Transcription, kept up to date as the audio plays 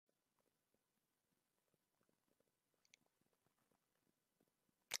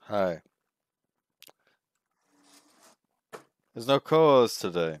Hi. There's no co-host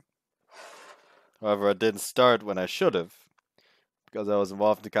today. However, I didn't start when I should have, because I was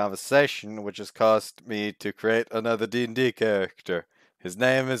involved in the conversation, which has caused me to create another D&D character. His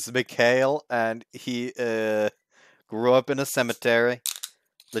name is Mikhail, and he grew up in a cemetery.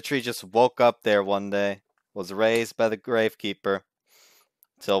 Literally just woke up there one day, was raised by the gravekeeper,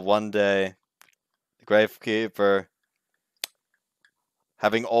 till one day, the gravekeeper,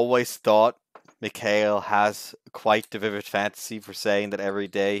 having always thought Mikhail has quite the vivid fantasy for saying that every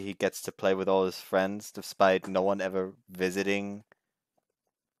day he gets to play with all his friends, despite no one ever visiting.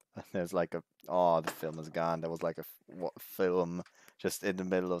 There's like a... Oh, the film is gone. There was like a film just in the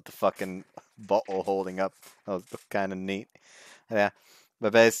middle of the fucking bottle holding up. That was kind of neat. Yeah,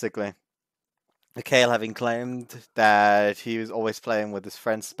 but basically, Mikhail having claimed that he was always playing with his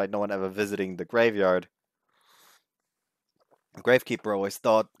friends despite no one ever visiting the graveyard. The gravekeeper always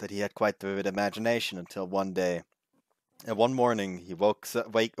thought that he had quite the vivid imagination until one day. And one morning he woke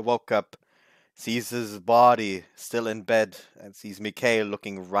up, sees his body still in bed, and sees Mikhail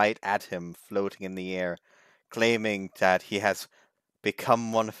looking right at him, floating in the air, claiming that he has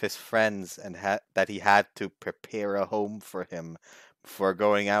become one of his friends and that he had to prepare a home for him before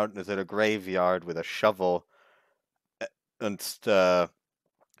going out into the graveyard with a shovel and to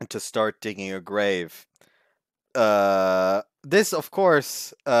start digging a grave. This, of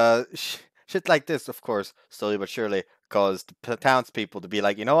course, shit like this, of course, slowly but surely caused the townspeople to be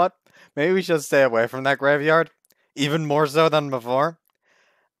like, you know what? Maybe we should stay away from that graveyard, even more so than before.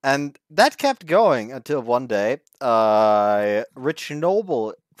 And that kept going until one day, a rich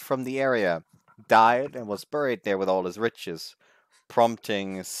noble from the area died and was buried there with all his riches,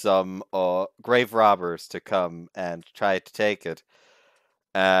 prompting some grave robbers to come and try to take it.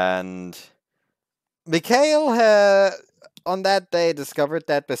 And Mikhail on that day discovered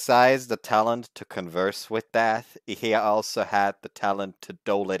that besides the talent to converse with death, he also had the talent to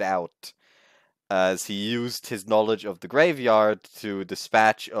dole it out, as he used his knowledge of the graveyard to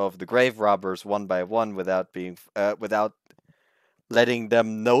dispatch of the grave robbers one by one without letting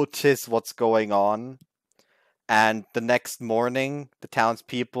them notice what's going on. And the next morning, the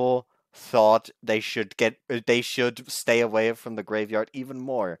townspeople thought they should stay away from the graveyard even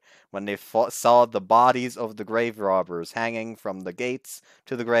more when they saw the bodies of the grave robbers hanging from the gates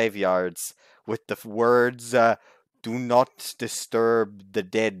to the graveyards with the words "Do not disturb the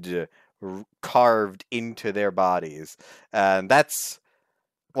dead" carved into their bodies. And that's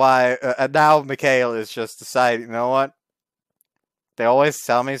why and now Mikhail is just deciding, you know what? They always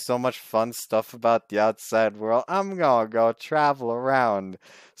tell me so much fun stuff about the outside world. I'm gonna go travel around.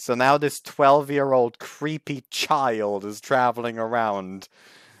 So now this 12-year-old creepy child is traveling around.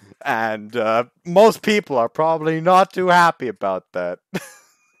 And most people are probably not too happy about that.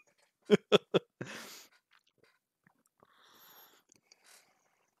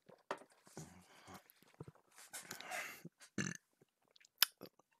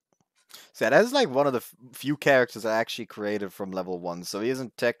 So that is like one of the few characters I actually created from level 1. So he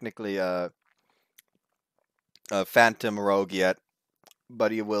isn't technically a phantom rogue yet,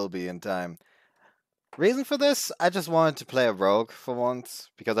 but he will be in time. Reason for this, I just wanted to play a rogue for once,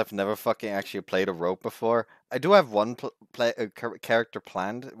 because I've never fucking actually played a rogue before. I do have one character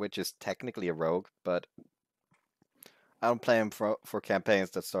planned, which is technically a rogue, but I don't play him for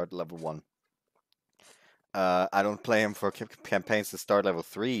campaigns that start level 1. I don't play him for campaigns that start level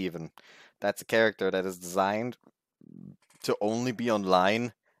 3 even. That's a character that is designed to only be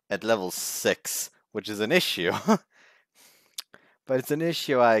online at level 6, which is an issue. But it's an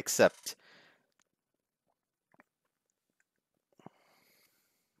issue I accept.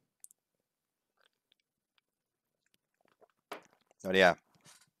 But yeah.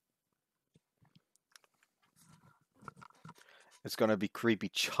 It's gonna be creepy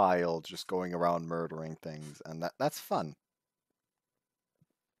child just going around murdering things, and that's fun.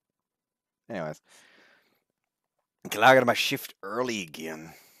 Anyways. Glad I got my shift early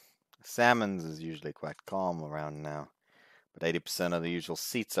again. Salmon's is usually quite calm around now, but 80% of the usual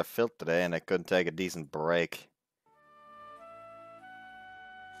seats are filled today, and I couldn't take a decent break.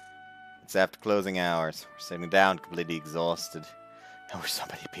 It's after closing hours. We're sitting down, completely exhausted. And we're so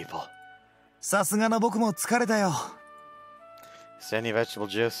many people. さすがの僕も疲れたよ。 Is there any vegetable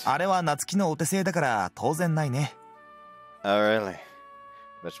juice? あれは夏希のお手製だから当然ないね。 Oh, really?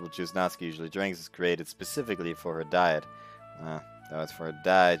 Vegetable juice Natsuki usually drinks is created specifically for her diet. Though it's for her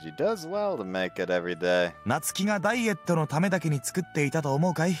diet, she does well to make it every day. 夏希がダイエットのためだけに作っていたと思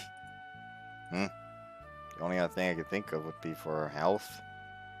うかい？ The only other thing I could think of would be for her health.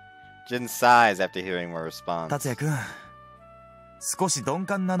 Jin sighs after hearing my response. 達也くん、少し鈍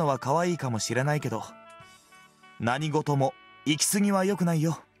感なのは可愛いかもしれないけど、何事も行き過ぎは良くない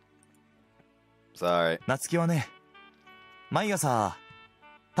よ。Sorry. 夏希はね、毎朝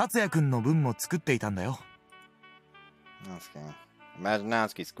達也くんの分も作っていたんだよ。Natsuki. Imagine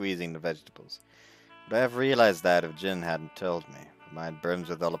Natsuki squeezing the vegetables. Would I have realized that if Jin hadn't told me? My mind burns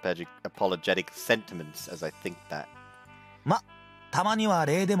with apologetic sentiments as I think that. ま、たまには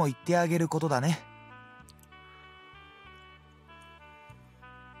礼でも言ってあげることだね。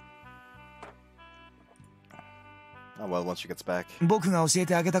Oh well, once she gets back. 僕が教え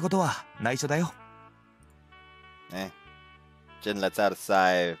てあげたことは内緒だよ。Eh. Jin lets out a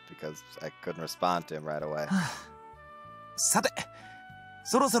sigh because I couldn't respond to him right away. さて、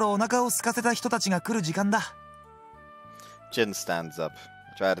そろそろお腹を空かせた人たちが来る時間だ。Jin stands up.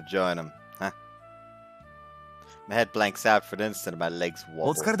 I try to join him. Huh? My head blanks out for an instant and my legs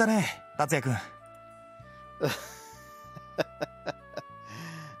お wobble. 疲れだね、達也くん。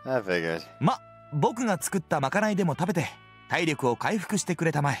I figured. ま、僕が作ったまかないでも食べて体力を回復してく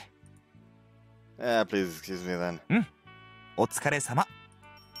れたまえ。Please excuse me then. うん、お疲れ様。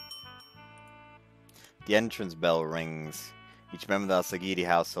The entrance bell rings. Each member of the Asagiri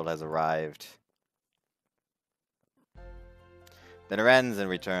household has arrived. Dinner ends and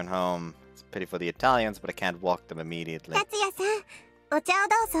return home. It's a pity for the Italians, but I can't walk them immediately. 達也さん、お茶を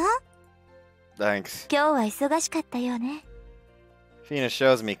どうぞ。 Thanks. 今日は忙しかったよね。Fina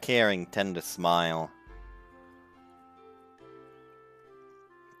shows me a caring, tender smile.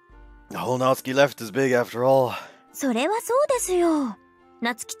 The whole Natsuki left is big after all. それはそうですよ。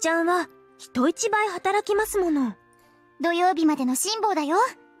夏希ちゃんは人一倍働きますもの。土曜日までの辛抱だよ。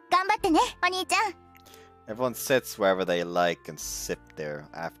頑張ってね、お兄ちゃん。Everyone sits wherever they like and sip their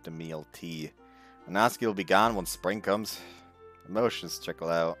after-meal tea. And Natsuki will be gone when spring comes. Emotions trickle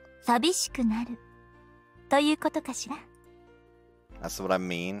out. 寂しくなる。ということかしら。That's what I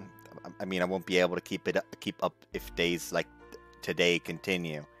mean. I mean, I won't be able to keep up if days like today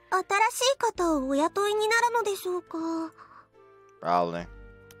continue. 新しい方をお雇いになるのでしょうか。Probably.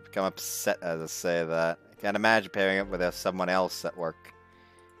 Become upset as I say that. I can't imagine pairing up with someone else at work.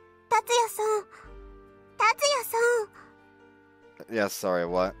 達也さん。達也さん。 Yeah, sorry,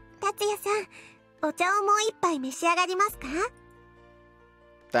 what? 達也さん、お茶をもう一杯召し上がりますか？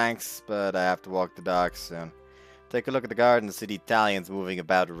 Thanks, but I have to walk the dogs soon. Take a look at the garden and see the Italians moving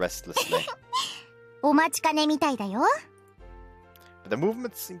about restlessly. お待ちかねみたいだよ。 But the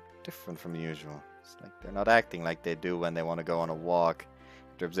movements seem different from usual. It's like they're not acting like they do when they want to go on a walk.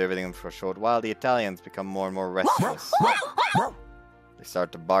 After observing them for a short while, the Italians become more and more restless. They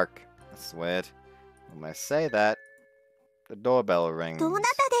start to bark. That's weird. When I say that, the doorbell rings. どうなっ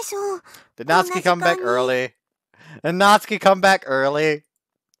たでしょう。 Did Natsuki come back early? Did Natsuki come back early?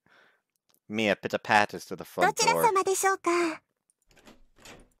 Mia pit-a-patters to the ど front ちら door. 様でしょうか。あ、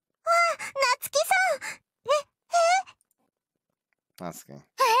夏希さん。Natsuki.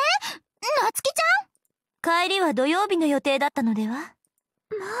 夏希ちゃん。帰りは土曜日の予定だったのでは。まあ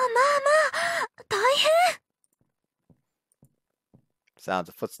大変。 Sounds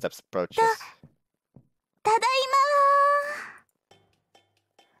of footsteps approach us. ただい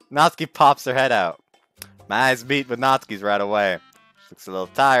Natsuki pops her head out. My eyes meet with Natsuki's right away. She looks a little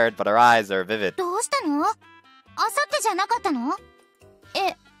tired, but her eyes are vivid. どうしたの？あさってじゃなかったの？なん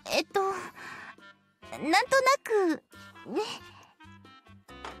となくね。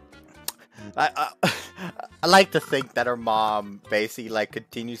 I like to think that her mom basically like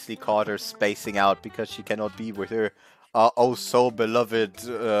continuously caught her spacing out because she cannot be with her oh so beloved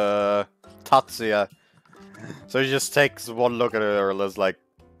Tatsuya. So she just takes one look at her and is like,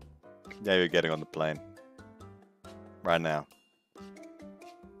 yeah, you're getting on the plane. Right now.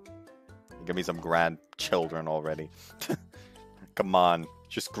 Give me some grandchildren already. Come on.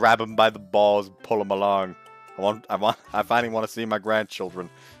 Just grab them by the balls and pull them along. I finally want to see my grandchildren.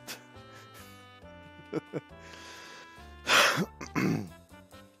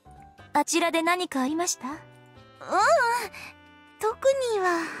 あちらで何かありました？特に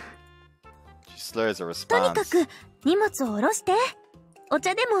は。 She slurs a とに response. かく荷物を下ろして。お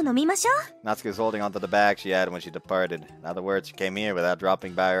茶でも飲みましょう。 Natsuki was holding onto the bag she had when she departed. In other words, she came here without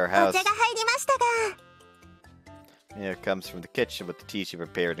dropping by her お house. 茶が入りましたが。 Here comes from the kitchen with the tea she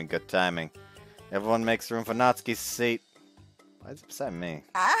prepared in good timing. Everyone makes room for Natsuki's seat. Why is it beside me?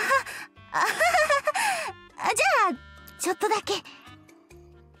 じゃあちょっとだけ。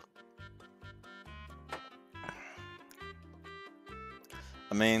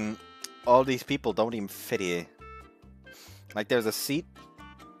 I mean, all these people don't even fit here. Like, there's a seat.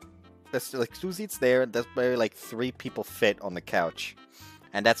 There's like 2 seats there, and there's barely like 3 people fit on the couch.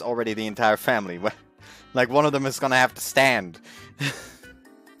 And that's already the entire family. Like, one of them is gonna have to stand.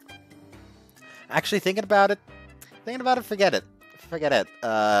 Actually, thinking about it, forget it.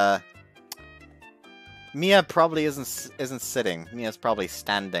 Mia probably isn't sitting. Mia's probably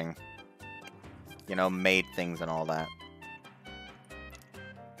standing. You know, maid things and all that.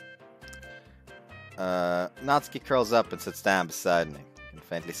 Natsuki curls up and sits down beside me. I can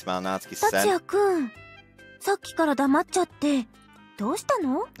faintly smell Natsuki's scent. 達也くん、さっきから黙っちゃって、どうした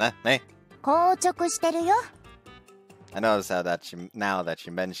の？ね。硬直してるよ。I notice now that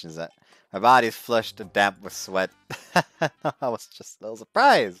she mentions that my body's flushed and damp with sweat. I was just a little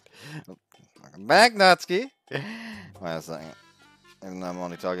surprised. Welcome back, Natsuki. Wait a second. Even though I'm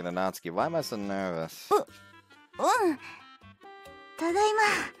only talking to Natsuki, why am I so nervous? ただいま。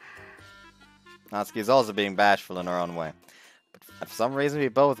Natsuki is also being bashful in her own way. But for some reason, we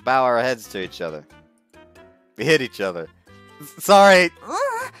both bow our heads to each other. We hit each other. Sorry!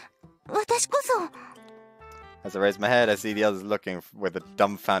 私こそ。As I raise my head, I see the others looking with a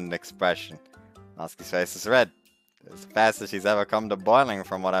dumbfounded expression. Natsuki's face is red. It's the fastest she's ever come to boiling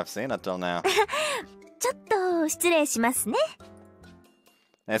from what I've seen until now. ちょっと失礼しますね。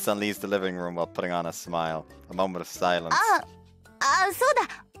Nathan leaves the living room while putting on a smile. A moment of silence. そうだ。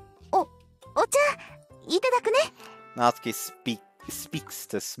お茶、いただくね。Natsuki speaks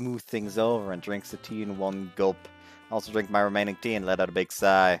to smooth things over and drinks the tea in one gulp. I also drink my remaining tea and let out a big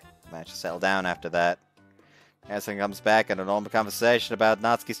sigh. Managed to settle down after that. Nathan comes back and a normal conversation about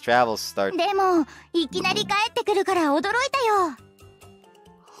Natsuki's travels start. でも、いきなり帰ってくるから驚いたよ。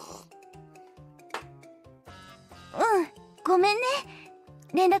ごめんね。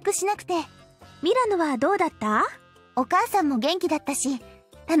連絡しなくて。ミラノはどうだった？お母さんも元気だったし、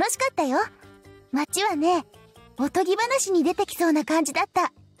楽しかったよ。街はね、おとぎ話に出てきそうな感じだっ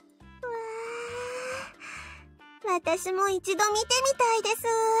た。私も一度見てみたいで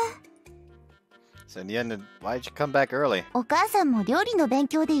す。So in the end, why'd you come back early? お母さんも料理の勉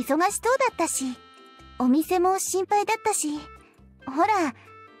強で忙しそうだったし、お店も心配だったし、ほら、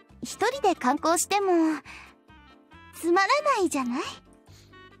一人で観光してもつまらないじゃない？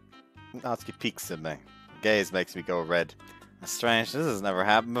 Natsuki peeks at me. Gaze makes me go red. That's strange, this has never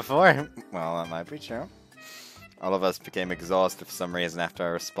happened before. Well, that might be true. All of us became exhausted for some reason after I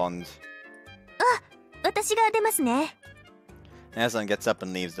respond. 私が出ますね。Nathan gets up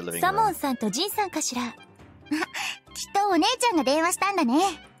and leaves the living サモ room. ンさんとジンさんかしら。きっとお姉ちゃんが電話したんだね。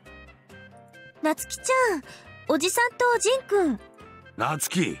なつきちゃん、おじさんとジンくん。なつ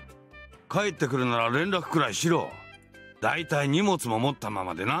き、帰ってくるなら連絡くらいしろ。だいたい荷物も持ったま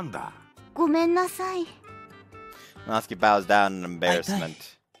までなんだ。ごめんなさい。Natsuki bows down in embarrassment.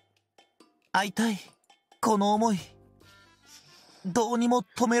 会いたい。この思い。どうにも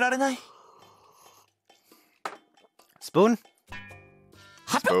止められない。Spoon?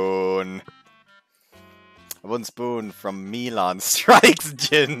 Spoon. One spoon from Milan strikes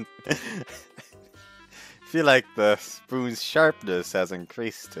Jin. Feel like the spoon's sharpness has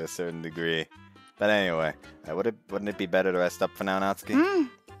increased to a certain degree. But anyway, wouldn't it be better to rest up for now, Natsuki?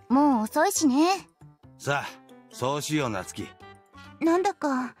 もう遅いしね。さあ、そうしようなつき。なんだ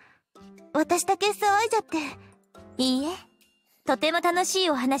か私だけ騒いじゃって。いいえ、とても楽しい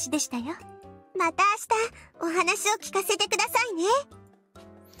お話でしたよ。また明日お話を聞かせてくださいね。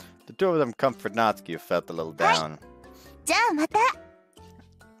The two of them comfort Natsuki, who felt a little down. じゃあまた。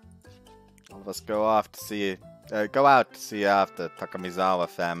All of us go out to see off the Takamizawa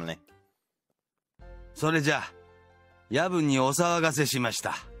family. それじゃあ、夜分にお騒がせしまし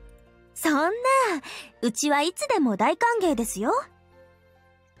た。そんな、うちはいつでも大歓迎ですよ。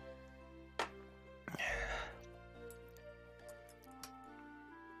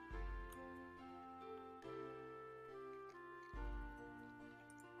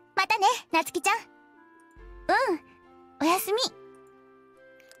またね、なつきちゃん。おやすみ。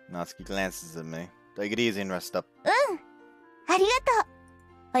Natsuki glances at me. Take it easy and rest up. ありがと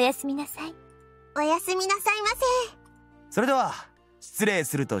う。おやすみなさい。おやすみなさいませ。それでは失礼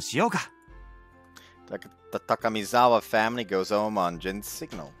するとしようか。The Takamizawa family goes home on Jin's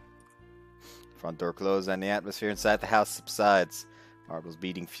signal. Front door closed and the atmosphere inside the house subsides. Heart was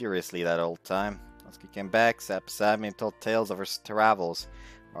beating furiously that old time. Natsuki came back, sat beside me and told tales of her travels.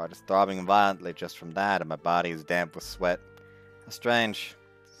 My heart is throbbing violently just from that and my body is damp with sweat. How strange.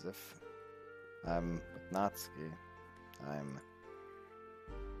 As if I'm with Natsuki.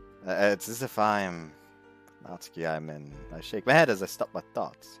 It's as if I'm Natsuki. I shake my head as I stop my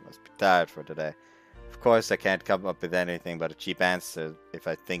thoughts. I must be tired for today. Of course, I can't come up with anything but a cheap answer if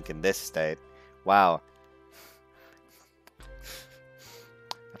I think in this state. Wow.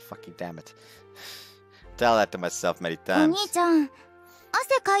 God fucking damn it. Tell that to myself many お times. 兄ちゃん、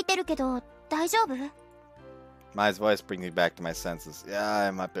汗かいてるけど大丈夫？ My voice brings me back to my senses. Yeah,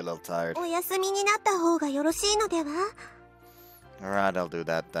 I might be a little tired. お休みになった方がよろしいのでは？ Alright, I'll do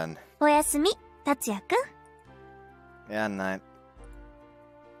that then. おやすみ、達也くん。 Yeah, night.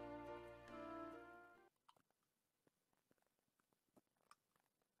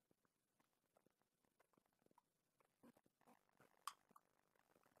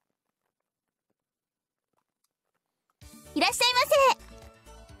 いらっしゃいませ。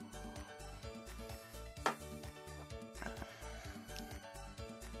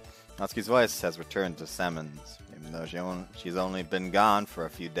 Natsuki's voice has returned to Salmon's. Even though she's only been gone for a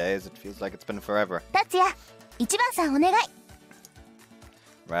few days, it feels like it's been forever. 達也、一番さんお願い。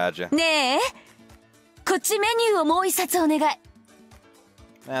 Raja. ねえ、こっちメニューをもう一冊お願い。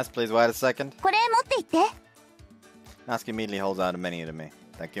 Yes, please wait a second. これ持って行って。 Natsuki immediately holds out a menu to me.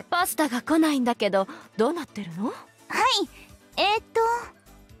 Thank you. パスタが来ないんだけど、どうなってるの？はい。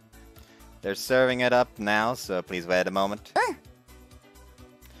They're serving it up now, so please wait a moment.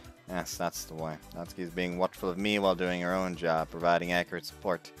 Yes, that's the way. Natsuki's being watchful of me while doing her own job, providing accurate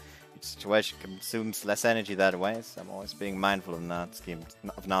support. Each situation consumes less energy that way, so I'm always being mindful of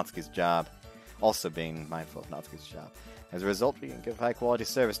Natsuki's job. Also being mindful of Natsuki's job. As a result, we can give high-quality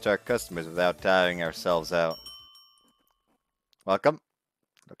service to our customers without tiring ourselves out. Welcome.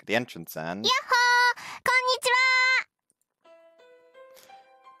 Look at the entrance, and... やっほー、こんにちは。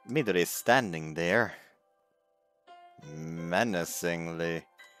 Midori is standing there. Menacingly.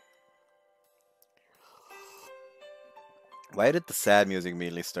 Why did the sad music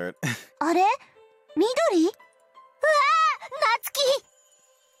immediately start? あれ？緑？うわー、夏希。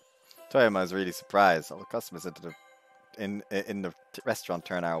 Toyama is really surprised. All the customers in the restaurant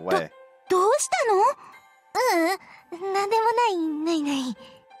turn our way. どうしたの？なんでもない。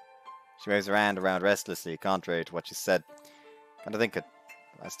 She waves her hand around restlessly, contrary to what she said. Kind of think it.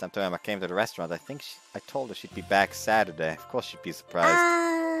 Last time Toyama came to the restaurant, I told her she'd be back Saturday. Of course she'd be surprised.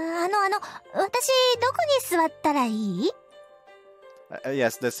 私どこに座ったらいい？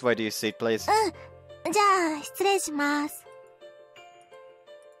 Yes, this way to your seat, please. じゃあ失礼します。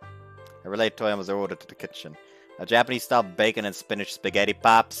 I relayed Toyama's order to the kitchen. A Japanese-style bacon and spinach spaghetti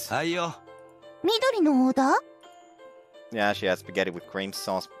pops. はいよ。緑のオーダー？ Yeah, she had spaghetti with cream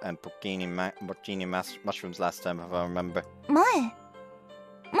sauce and porcini mushrooms last time, if I remember.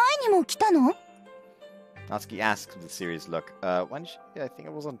 前にも来たの？ Natsuki asks with a serious look. When I think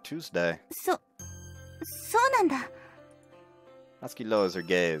it was on Tuesday. そうなんだ。 Natsuki lowers her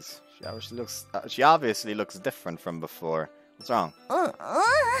gaze. She obviously looks different from before. What's wrong?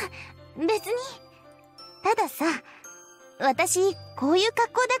 別に。たださ、私こういう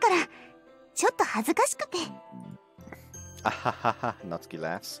格好だからちょっと恥ずかしくて。Ahahaha, Natsuki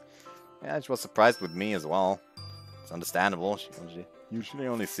laughs. Yeah, she was surprised with me as well. It's understandable. She usually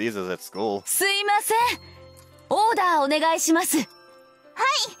only sees us at school. すいません。オーダーお願いします。はい、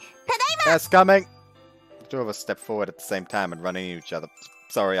ただいま。 Yes, coming! The two of us step forward at the same time and run into each other.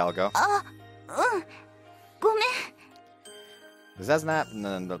 Sorry, I'll go. ごめん。 This hasn't happened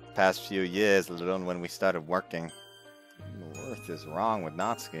in the past few years, let alone when we started working. What on earth is wrong with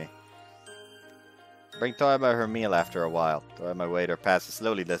Natsuki? Bring Toyama her meal after a while. Toyama waiter passes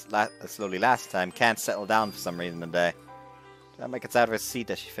slowly last time, can't settle down for some reason today. Toyama gets out of her seat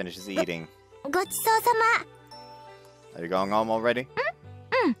as she finishes eating. ごちそうさま。 Are you going home already?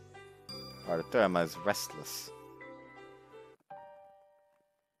 Part of Toyama is restless.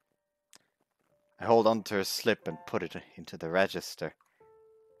 I hold onto her slip and put it into the register.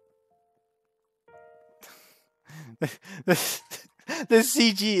 This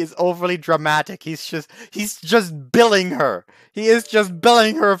CG is overly dramatic. He's just billing her. He is just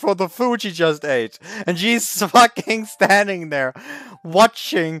billing her for the food she just ate. And she's fucking standing there,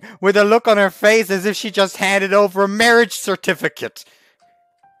 watching with a look on her face as if she just handed over a marriage certificate.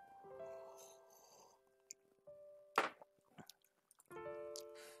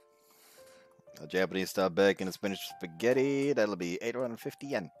 A Japanese-style bacon and spinach spaghetti. That'll be 850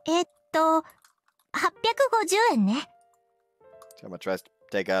 yen. 850円ね。 Toyama tries to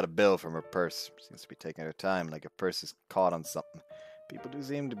take out a bill from her purse. Seems to be taking her time, like her purse is caught on something. People do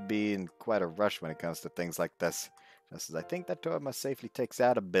seem to be in quite a rush when it comes to things like this. Just as I think that Toyama safely takes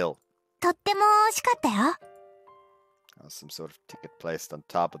out a bill. とっても美味しかったよ。 Some sort of ticket placed on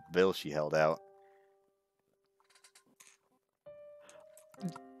top of the bill she held out.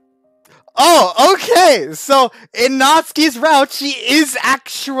 Oh, okay! So, in Natsuki's route, she is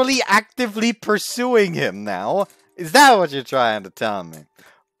actually actively pursuing him now. Is that what you're trying to tell me?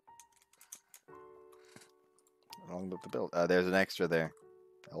 Along with the bill. There's an extra there.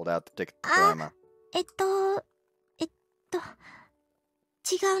 Hold out the ticket to Toyama.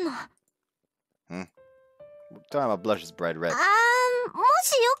 違うの。Toyama blushes bright red. も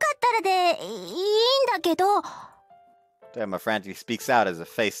しよかったらでいいんだけど、 Toyama frantically speaks out as her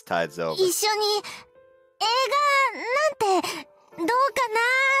face tides over. 一緒に映画なんてどうかな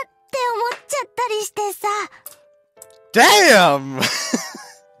って思っちゃったりしてさ。 Damn!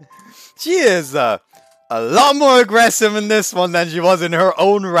 She is a lot more aggressive in this one than she was in her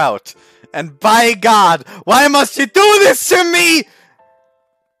own route. And by God, why must you do this to me?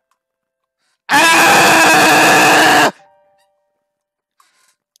 Ah!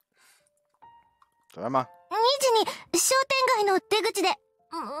 Toyama. 2時に商店街の出口で待っ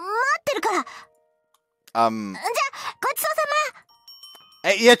てるから。じゃあ、ごちそうさま。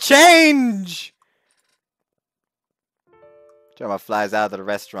 Hey, you change! Toyama flies out of the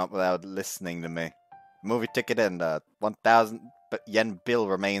restaurant without listening to me. Movie ticket and the 1,000 yen bill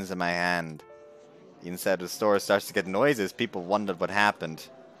remains in my hand. Inside the store starts to get noises. People wondered what happened.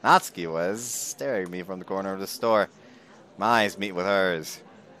 Natsuki was staring at me from the corner of the store. My eyes meet with hers.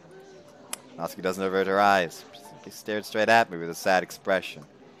 Natsuki doesn't avert her eyes. She simply stared straight at me with a sad expression.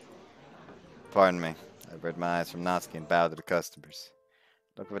 Pardon me. I averted my eyes from Natsuki and bowed to the customers.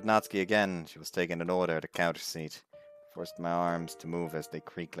 Looked at Natsuki again. She was taking an order at a counter seat. Forced my arms to move as they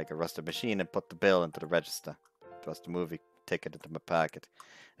creaked like a rusted machine and put the bill into the register. Thrust the movie ticket into my pocket.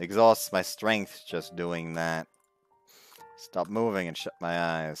 It exhausts my strength just doing that. Stop moving and shut my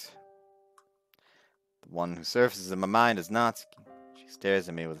eyes. The one who surfaces in my mind is Natsuki. She stares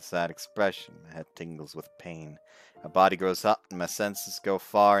at me with a sad expression. My head tingles with pain. My body grows hot and my senses go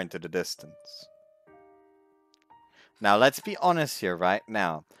far into the distance. Now let's be honest here right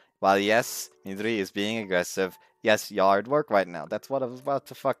now. While yes, Midori is being aggressive, yes, you're at work right now. That's what I was about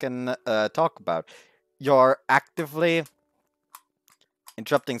to fucking talk about. You're actively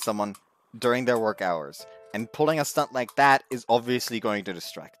interrupting someone during their work hours. And pulling a stunt like that is obviously going to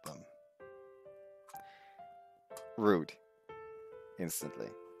distract them. Rude. Instantly.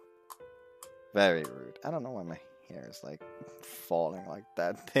 Very rude. I don't know why my hair is like falling like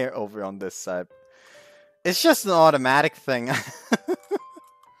that. They're over on this side. It's just an automatic thing.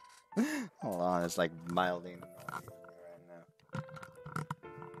 Hold on, it's like mildly annoying right now.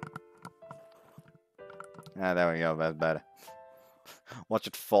 Ah, there we go, that's better. Watch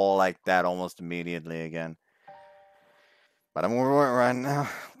it fall like that almost immediately again. But I'm overworked right now.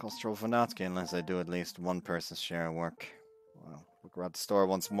 I'll stroll for Natsuki unless I do at least one person's share of work. Well, look around the store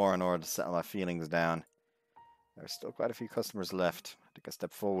once more in order to settle my feelings down. There are still quite a few customers left. I take a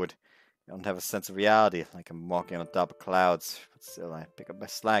step forward. I don't have a sense of reality, like I'm walking on top of clouds. But still, I pick up my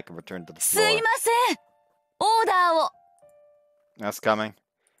slack and return to the floor. すいません。オーダーを。 That's coming.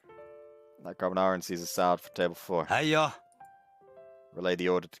 Like carbonara and Caesar salad for table 4. はいよ。 Relay the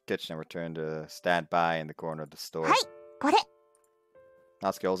order to the kitchen and return to stand by in the corner of the store. はい、これ。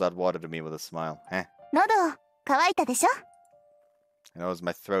 Natsuki holds out water to me with a smile. Eh? 喉乾いたでしょ？ I notice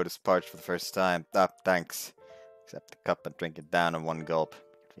my throat is parched for the first time. Ah, thanks. Accept the cup and drink it down in one gulp.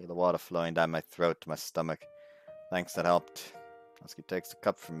 I feel the water flowing down my throat to my stomach. Thanks, that helped. Natsuki takes the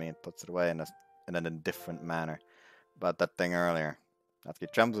cup from me and puts it away in an indifferent manner. About that thing earlier. Natsuki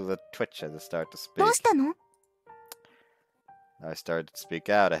trembles with a twitch as I start to speak. どうしたの？ I started to speak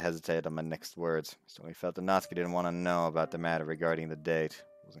out. I hesitated on my next words. So I felt that Natsuki didn't want to know about the matter regarding the date. It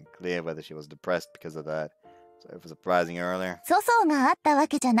wasn't clear whether she was depressed because of that. So it was surprising earlier. 粗相があったわ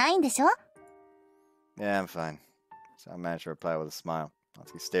けじゃないんでしょ？ Yeah, I'm fine. So I managed to reply with a smile.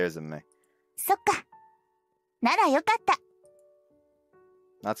 Natsuki stares at me. そっか。ならよかった。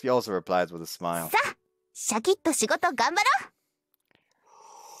 Natsuki also replies with a smile. さあ、シャキッと仕事頑張ろう。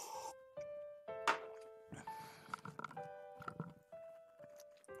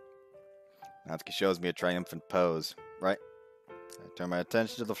 Natsuki shows me a triumphant pose. Right. I turn my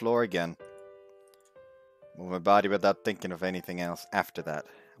attention to the floor again. Move my body without thinking of anything else after that.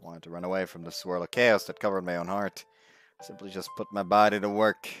 I wanted to run away from the swirl of chaos that covered my own heart. Simply just put my body to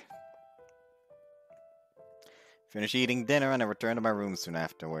work. Finish eating dinner and I returned to my room soon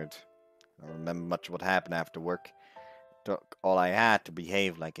afterward. I don't remember much of what happened after work. It took all I had to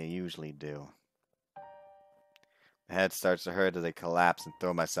behave like I usually do. My head starts to hurt as I collapse and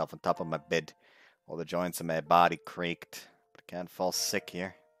throw myself on top of my bed. All the joints in my body creaked. But I can't fall sick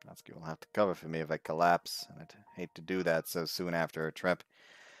here. Natsuki will have to cover for me if I collapse, and I'd hate to do that so soon after her trip.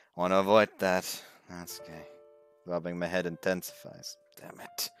 I want to avoid that. Natsuki. Rubbing my head intensifies. Damn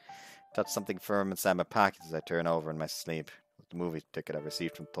it. Touch something firm inside my pocket as I turn over in my sleep. With the movie ticket I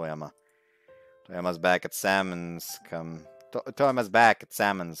received from Toyama. Toyama's back at Salmon's come to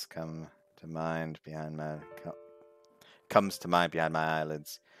mind behind my comes to mind behind my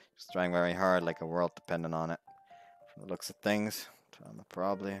eyelids. She's trying very hard, like a world dependent on it. From the looks of things, Toyama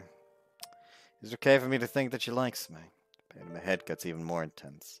probably Is it okay for me to think that she likes me? The pain in my head gets even more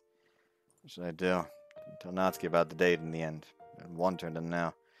intense. What should I do? Tell Natsuki about the date in the end. I'm wondering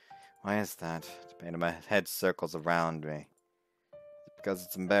now. Why is that? The pain in my head circles around me. Is it because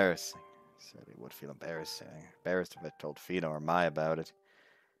it's embarrassing? I said it would feel embarrassing. Embarrassed if I told Fino or Mai about it.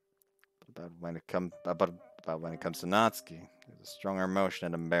 But about when it comes to Natsuki, there's a stronger emotion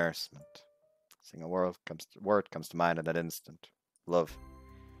and embarrassment. A single word comes to mind at that instant. Love.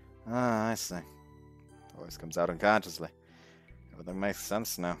 Ah, I see. Always comes out unconsciously. Everything makes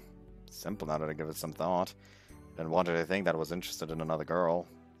sense now. Simple now that I give it some thought. I didn't want her to think that I was interested in another girl.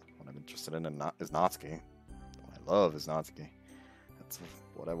 What I'm interested in is Natsuki. What I love is Natsuki. That's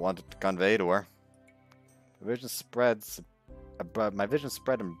what I wanted to convey to her. My vision spread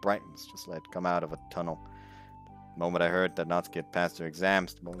and brightens, just like I'd come out of a tunnel. The moment I heard that Natsuki had passed her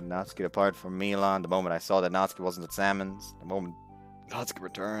exams, the moment Natsuki departed from Milan, the moment I saw that Natsuki wasn't at Salmon's, the moment Natsuki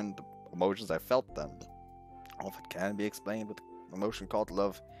returned, the emotions I felt then. All of it can be explained with an emotion called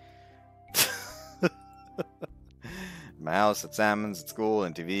love. My house, at Salmon's, at school,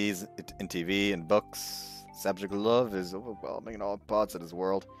 in TV, and books. The subject of love is overwhelming in all parts of this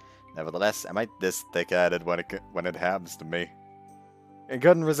world. Nevertheless, am I this thick-headed when it happens to me? I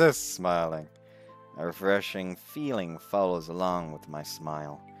couldn't resist smiling. A refreshing feeling follows along with my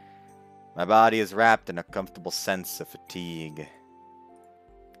smile. My body is wrapped in a comfortable sense of fatigue.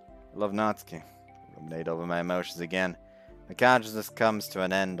 I love Natsuki. I ruminate over my emotions again. My consciousness comes to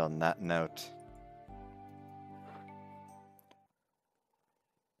an end on that note.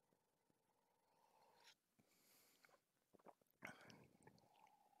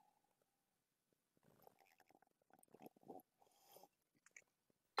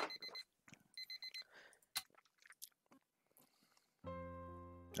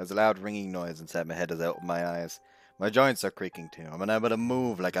 There's a loud ringing noise inside my head as I open my eyes. My joints are creaking too. I'm unable to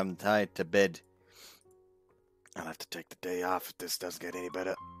move like I'm tied to bed. I'll have to take the day off if this doesn't get any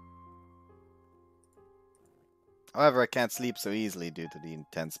better. However, I can't sleep so easily due to the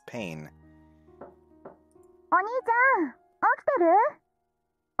intense pain. お兄ちゃん、起きてる？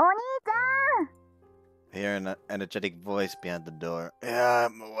お兄ちゃん。 I hear an energetic voice behind the door. Yeah,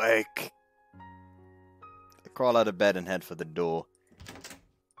 I'm awake. I crawl out of bed and head for the door.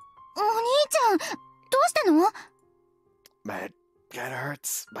 お兄ちゃん、どうしたの？ My head kinda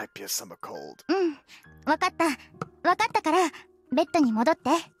hurts. Might be a summer cold. うん、わかったから、ベッドに戻って。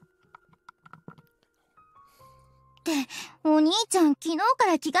ってお兄ちゃん昨日か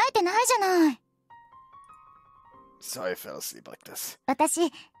ら着替えてないじゃない。 Sorry I fell asleep like this.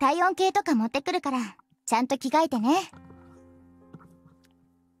 私体温計とか持ってくるからちゃんと着替えてね。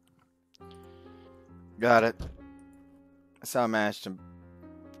 Got it. I saw I managed to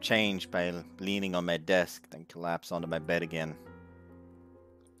change by leaning on my desk, then collapse onto my bed again.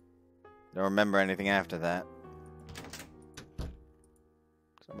 Don't remember anything after that.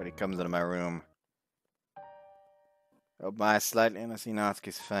 Somebody comes into my room. I open my eyes slightly and I see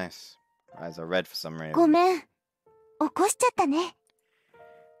Natsuki's face. Her eyes are red for some reason. ごめん、起こしちゃったね。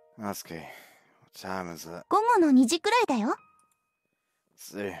 Natsuki, what time is it? 午後の2時くらいだよ。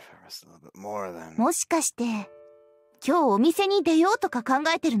 Let's see if I rest a little bit more then. もしかして今日お店に出ようとか考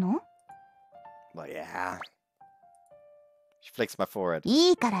えてるの？ Well, yeah. She flicks my forehead.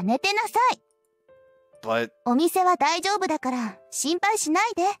 いいから寝てなさい。 But お店は大丈夫だから心配しな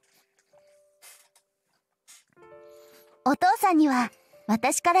いで。お父さんには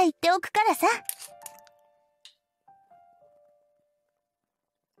私から言っておくからさ。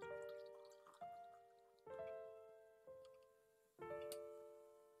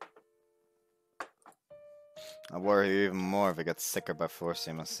 I'll worry even more if I get sicker by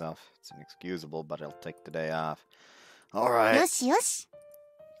forcing myself. It's inexcusable, but I'll take the day off. Alright. よしよし。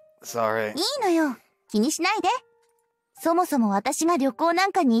 Sorry. いいのよ。気にしないで。そもそも私が旅行な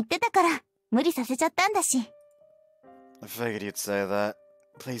んかに行ってたから無理させちゃったんだし。 I figured you'd say that.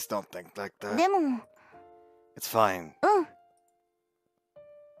 Please don't think like that. でも、 It's fine. うん。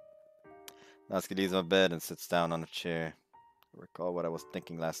 Natsuki leaves my bed and sits down on a chair. I recall what I was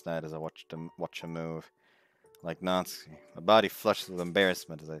thinking last night as I watch her move. Like Natsuki, my body flushes with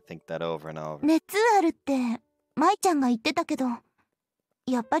embarrassment as I think that over and over. 熱あるって舞ちゃんが言ってたけど、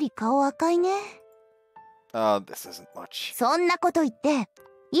やっぱり顔赤いね。 Oh, this isn't much. そんなこと言って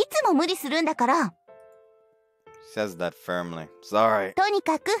いつも無理するんだから。 She says that firmly. Sorry. とに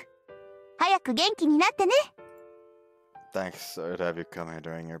かく早く元気になってね。 Thanks. Sorry to have you come here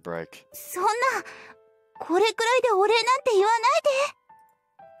during your break. そんなこれくらいでお礼なんて言わないで。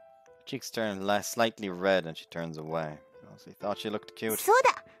 Cheeks turn slightly red and she turns away. She thought she looked cute. そう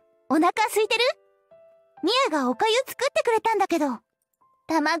だ、お腹空いてる？ミアがおかゆ作ってくれたんだけど、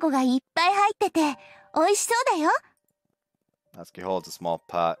卵がいっぱい入ってて美味しそうだよ。 Natsuki holds a small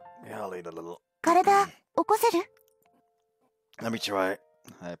pot. Yeah, I'll eat a little. 体起こせる？ Let me try.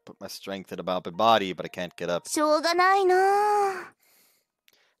 I put my strength in about my body, but I can't get up. しょうがないなあ。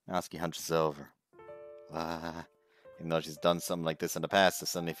 Natsuki hunches over. Even though she's done something like this in the past, I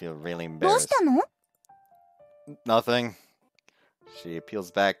suddenly feel really どうし embarrassed. たの？ Nothing. She peels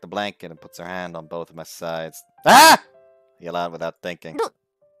back the blanket and puts her hand on both of my sides. Ah! I yell out without thinking.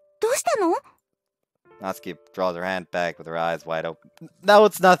 どうしたの？ Natsuki draws her hand back with her eyes wide open. No,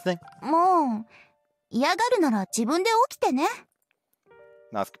 it's nothing. もう嫌がるなら自分で起きてね。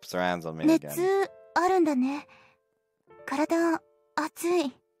 Natsuki puts her hands on me 熱 again. あるんだね。体熱い。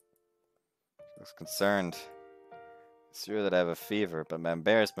 She looks concerned. It's true that I have a fever, but my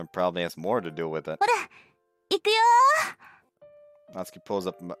embarrassment probably has more to do with it. ほら行くよ Natsuki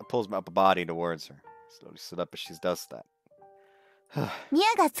pulls my upper body towards her. Slowly sit up as she does that. ー。ミ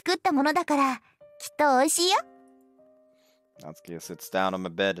ヤが作ったものだからきっと美味しいよ。 Natsuki sits down on my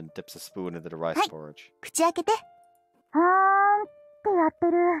bed and dips a spoon into the rice Hi. porridge. 口開けて。はーんってやって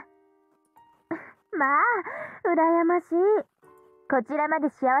る。まあ羨ましい。こちらまで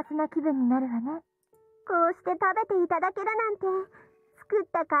幸せな気分になるわね。こうして食べていただけるなんて作っ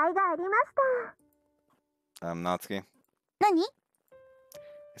た甲斐がありました。 Natsuki, 何？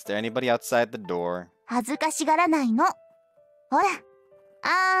 is there anybody outside the door? 恥ずかしがらないの。ほら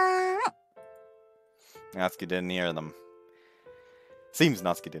あーん。 Natsuki didn't hear them. Seems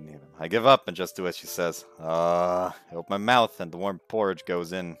Natsuki didn't hear them. I give up and just do as she says. I open my mouth and the warm porridge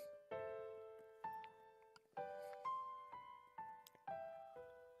goes in.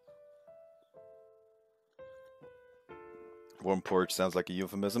 Warm porridge sounds like a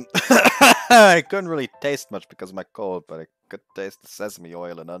euphemism. I couldn't really taste much because of my cold, but I could taste the sesame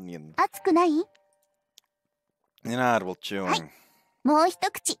oil and onion. 熱くない？ Inaudible chewing. もう一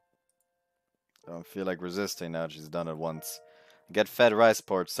口。 Don't feel like resisting now that she's done it once. I get fed rice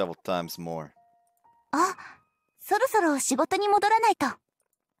porridge several times more. あ、そろそろ仕事に戻らないと。 Feel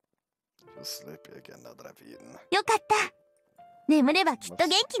sleepy again now that I've eaten. よかった。眠ればきっと元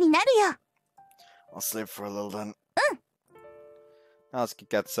気になるよ。 I'll sleep for a little then. Natsuki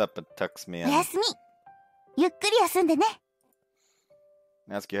gets up and tucks me お in. やすみ。ゆっくり休んでね。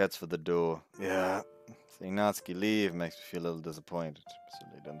 Natsuki heads for the door. Yeah. Seeing Natsuki leave makes me feel a little disappointed.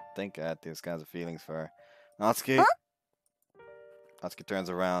 Certainly didn't think I had these kinds of feelings for her. Natsuki? Huh? Natsuki turns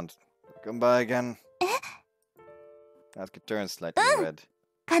around. Come by again. え？ Natsuki turns slightly red.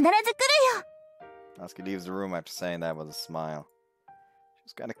 必ず来るよ。 Natsuki leaves the room after saying that with a smile. She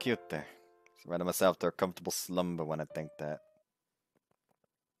was kind of cute there. I surrender myself to a comfortable slumber when I think that.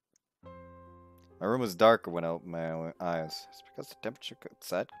 My room was darker when I opened my eyes. It's because the temperature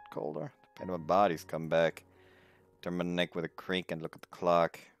outside got colder. The pain of my body's come back. I turn my neck with a creak and look at the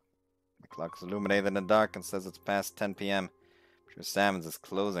clock. The clock is illuminated in the dark and says it's past 10 p.m. I'm sure Salmon's is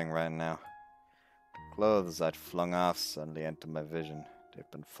closing right now. The clothes I'd flung off suddenly entered my vision.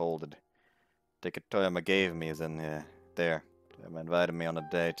 They've been folded. The ticket Toyama gave me is in there. Toyama invited me on a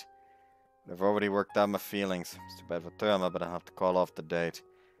date. But I've already worked out my feelings. It's too bad for Toyama, but I'll have to call off the date.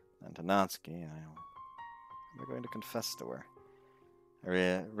 And to Natsuki, I'm going to confess to her.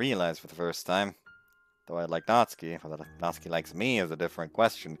 I realized for the first time, though I like Natsuki, whether Natsuki likes me is a different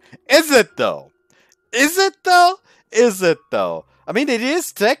question. Is it though? Is it though? Is it though? I mean, it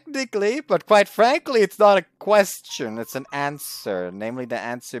is technically, but quite frankly, it's not a question. It's an answer. Namely, the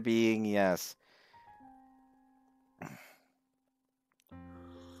answer being yes.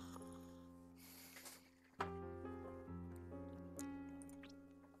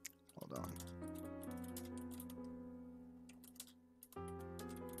 Hold on.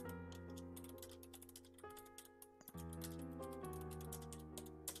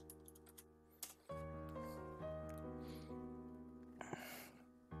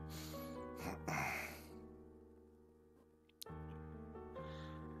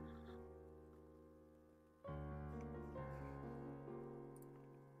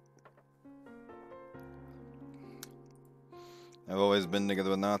 I've always been together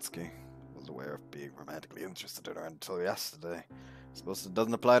with Natsuki. I was aware of being romantically interested in her until yesterday. I suppose it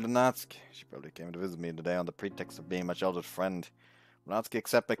doesn't apply to Natsuki. She probably came to visit me today on the pretext of being my childhood friend. Will Natsuki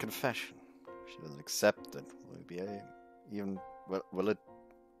accept my confession? If she doesn't accept it, will it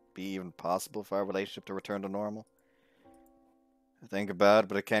be even possible for our relationship to return to normal? I think about it,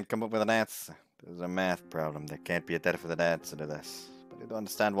 but I can't come up with an answer. There's a math problem. There can't be a definite answer to this. But I do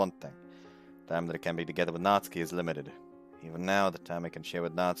understand one thing. The time that I can be together with Natsuki is limited. Even now, the time I can share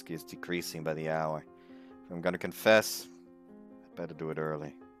with Natsuki is decreasing by the hour. If I'm going to confess, I'd better do it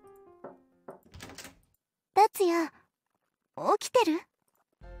early. 達也、起きてる？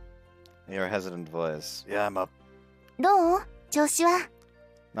 Your hesitant voice. Yeah, I'm up. どう調子は。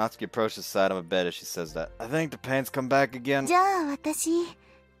 Natsuki approaches the side of my bed as she says that. I think the pain's come back again. じゃあ私、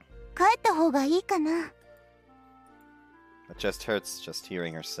帰った方がいいかな。My chest hurts just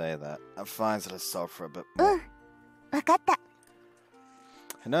hearing her say that. I'm fine, so let's solve for a bit う more. ん、わかった。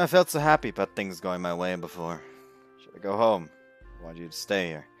 I know I felt so happy about things going my way before. Should I go home? I want you to stay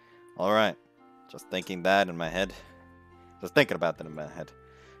here. Alright. Just thinking that in my head. Just thinking about that in my head.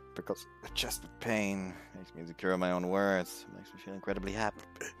 Because the chest of pain makes me insecure of my own words. It makes me feel incredibly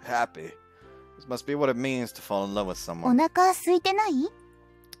happy. This must be what it means to fall in love with お someone. 腹空いてない？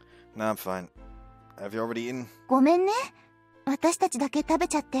 No, I'm fine. Have you already eaten? ごめんね。私たちだけ食べ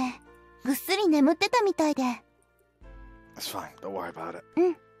ちゃって、ぐっすり眠ってたみたいで。It's fine. Don't worry about it. う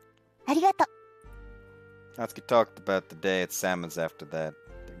ん、ありがとう。 Natsuki talked about the day at Salmon's after that.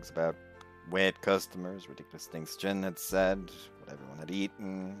 Things about weird customers, ridiculous things Jin had said, what everyone had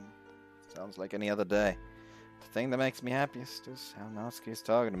eaten. Sounds like any other day. The thing that makes me happiest is how Natsuki is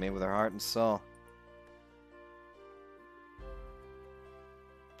talking to me with her heart and soul.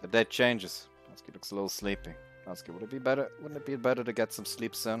 The day changes. Natsuki looks a little sleepy. Natsuki, wouldn't it be better to get some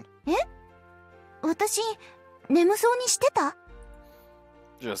sleep soon? 私、眠そうにしてた？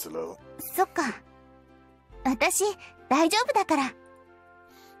 Just a little. そっか。私、大丈夫だから。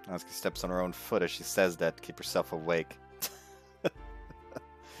 Natsuki steps on her own foot as she says that to keep herself awake.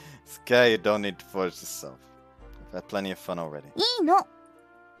 It's okay, you don't need to force yourself. I've had plenty of fun already. いいの。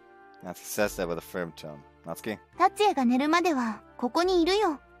 Natsuki says that with a firm tone. Natsuki? 達也が寝るまでは、ここにいる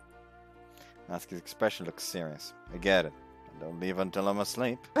よ。 Natsuki's expression looks serious. I get it. I don't leave until I'm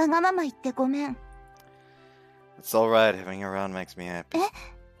asleep. わがまま言ってごめん。 It's alright, having you around makes me happy.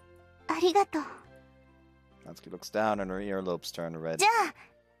 ありがとう。 Natsuki looks down and her earlobes turn red. じゃあ、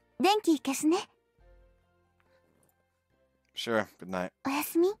電気消すね。 Sure, good night. おや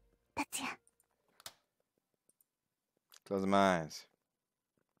すみ、達也。 Close my eyes.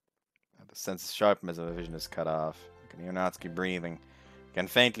 The sense of sharpness of my vision is cut off. I can hear Natsuki breathing. I can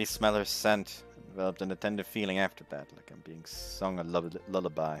faintly smell her scent. I developed an tender feeling after that, like I'm being sung a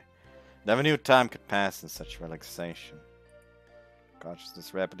lullaby. Never knew time could pass in such relaxation.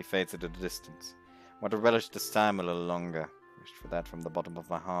 Consciousness rapidly fades into the distance. I want to relish this time a little longer. I wished for that from the bottom of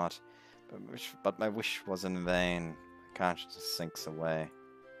my heart. But my wish was in vain. My consciousness sinks away.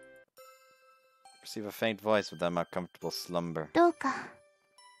 I perceive a faint voice within my comfortable slumber. どうか、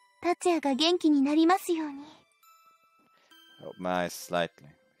達也が元気になりますように。 I open my eyes slightly.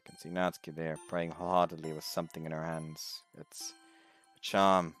 I can see Natsuki there, praying wholeheartedly with something in her hands. It's a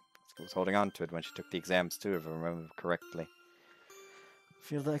charm. Natsuki was holding on to it when she took the exams too, if I remember correctly. I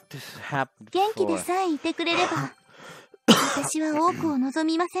feel like this happened 元気 before. でさえいてくれれば、私は多くを望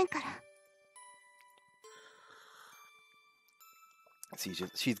みませんから。 See,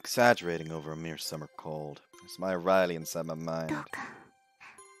 she's exaggerating over a mere summer cold. I smile wryly inside my mind. どうか、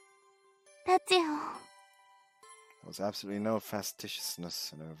達也を。 There was absolutely no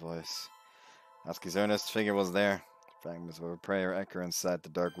facetiousness in her voice. Natsuki's earnest figure was there. The fragments of her prayer echo inside the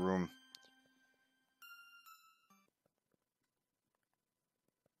dark room.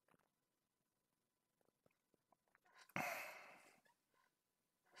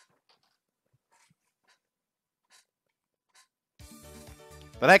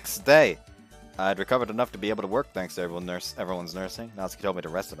 The next day, I'd recovered enough to be able to work thanks to everyone's nursing. Natsuki told me to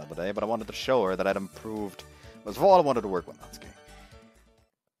rest another day, but I wanted to show her that I'd improved. Most of all, I wanted to work with Natsuki.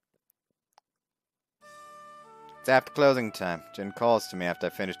 It's after closing time. Jin calls to me after I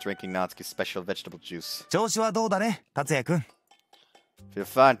finish drinking Natsuki's special vegetable juice. 調子はどうだね、達也くん。 Feel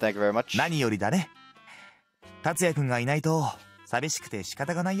fine, thank you very much. 何よりだね。達也くんがいないと寂しくて仕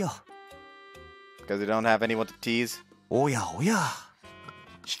方がないよ。 Because you don't have anyone to tease? おやおや、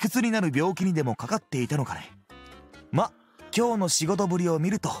卑屈になる病気にでもかかっていたのかね。ま、今日の仕事ぶりを見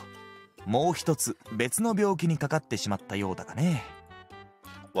ると、もう一つ別の病気にかかってしまったようだがね。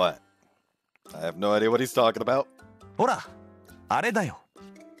 What? I have no idea what he's talking about. ほら、あれだよ。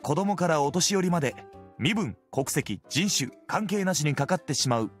子供からお年寄りまで身分、国籍、人種関係なしにかかってし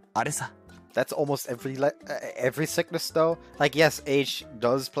まうあれさ。 That's almost every sickness though. Like yes, age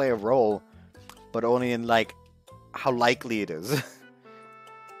does play a role, but only in like how likely it is.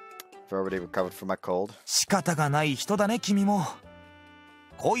 I've already recovered from my cold. 仕方がない人だね、君も。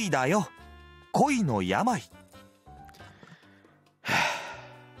恋だよ。恋の病。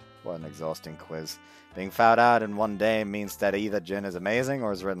What an exhausting quiz. Being found out in one day means that either Jin is amazing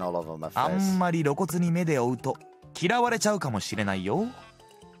or is written all over my あ face. んまり露骨に目で追うと嫌われちゃうかもしれないよ。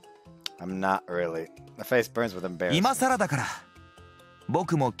 I'm not really. My face burns with embarrassment. 今更だから。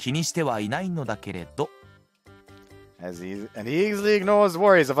僕も気にしてはいないのだけれど。And he easily ignores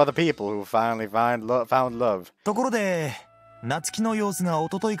worries of other people who finally found love. ところで夏希の様子が一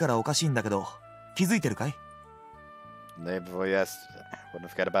昨日からおかしいんだけど気づいてるかい？ The day before yesterday. Wouldn't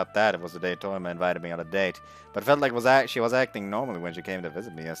forget about that. It was the day Toyama invited me on a date. But it felt like she was acting normally when she came to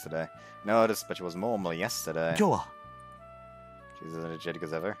visit me yesterday. Noticed, but she was normal yesterday. 今日は She's as energetic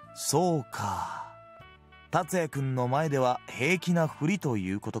as ever. そうか達也くんの前では平気なふりと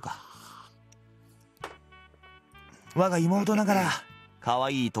いうことか。我が妹ながら可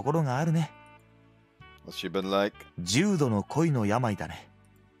愛いところがあるね。 What's she been like? 重度の恋の病だね。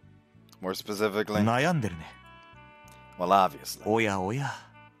 More specifically? 悩んでるね。 Well, obviously. おやおや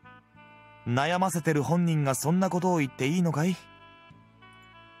悩ませてる本人がそんなことを言っていいのかい？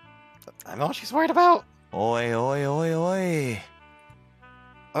 I know what she's worried about. おいおいおいおい。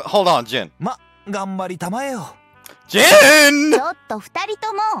Hold on, Jin. ま、頑張りたまえよ。 Jin! ちょっと二人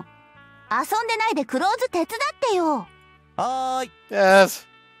とも遊んでないでクローズ手伝ってよ。はーい。 Yes.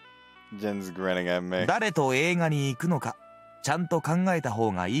 Jin's grinning at me. 誰と映画に行くのかちゃんと考えた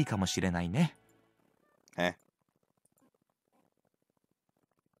方がいいかもしれないね。Eh?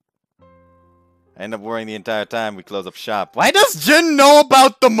 I end up worrying the entire time we close up shop. Why does Jin know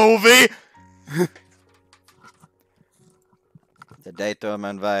about the movie? The date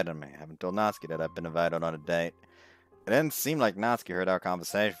Toyama invited me. I haven't told Natsuki that I've been invited on a date. It didn't seem like Natsuki heard our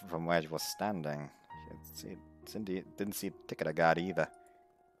conversation from where she was standing. She didn't see the ticket I got either.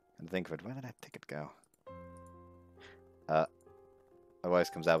 And think of it, where did that ticket go? My voice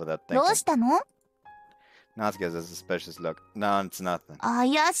comes out without ど thinking. うしたの？ Natsuki has a suspicious look. No, it's nothing.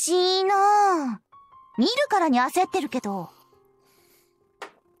 怪しいな。見るからに焦ってるけど。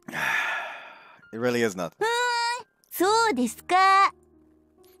It really is nothing. そうですか。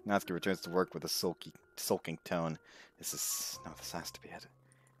 Natsuki returns to work with a sulking tone. This has to be it.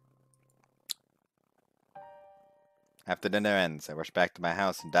 After dinner ends, I rush back to my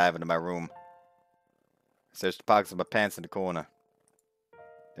house and dive into my room. I search the pockets of my pants in the corner.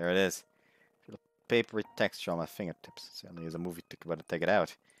 There it is. Feel a papery texture on my fingertips. Certainly is a movie ticket, but I take it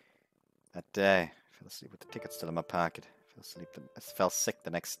out. That day, I fell asleep with the ticket still in my pocket. I fell sick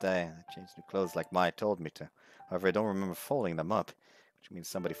the next day. I changed new clothes like Mai told me to. However, I don't remember folding them up, which means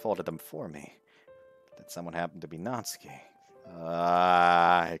somebody folded them for me. But that someone happened to be Natsuki.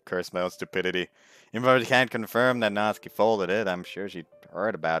 I curse my own stupidity. Even though I can't confirm that Natsuki folded it, I'm sure she'd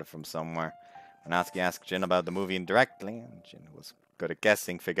heard about it from somewhere. When Natsuki asked Jin about the movie indirectly, and Jin was good at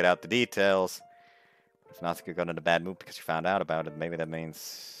guessing, figured out the details. If Natsuki got in a bad mood because she found out about it, maybe that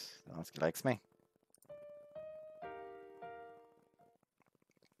means Natsuki likes me.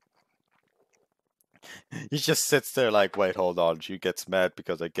 He just sits there like, wait, hold on. She gets mad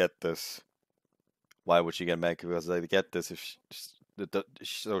because I get this. Why would she get mad because I get this if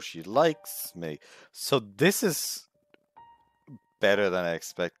so she likes me? So this is better than I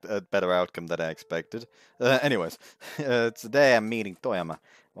expect. Better outcome than I expected. Anyways, today I'm meeting Toyama.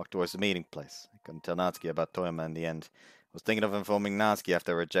 Walk towards the meeting place. I couldn't tell Natsuki about Toyama in the end. I was thinking of informing Natsuki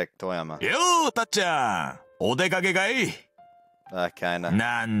after I reject Toyama. よーたっちゃんお出かけかい？ Kinda.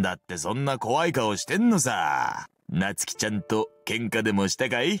 なんだってそんな怖い顔してんのさ。夏希ちゃんと喧嘩でもした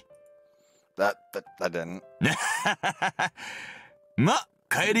かい？ I didn't. ま、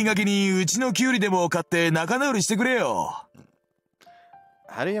帰りがけにうちのキュウリでも買って仲直りしてくれよ。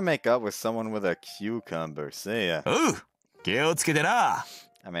How do you make up with someone with a cucumber? See ya. おう、気をつけてな。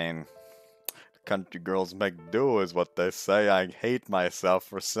I mean, country girls make do is what they say. I hate myself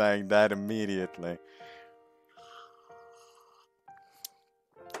for saying that immediately.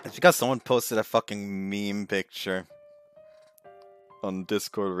 It's because someone posted a fucking meme picture on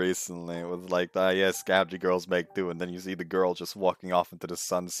Discord recently. It was like, yes, country girls make do, and then you see the girl just walking off into the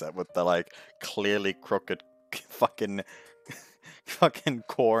sunset with the, like, clearly crooked fucking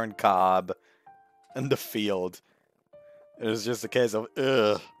corn cob in the field. It was just a case of,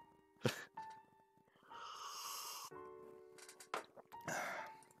 ugh. I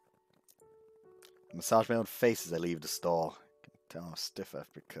massage my own face as I leave the stall. I can tell how stiff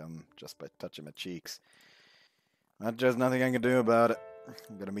I've become just by touching my cheeks. But there's nothing I can do about it.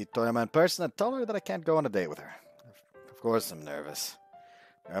 I'm gonna meet Toyama in person and tell her that I can't go on a date with her. Of course I'm nervous.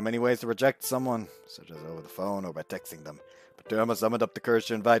 There are many ways to reject someone, such as over the phone or by texting them. But Toyama summoned up the courage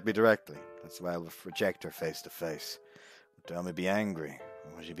to invite me directly. That's why I will reject her face to face. Will Toyama be angry?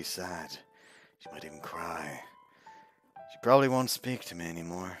 Or will she be sad? She might even cry. She probably won't speak to me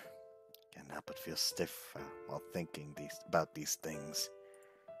anymore. Can't help but feel stiff while thinking about these things.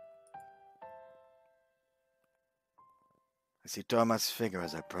 I see Toyama's figure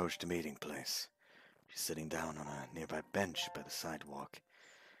as I approach the meeting place. She's sitting down on a nearby bench by the sidewalk.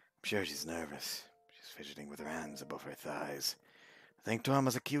 I'm sure she's nervous. She's fidgeting with her hands above her thighs. I think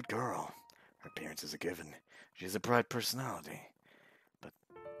Toyama's a cute girl. Her appearance is a given. She has a bright personality. But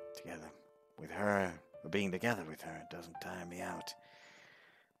together with her, or being together with her, doesn't tire me out.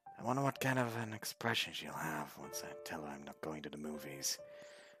 I wonder what kind of an expression she'll have once I tell her I'm not going to the movies.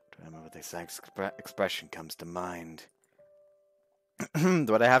 Toyama with this expression comes to mind.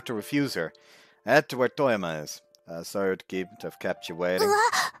 Do I have to refuse her? I head to where Toyama is. Sorry to have kept you waiting. うわ、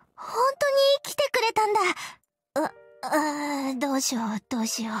本当に来てくれたんだ。どうしよう、どう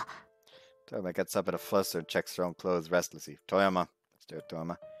しよう。Toyama gets up in a fluster and checks her own clothes restlessly. Toyama. Stare at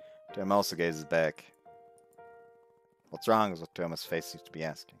Toyama. Toyama also gazes back. What's wrong is what Toyama's face seems to be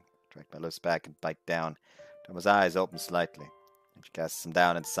asking. I drag my lips back and bite down. Toyama's eyes open slightly. And she casts them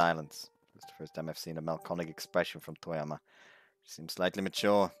down in silence. It's the first time I've seen a melancholic expression from Toyama. She seems slightly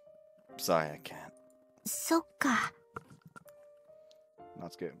mature. I'm sorry, I can't. そっか。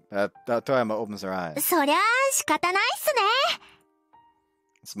That's good. Toyama opens her eyes. そりゃあ仕方ないっすね。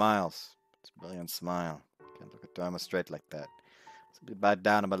Smiles. It's a brilliant smile. Can't look at Toyama straight like that. Simply bite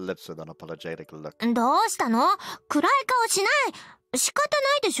down on my lips with an apologetic look. どうしたの？暗い顔しない。仕方な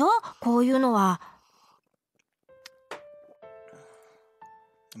いでしょ？こういうのは。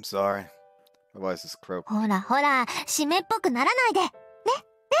I'm sorry. My voice is croaked. ほらほら、湿っぽくならないで。ね、ね。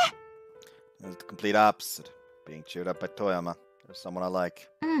It's the complete opposite. Being cheered up by Toyama. There's someone I like.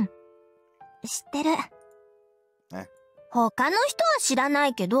 うん。知ってる。え？他の人は知らな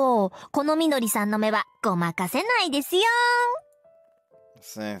いけど、このみのりさんの目はごまかせないですよ。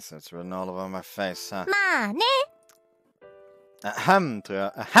See, so it's written all over my face, huh? まあね。Ahem,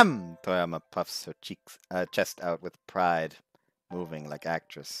 Toyama puffs her chest out with pride, moving like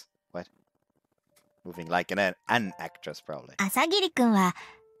actress. What? Moving like an actress, probably. 朝霧くんは、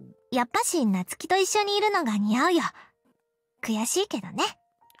やっぱし夏希と一緒にいるのが似合うよ。悔しいけどね。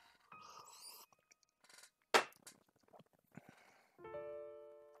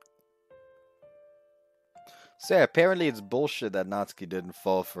So yeah, apparently it's bullshit that Natsuki didn't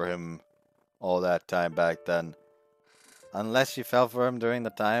fall for him all that time back then. Unless she fell for him during the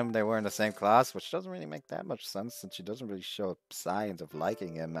time they were in the same class, which doesn't really make that much sense since she doesn't really show signs of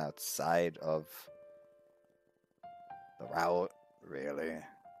liking him outside of the route, really.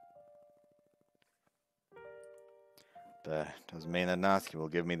 But doesn't mean that Natsuki will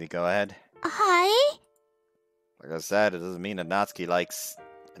give me the go-ahead. はい。 Like I said, it doesn't mean that Natsuki likes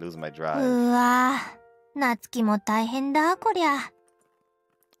losing my drive. うわぁ。夏希も大変だ、こりゃ。What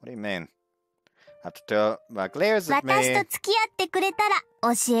do you mean? After Toyama glares at me. 私と付き合ってくれたら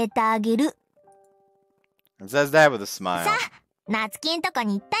教えてあげる。And says that with a smile. さあ、夏希んとこ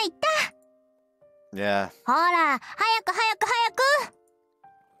に行った。 Yeah. ほら、早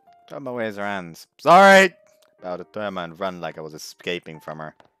く。Toyama waves her hands. Sorry! Bow to Toyama and run like I was escaping from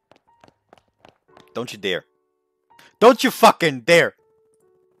her. Don't you dare. Don't you fucking dare!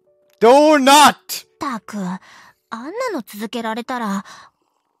 Do not! たく、あんなの続けられたら、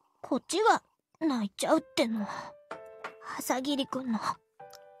こっちが泣いちゃうっての。朝霧くんの。ア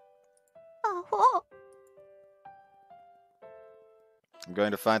ホ。 I'm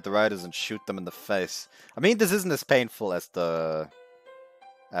going to find the riders and shoot them in the face. I mean, this isn't as painful as the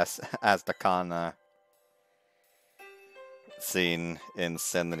Kana scene in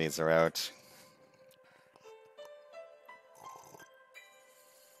Sennin's-Route.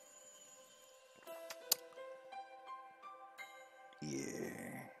 Yeah.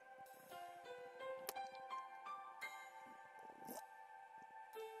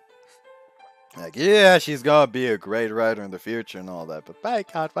 Like, yeah, she's gonna be a great writer in the future and all that, but by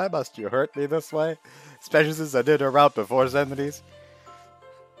God, why must you hurt me this way? Especially since I did her route before Sennin's.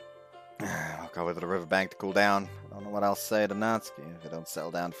 I'll go over to the riverbank to cool down. I don't know what I'll say to Natsuki if I don't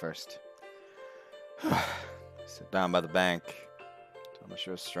settle down first. Sit down by the bank. I'm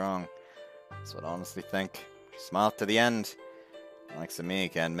sure strong. That's what I honestly think. She smiled to the end. Like me,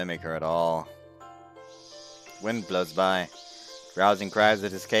 can't mimic her at all. Wind blows by. Rousing cries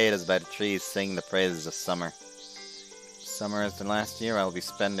of cicadas by the trees sing the praises of summer. Summer is the last year I will be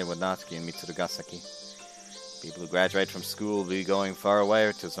spending with Natsuki and Mitsurugasaki. People who graduate from school will be going far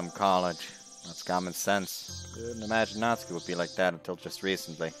away to some college. That's common sense. Couldn't imagine Natsuki would be like that until just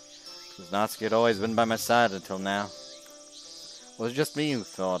recently. Because Natsuki had always been by my side until now. Was it just me who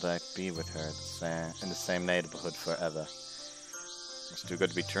thought I'd be with her in the same neighborhood forever? It's too good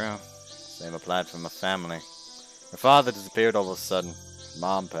to be true. Same applied for my family. Her father disappeared all of a sudden.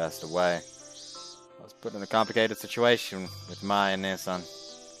 Mom passed away. I was put in a complicated situation with Mai and Nissan.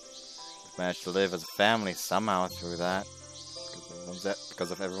 We've managed to live as a family somehow through that.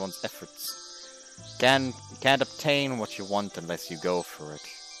 Because of everyone's efforts. You can't obtain what you want unless you go for it.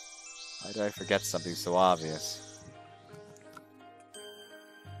 Why did I forget something so obvious?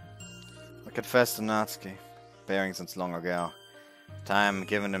 I confessed to Natsuki, bearing since long ago. The time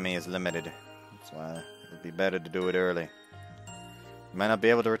given to me is limited. That's why it would be better to do it early. You might not be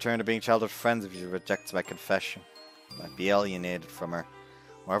able to return to being childhood friends if she rejects my confession. I might be alienated from her.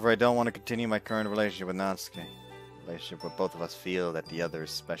 However, I don't want to continue my current relationship with Natsuki. A relationship where both of us feel that the other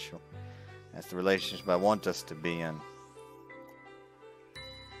is special. That's the relationship I want us to be in.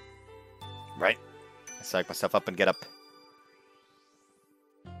 Right. I psych myself up and get up.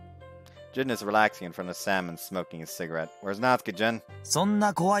 Jin is relaxing in front of Sam and smoking his cigarette. Where's Natsuki, Jin? そん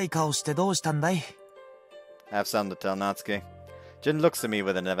な怖い顔してどうしたんだい？ I have something to tell Natsuki. Jin looks at me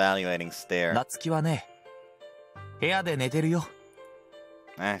with an evaluating stare. 夏希はね、部屋で寝てるよ。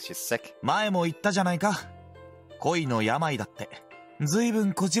She's sick. 前も言ったじゃないか。恋の病だって。ずいぶ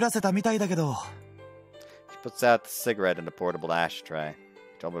んこじらせたみたいだけど。She puts out the cigarette in the portable ashtray.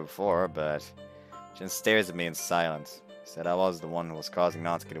 She told me before, but Jin stares at me in silence. Said I was the one who was causing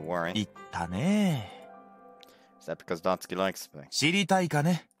Natsuki to worry. 言ったね。Is that because Natsuki likes me? 知りたいか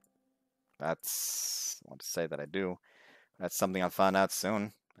ね。 That's... I want to say that I do. That's something I'll find out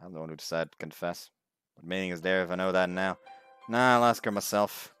soon. I'm the one who decided to confess. What meaning is there if I know that now? Nah, I'll ask her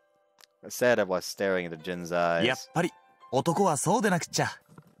myself. I said I was staring into Jin's eyes. やっぱり男はそうでなくっちゃ。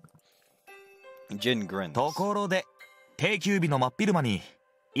Jin grins. ところで、定休日の真っ昼間に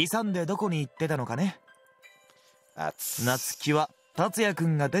勇んでどこに行ってたのかね。夏希は達也く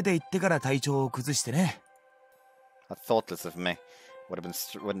んが出て行ってから体調を崩してね。How thoughtless of me.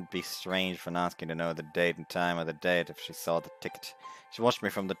 Wouldn't be strange for Natsuki to know the date and time of the date if she saw the ticket. She watched me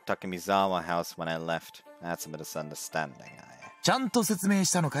from the Takemizawa house when I left. That's a misunderstanding. ちゃんと説明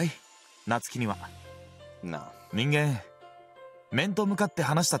したのかい？夏希には。No. 人間、面と向かって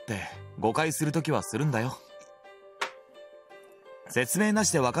話したって誤解するときはするんだよ。説明な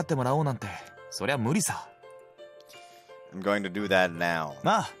しで分かってもらおうなんて、そりゃ無理さ。I'm going to do that now.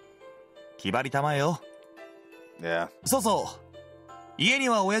 まあ、気張りたまえよ。Yeah. そうそう。家に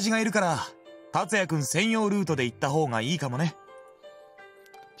は親父がいるから、達也くん専用ルートで行った方がいいかもね。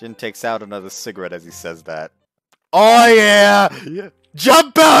Jin takes out another cigarette as he says that. Oh yeah!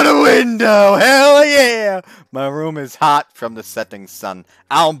 Jump out a window! Hell yeah! My room is hot from the setting sun.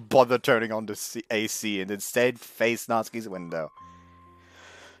 I don't bother turning on the AC and instead face Natsuki's window.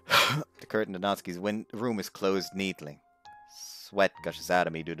 The curtain to Natsuki's room is closed neatly. Sweat gushes out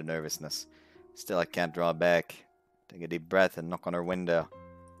of me due to nervousness. Still, I can't draw back. Take a deep breath and knock on her window.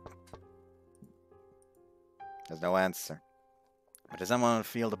 There's no answer. But does someone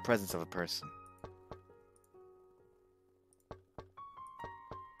feel the presence of a person?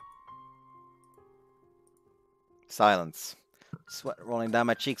 Silence. Sweat rolling down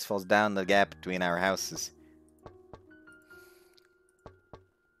my cheeks falls down the gap between our houses.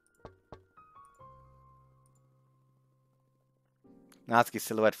 Natsuki's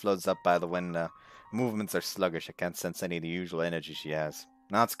silhouette floats up by the window. Movements are sluggish. I can't sense any of the usual energy she has.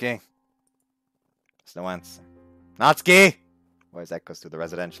 Natsuki? There's no answer. Natsuki! Voice echoes through the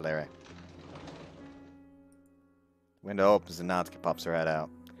residential area. Window opens and Natsuki pops her head out.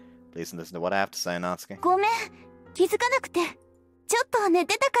 Please listen to what I have to say, Natsuki. ごめん、気づかなくて。ちょっと寝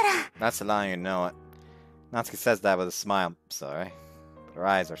てたから。That's allowing you to know it. Natsuki says that with a smile. Sorry. But her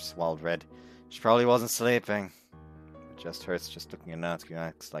eyes are swallowed red. She probably wasn't sleeping. It just hurts just looking at Natsuki,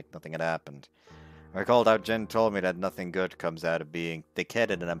 acts like nothing had happened. I recalled how Jen told me that nothing good comes out of being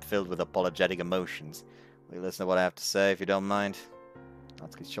thick-headed and I'm filled with apologetic emotions. Will you listen to what I have to say, if you don't mind?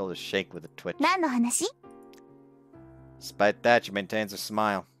 Natsuki's shoulders shake with a twitch. 何の話？ Despite that, she maintains her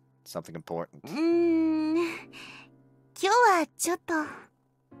smile. Something important. 今日はちょっと。 It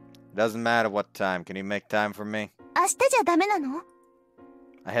doesn't matter what time. Can you make time for me? 明日じゃダメなの？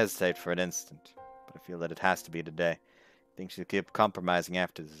 I hesitate for an instant, but I feel that it has to be today. I think she'll keep compromising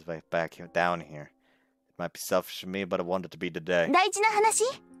after this if I back down here. It might be selfish of me, but I want it to be today. 大事な話？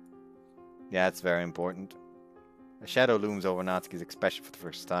 Yeah, it's very important. A shadow looms over Natsuki's expression for the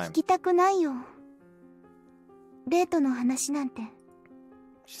first time. 聞きたくないよ。デートの話なんて。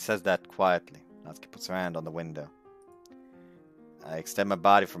 She says that quietly. Natsuki puts her hand on the window. I extend my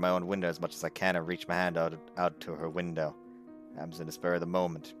body from my own window as much as I can and reach my hand out to her window. It happens in the spur of the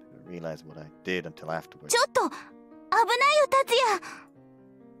moment. I don't realize what I did until afterwards. ちょっと危ないよ、達也。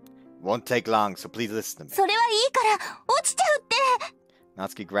 It won't take long, so please listen to me. それはいいから落ちちゃうって。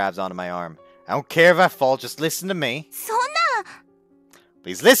 Natsuki grabs onto my arm. I don't care if I fall, just listen to me. そんな。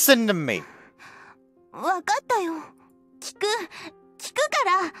 Please listen to me. わかったよ。聞くか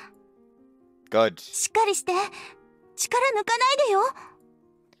ら。 Good. しっかりして。力抜かないでよ。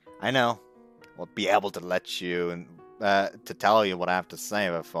 I know. I won't be able to let you to tell you what I have to say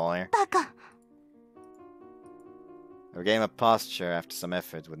before you. バカ。 I regained my posture after some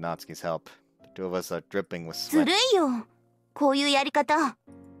effort with Natsuki's help. The two of us are dripping with ず sweat. るいよ。こういうやり方。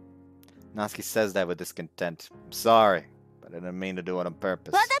 Natsuki says that with discontent. I'm sorry, but I didn't mean to do it on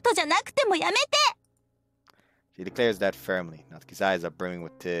purpose. わざとじゃなくてもやめて。 She declares that firmly. Natsuki's eyes are brimming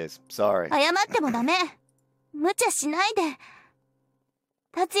with tears. I'm sorry. 謝ってもダメ。無茶しないで。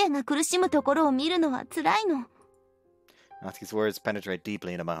達也が苦しむところを見るのは辛いの。 Natsuki's words penetrate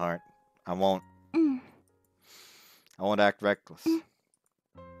deeply into my heart. I won't. うん。 I won't act reckless.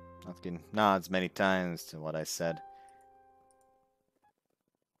 Natsuki nods many times to what I said.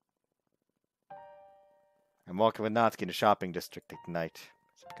 I'm walking with Natsuki in the shopping district at night.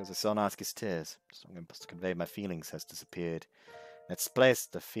 It's because I saw Natsuki's tears. Some impulse to convey my feelings has disappeared. In its place,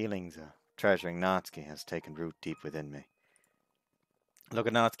 the feelings of treasuring Natsuki has taken root deep within me. Look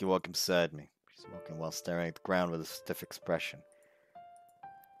at Natsuki walking beside me. She's walking while staring at the ground with a stiff expression.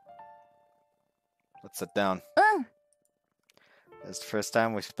 Let's sit down. うん。 It's the first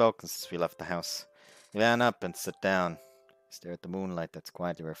time we've spoken since we left the house. We line up and sit down. Stare at the moonlight that's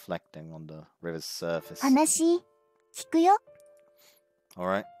quietly reflecting on the river's surface. 話聞くよ。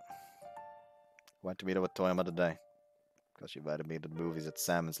 Alright. Went to meet up with Toyama today. Because she invited me to the movies at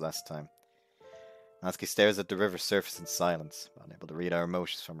Salmon's last time. Natsuki stares at the river's surface in silence, unable to read our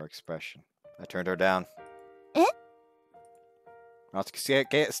emotions from her expression. I turned her down. え?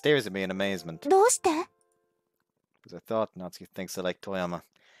 Natsuki stares at me in amazement. どうして? Because I thought Natsuki thinks I like Toyama.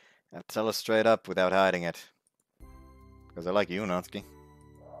 I have to tell her straight up without hiding it. Because I like you, Natsuki.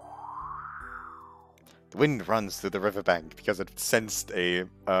 The wind runs through the riverbank because it sensed a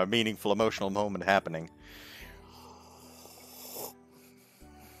meaningful emotional moment happening.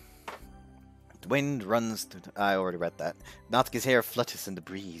 The wind runs through I already read that. Natsuki's hair flutters in the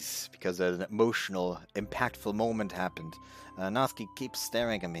breeze because an emotional, impactful moment happened. Natsuki keeps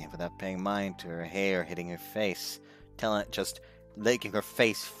staring at me without paying mind to her hair hitting her face. Just making her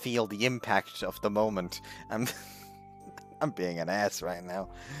face feel the impact of the moment. I'm being an ass right now.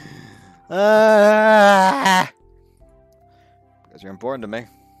 Because you're important to me.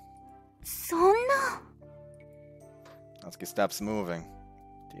 そんな。 Natsuki stops moving.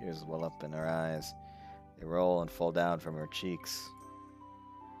 Tears well up in her eyes. They roll and fall down from her cheeks.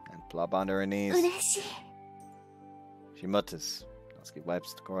 And plop onto her knees. 嬉しい。 She mutters. Natsuki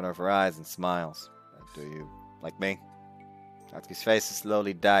wipes the corner of her eyes and smiles. Do you like me? Natsuki's face is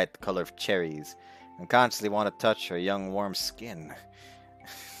slowly dyed the color of cherries. Unconsciously want to touch her young warm skin.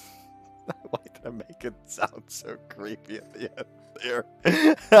 Why did I make it sound so creepy at the end there?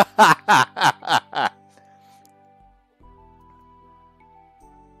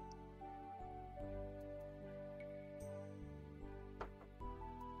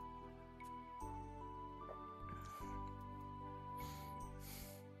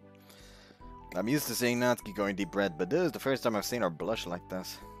 I'm used to seeing Natsuki going deep red, but this is the first time I've seen her blush like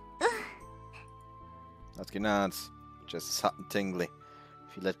this. Natsuki nods, just as hot and tingly.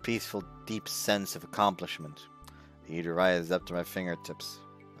 Feel that peaceful, deep sense of accomplishment. The heat rises up to my fingertips.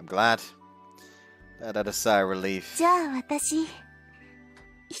 I'm glad. That had a sigh of relief. じゃあ私、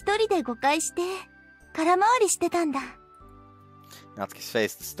一人で誤解して空回りしてたんだ。 Natsuki's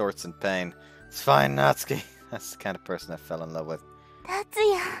face distorts in pain. It's fine, Natsuki. That's the kind of person I fell in love with. 達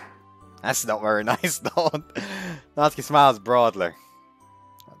也。 That's not very nice, though. Natsuki smiles broadly.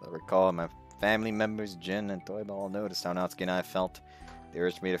 As I recall, my family members, Jin and Toiba, all noticed how Natsuki and I felt. They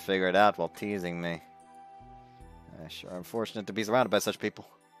urged me to figure it out while teasing me. Sure, I'm fortunate to be surrounded by such people.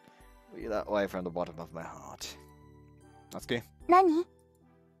 Be that way from the bottom of my heart. Natsuki, 何?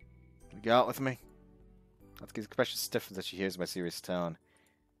 will you go out with me? Natsuki's expression stiffens as she hears my serious tone.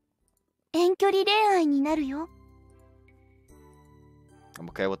 遠距離恋愛になるよ。 I'm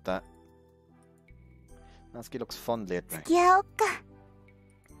okay with that. Natsuki looks fondly at me. 付き合おっか。 I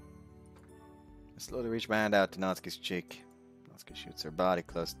slowly reach my hand out to Natsuki's cheek. Natsuki scoots her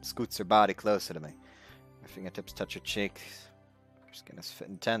body closer to me. My fingertips touch her cheek. Her skin is fit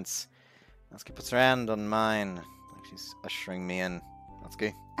and tense. Natsuki puts her hand on mine, like she's ushering me in.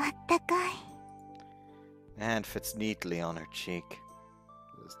 Natsuki. あったかい。 My hand fits neatly on her cheek.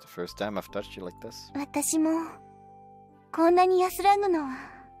 This is the first time I've touched you like this. 私もこんなに安らぐのは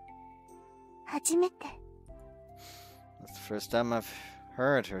初めて。 That's the first time I've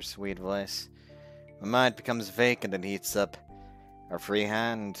heard her sweet voice. My mind becomes vacant and heats up. Our free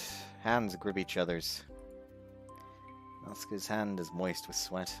hands grip each other's. Natsuki's hand is moist with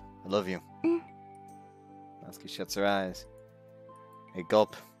sweat. I love you. Natsuki shuts her eyes. A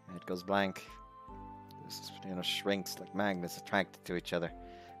gulp. My head goes blank. The space between us shrinks like magnets attracted to each other.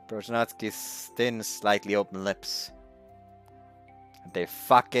 Approach Natsuki's thin, slightly open lips. And they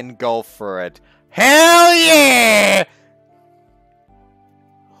fucking go for it. Hell yeah!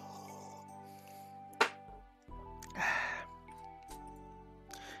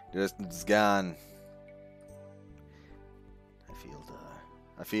 Distance is gone.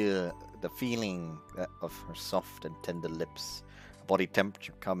 I feel the feeling of her soft and tender lips, body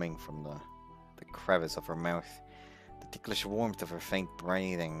temperature coming from the crevice of her mouth, the ticklish warmth of her faint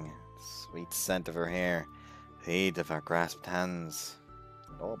breathing, the sweet scent of her hair, the heat of her grasped hands.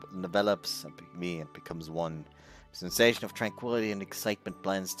 It all envelops me and becomes one. The sensation of tranquility and excitement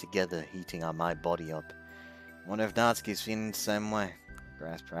blends together, heating on my body up. I wonder if Natsuki's feeling the same way. I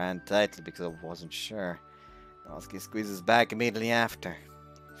grasped her hand tightly because I wasn't sure. Natsuki squeezes back immediately after.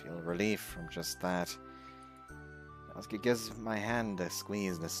 I feel relief from just that. Natsuki gives my hand a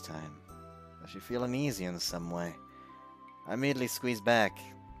squeeze this time. Does she feel uneasy in some way? I immediately squeeze back.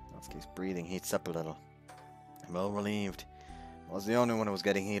 Natsuki's breathing heats up a little. I'm well relieved. I was the only one who was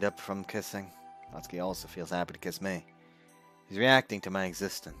getting heat up from kissing. Natsuki also feels happy to kiss me. He's reacting to my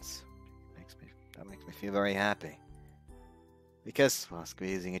existence. That makes me feel very happy. We kiss while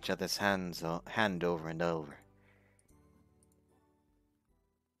squeezing each other's hand over and over.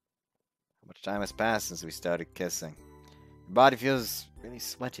 How much time has passed since we started kissing? Your body feels really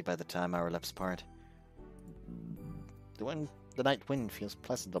sweaty by the time our lips part. The night wind feels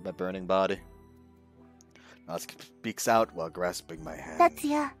pleasant on my burning body. Natsuki speaks out while grasping my hand. 達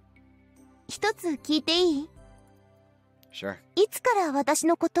也、一つ聞いていい？ Sure. いつから私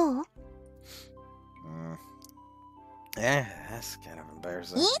のことを？ Yeah, that's kind of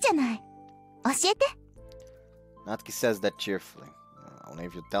embarrassing. いいじゃない。教えて。 Natsuki says that cheerfully. Only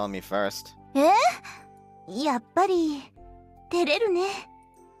if you tell me first. やっぱり照れるね。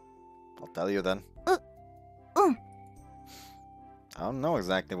 I'll tell you then. うん。 I don't know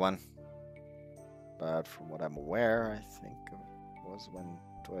exactly when. But from what I'm aware, I think it was when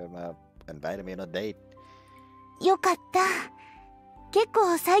Toyama invited me on a date. よかった。結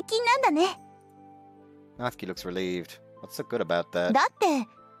構最近なんだね。 Natsuki looks relieved. What's so good about that? だって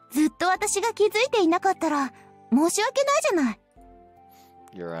ずっと私が気づいていなかったら申し訳ないじゃない。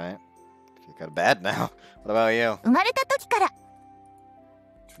 You're right. You got bad now. What about you? 生まれた時から。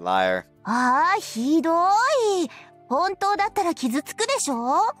 Liar. ああ、ひどい。本当だったら傷つくでしょ。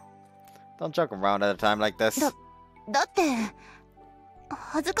 Don't joke around at a time like this. だって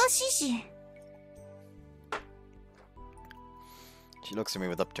恥ずかしいし。 She looks at me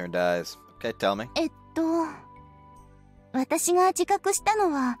with upturned eyes. Okay, tell me. 私が自覚した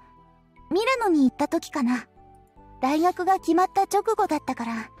のはミラノに行った時かな。大学が決まった直後だったか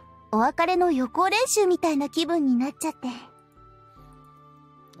らお別れの予行練習みたいな気分になっちゃって。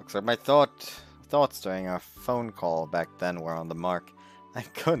 Looks like my thoughts during our phone call back then were on the mark.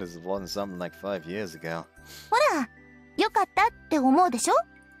 Thank goodness it wasn't something like 5 years ago. ほら、よかったって思うでしょ。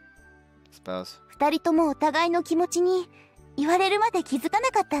 Suppose. 二人ともお互いの気持ちに言われるまで気づか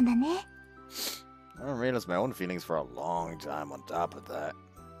なかったんだね。 I didn't realize my own feelings for a long time on top of that.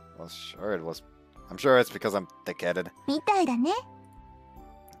 I'm sure it's because I'm thick-headed. みたいだね。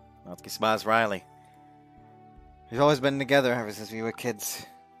 Natsuki smiles wryly. We've always been together ever since we were kids.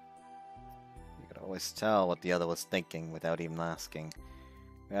 You could always tell what the other was thinking without even asking.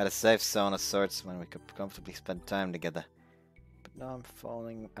 We had a safe zone of sorts when we could comfortably spend time together. But now I've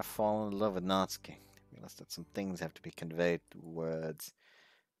fallen in love with Natsuki. I realize that some things have to be conveyed through words.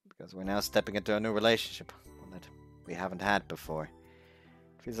 Because we're now stepping into a new relationship, one that we haven't had before.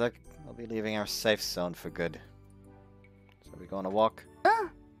 It feels like I'll be leaving our safe zone for good. So are we going to walk? We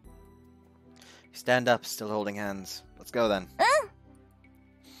stand up, still holding hands. Let's go then.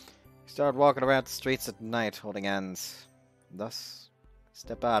 We start walking around the streets at night, holding hands. Thus,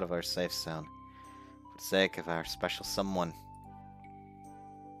 step out of our safe zone, for the sake of our special someone.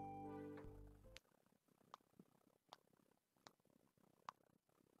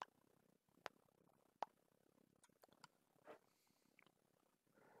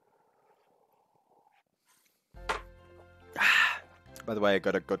 By the way, I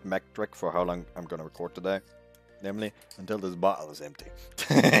got a good metric for how long I'm gonna record today. Namely, until this bottle is empty.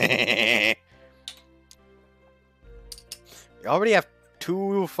 We already have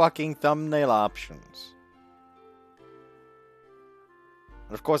 2 fucking thumbnail options.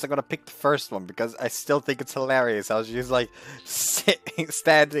 And of course, I'm gonna pick the first one because I still think it's hilarious how she's like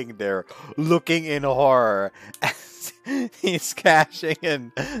standing there looking in horror as he's cashing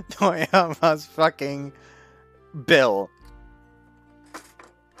in Toyama's fucking bill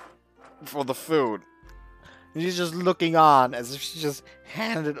for the food. And she's just looking on as if she just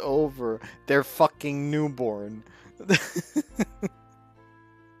handed over their fucking newborn.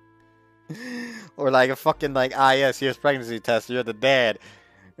 Or like a fucking like, ah yes, here's pregnancy test, you're the dad.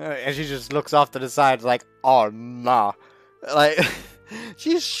 And she just looks off to the side like, oh nah. Like,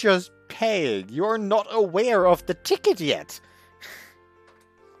 she's just paying. You're not aware of the ticket yet.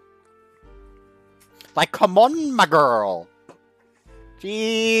 Like, come on, my girl.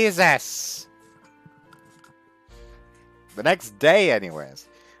 Jesus. The next day, anyways,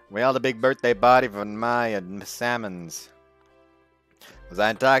 we held a big birthday party for Mai and Miss Salmons. Was I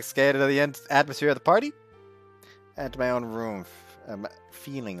intoxicated at the atmosphere of the party? I entered my own room,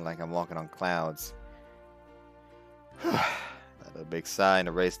 feeling like I'm walking on clouds. I had a big sigh and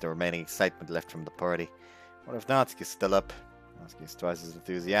erased the remaining excitement left from the party. What if Natsuki's still up? Natsuki's twice as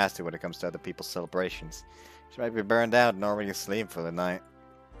enthusiastic when it comes to other people's celebrations. She might be burned out and already asleep for the night.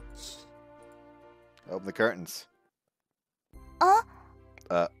 Open the curtains.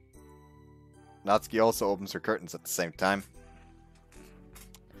 Natsuki also opens her curtains at the same time.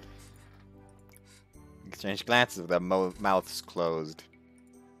 Exchange glances with their mouths closed.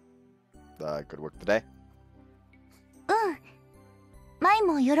 Good work today. マイ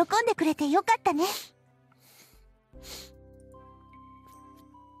も喜んでくれてよかったね。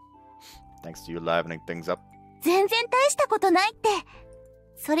 Thanks to you livening things up. 全然大したことないって。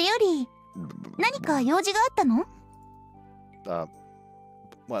それより、何か用事があったの？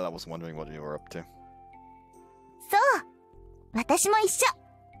 Well, I was wondering what you were up to. そう。私も一緒。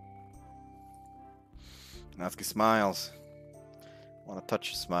 Natsuki smiles. I want to touch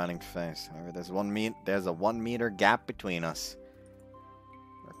your smiling face. However, there's a 1 meter gap between us.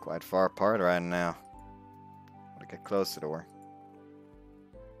 We're quite far apart right now. I want to get closer to her.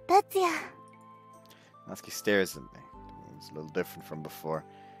 達也。 Natsuki stares at me. It's a little different from before.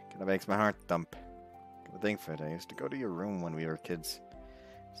 Kind of makes my heart thump. Gotta think for it. I used to go to your room when we were kids.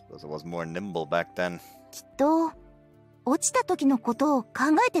 Suppose I was more nimble back then. きっと、落ちた時のことを考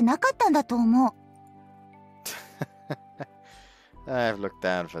えてなかったんだと思う。 I've looked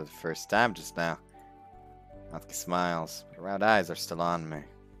down for the first time just now. Natsuki smiles, but her round eyes are still on me.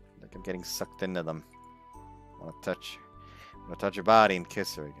 Like I'm getting sucked into them. I want to touch her body and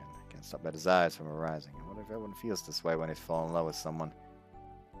kiss her again. I can't stop at his eyes from arising. I wonder if everyone feels this way when they fall in love with someone.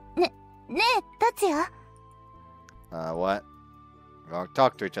 ねえ、達也。 What? We all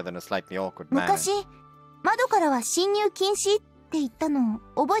talk to each other in a slightly awkward manner. 昔、窓からは侵入禁止って言ったの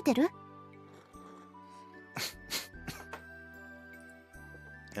覚えてる？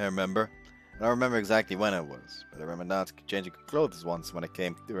 I remember. I don't remember exactly when it was, but I remember Natsuki changing clothes once when I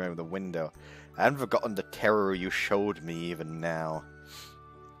came through the window. I hadn't forgotten the terror you showed me even now.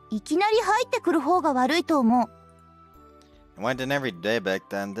 いきなり入ってくる方が悪いと思う。 I went in every day back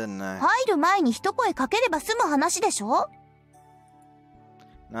then, didn't I? 入る前に一声かければ済む話でしょ？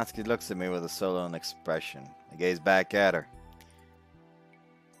 Natsuki looks at me with a sullen expression. I gaze back at her.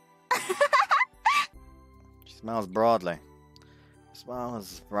 She smiles broadly. Her smile is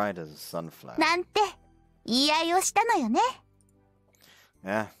as bright as a sunflower. なんて言い合いをしたのよね。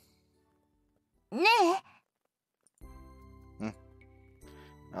 Yeah. ねえ。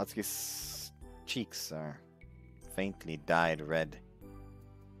 Natsuki's cheeks are faintly dyed red.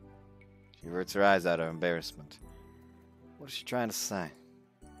 She averts her eyes out of embarrassment. What is she trying to say?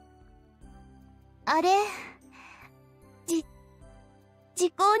 あれ、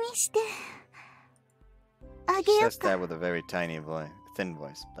時効にしてあげ She よう says か。 that with a very thin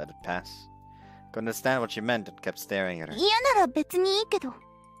voice. Let it pass. Couldn't understand what she meant and kept staring at her. 嫌なら別にいいけど。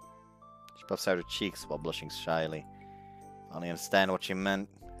 She puffs out her cheeks while blushing shyly. Finally understand what she meant.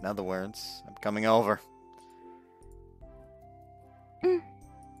 In other words, I'm coming over.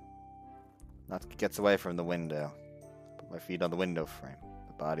 Natsuki gets away from the window. Put my feet on the window frame.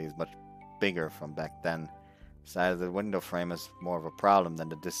 The body is much bigger from back then. The size of the window frame is more of a problem than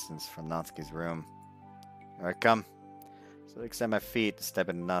the distance from Natsuki's room. Here I come. So I extend my feet to step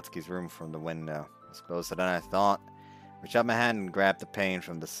into Natsuki's room from the window. It's closer than I thought. Reach out my hand and grab the pane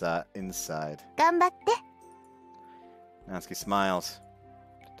from the inside. 頑張って。 Natsuki smiles.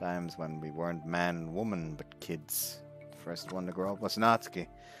 Times when we weren't man and woman, but kids. The first one to grow up was Natsuki.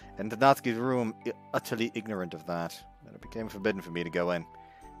 Into Natsuki's room, utterly ignorant of that. Then it became forbidden for me to go in.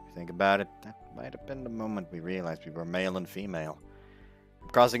 If you think about it, that might have been the moment we realized we were male and female. I'm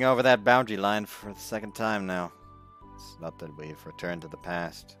crossing over that boundary line for the second time now. It's not that we've returned to the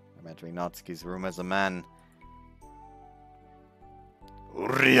past. I'm entering Natsuki's room as a man.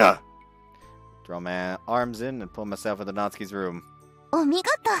 Uriya! Throw my arms in and pull myself into Natsuki's room. お見事。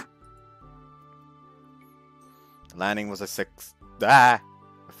 The landing was a six. Ah!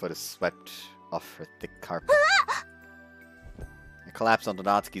 My foot is swept off her thick carpet. I collapsed onto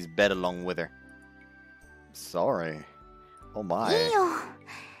Natsuki's bed along with her. Sorry. Oh my. いいよ。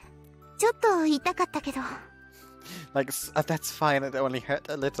ちょっと痛かったけど。 Like, that's fine, it only hurt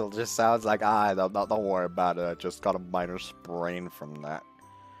a little. Just sounds like, don't worry about it. I just got a minor sprain from that.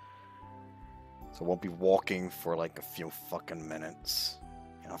 So I won't be walking for like a few fucking minutes.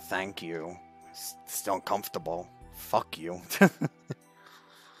 You know, thank you. It's still uncomfortable. Fuck you.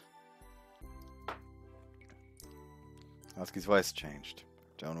 Natsuki's voice changed.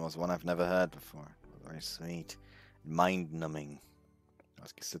 Tone was one I've never heard before. Very sweet. Mind-numbing.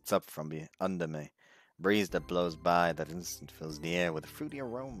 Natsuki sits up from under me. Breeze that blows by that instant fills the air with a fruity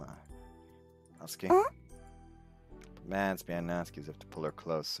aroma. Natsuki? Huh? Man's behind Natsuki as if to pull her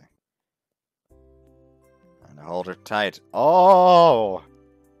closer. And I hold her tight. Oh!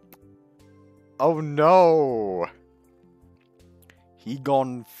 Oh no! He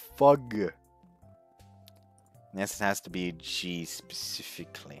gone fug. Yes, it has to be G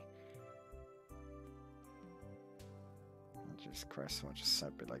specifically. Jesus Christ, I'll just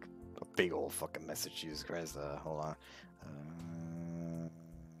type it like a big old fucking message. Jesus Christ, hold on.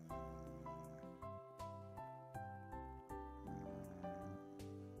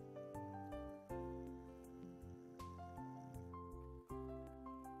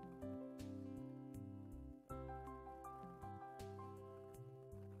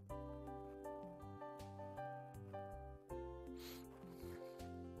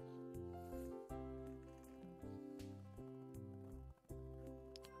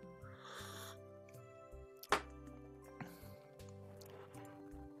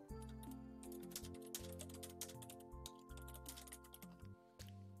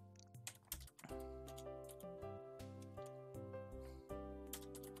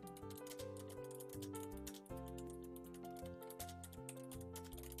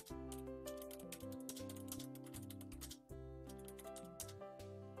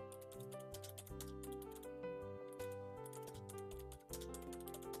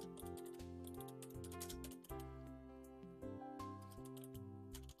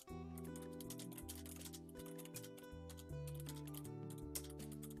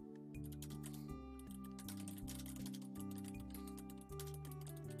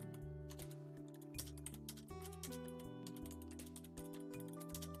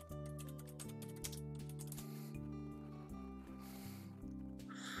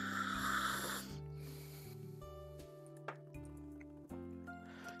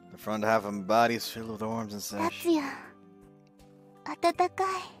 The front half of my body is filled with warm sensation. 達也、暖か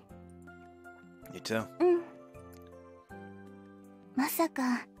い。 You too? うん。まさ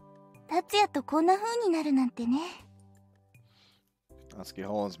か、達也とこんな風になるなんてね。 Natsuki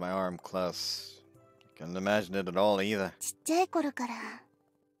holds my arm close. Couldn't imagine it at all either. ちっちゃい頃から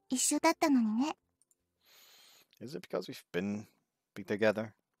一緒だったのにね。 Is it because we've been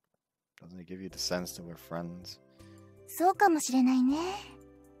together? Doesn't it give you the sense that we're friends? そうかもしれないね。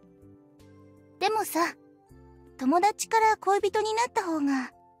でもさ、友達から恋人になった方がき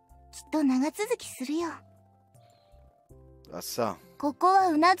っと長続きするよ。 That's so. ここは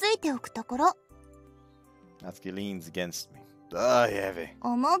うなずいておくところ。 Natsuki leans against me. Heavy.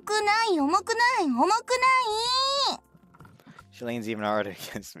 重くない重くない重くない。 She leans even harder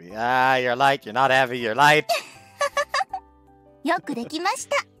against me. You're light. You're not heavy. You're light. よくできまし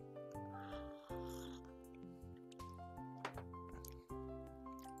た。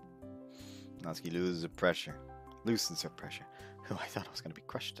 Natsuki loosens her pressure. Oh, I thought I was going to be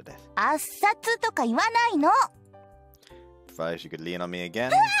crushed to death. あっさつとか言わないの。 If she could lean on me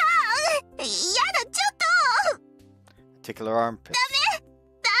again. やだ、ちょっと。 Tickle her armpit.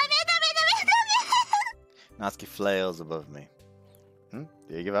 ダメダメ。 Natsuki flails above me.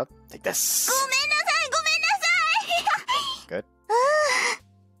 Do you give up? Take this. ごめんなさいごめんなさい。 Good.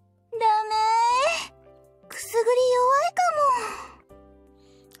 ダメ。くすぐり弱いかも。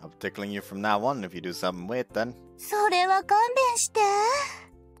 I'll be tickling you from now on if you do something weird then. それは勘弁して。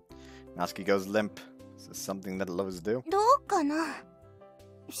 Natsuki goes limp. Is this something that lovers do? どうかな。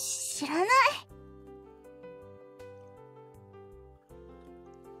知らない。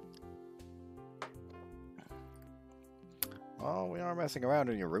 Oh, we are messing around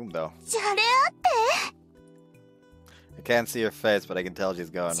in your room though. じゃれ合って。 I can't see her face, but I can tell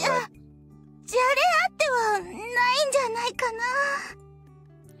she's going red. じゃれ合ってはないんじゃないかな。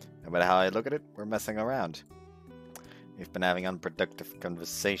 No matter how I look at it, we're messing around. We've been having unproductive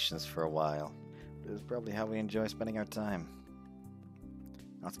conversations for a while. This is probably how we enjoy spending our time.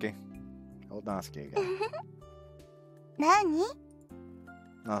 Natsuki? Hold Natsuki again. 何？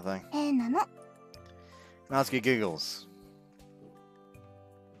 Nothing. 変なの。 Natsuki giggles.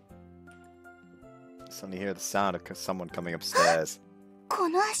 Suddenly hear the sound of someone coming upstairs. こ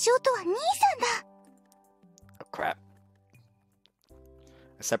の足音は兄さんだ。 Oh crap.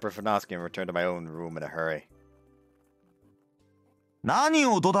 separate from Natsuki and returned to my own room in a hurry. 何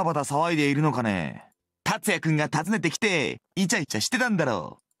をドタバタ騒いでいるのかね。達也くんが訪ねてきて、イチャイチャしてたんだ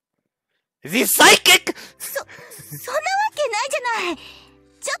ろう。Is he psychic? そんなわけないじゃない。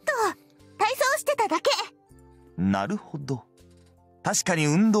ちょっと、体操してただけ。なるほど。確かに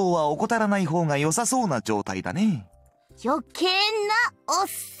運動は怠らない方が良さそうな状態だね。余計なお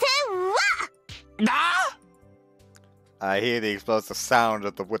世話だ。I hear the explosive sound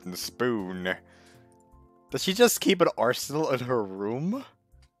of the wooden spoon. Does she just keep an arsenal in her room?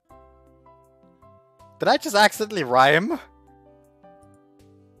 Did I just accidentally rhyme?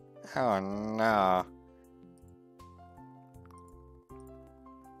 Oh no.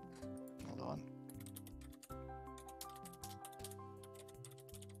 Hold on.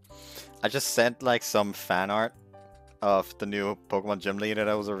 I just sent like some fan art of the new Pokemon Gym Leader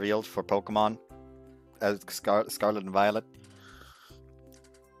that was revealed for Pokemon. Scarlet and Violet.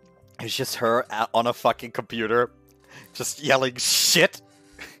 It's just her on a fucking computer, just yelling shit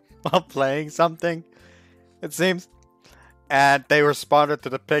while playing something, it seems. And they responded to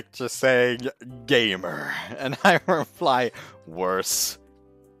the picture saying, gamer. And I reply, worse.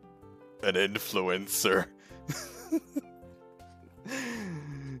 An influencer.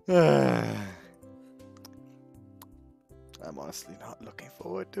 I'm honestly not looking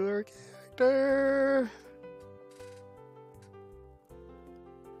forward to her character.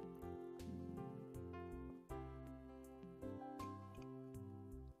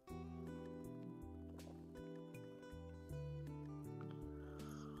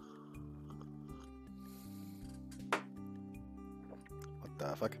 What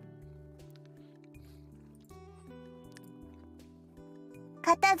the fuck?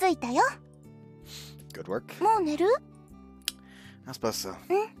 片付いたよ。 Good work. もう寝る？ I suppose so.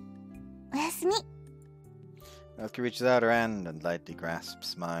 おやすみ。 Natsuki reaches out her hand and lightly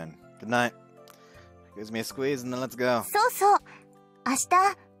grasps mine. Good night. Gives me a squeeze and then let's go. そうそう。明日、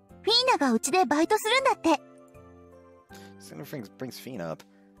フィーナがうちでバイトするんだって。Sooner brings Fina up.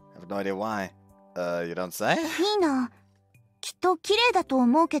 I have no idea why. You don't say? フィーナ、きっと綺麗だと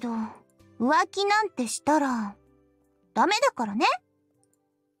思うけど、浮気なんてしたら、ダメだからね。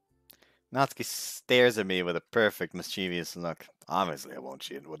Natsuki stares at me with a perfect mischievous look. Obviously, I wouldn't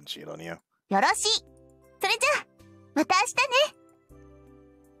cheat on you. よろしい。それじゃあ、また明日ね。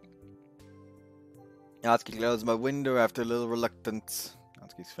 Natsuki closes my window after a little reluctance.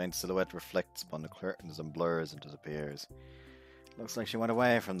 Natsuki's faint silhouette reflects upon the curtains and blurs and disappears. Looks like she went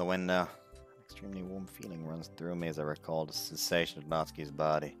away from the window. An extremely warm feeling runs through me as I recall the sensation of Natsuki's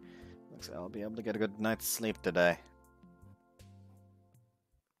body. Looks like I'll be able to get a good night's sleep today.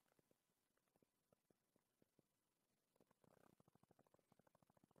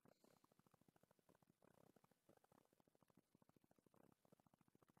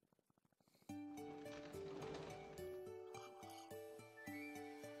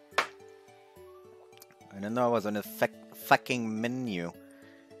 I didn't know I was on a fucking menu.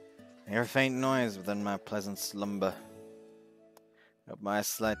 I hear a faint noise within my pleasant slumber. I open my eyes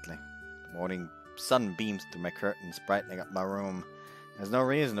slightly. The morning sun beams through my curtains, brightening up my room. There's no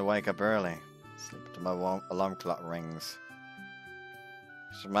reason to wake up early. Sleep until my alarm clock rings.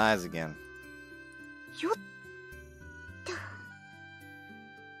 Shut my eyes again. よっと。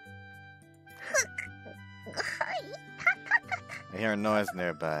I hear a noise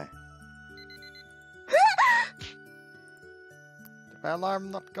nearby. Did my alarm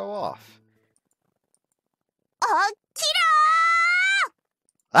not go off? あき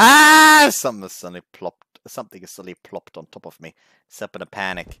Ah! Something suddenly plopped on top of me, set in a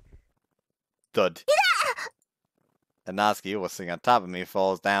panic. Thud. And Natsuki, who was sitting on top of me,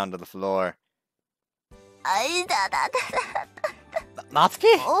 falls down to the floor. あいだだだ Natsuki?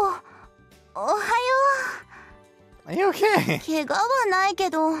 おはよ Are you okay? う。怪我はないけ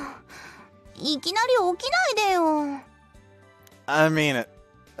ど、いきなり起きないでよ。 I mean it.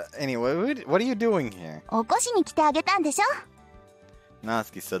 Anyway, what are you doing here? 起こしに来てあげたんでしょ。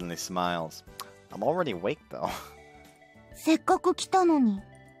 Natsuki suddenly smiles. I'm already awake though. せっかく来たのに。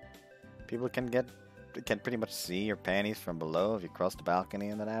 People can pretty much see your panties from below if you cross the balcony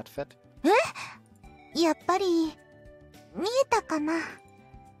in that outfit. やっぱり、見えたかな。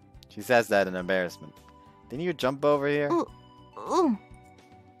 She says that in embarrassment. Didn't you jump over here? うん。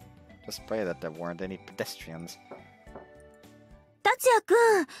 Just pray that there weren't any pedestrians. 達也くん、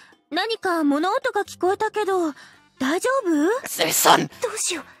何か物音が聞こえたけど、大丈夫？ Son! どう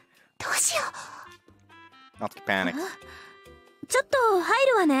しよう。どうしよ Natsuki panics. ちょっと入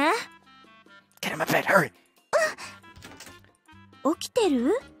るわね。 Get in my bed, hurry! 起きて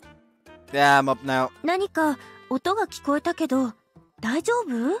る？ Yeah, I'm up now. 何か音が聞こえたけど、大丈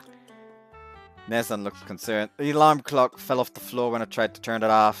夫？ Nesan looked concerned. The alarm clock fell off the floor when I tried to turn it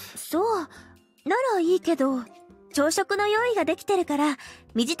off. そう。ならいいけど、朝食の用意ができてるから、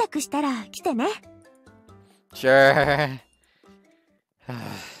身支度したら来てね。Sure.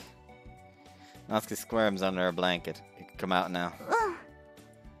 Natsuki squirms under her blanket. You can come out now.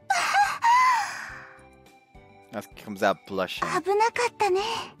 Natsuki comes out blushing. 危なかったね。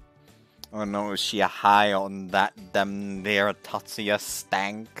 Oh no, is she high on that damn near Tatsuya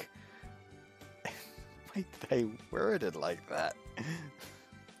stank? Why did they word it like that?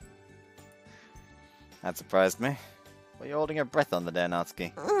 That surprised me. Why are you holding your breath on the day,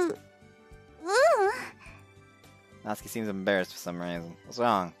 Natsuki? Natsuki seems embarrassed for some reason. What's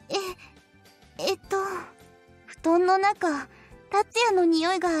wrong? 布団の中、達也の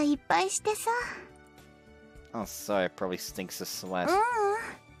匂いがいっぱいしてさ。 Oh, sorry, it probably stinks of sweat.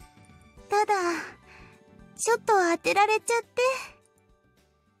 ただ、ちょっと当てられちゃって。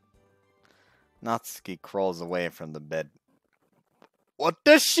 Natsuki crawls away from the bed. What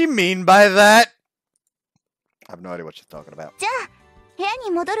does she mean by that? I have no idea what she's talking about. じゃあ、部屋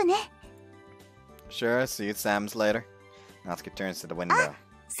に戻るね。 Sure, see you at Sam's later. Natsuki turns to the window.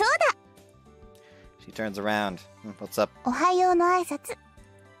 そうだ。 She turns around. What's up? おはようの挨拶。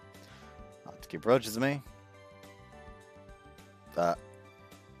 Natsuki approaches me.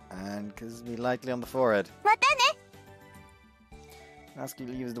 And kisses me lightly on the forehead. またね。 Natsuki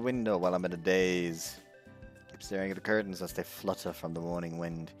leaves the window while I'm in a daze. I keep staring at the curtains as they flutter from the morning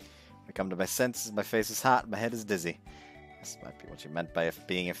wind. I come to my senses, my face is hot, my head is dizzy. This might be what you meant by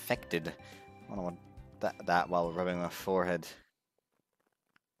being affected. I don't want that while rubbing my forehead.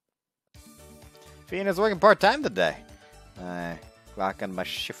 Fina's working part-time today. I clock on my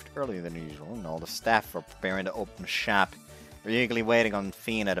shift earlier than usual, and all the staff are preparing to open shop. We're eagerly waiting on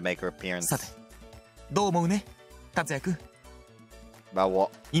Fina to make her appearance. さて、どう思うね、達也くん。 About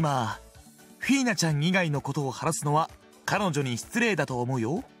what? 今、フィーナちゃん以外のことを話すのは彼女に失礼だと思う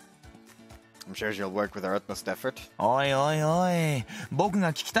よ。 I'm sure she'll work with her utmost effort. おいおいおい、僕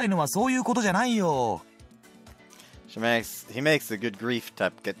が聞きたいのはそういうことじゃないよ。 He makes a good grief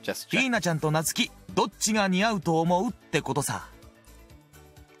type get フィ gesture. ーナちゃんと夏希、どっちが似合うと思うってことさ。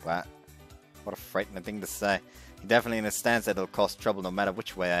 What a frightening thing to say. He definitely understands that it'll cause trouble no matter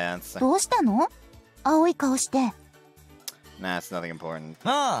which way I answer. どうしたの？青い顔して。 Nah, it's nothing important.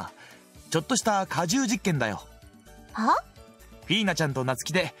 ああ、ちょっとした加重実験だよ。は？フィーナちゃんと夏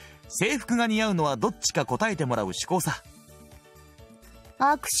希で制服が似合うのはどっちか答えてもらう趣向さ。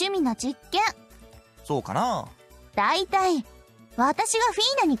悪趣味な実験。そうかな。だいたい私がフィ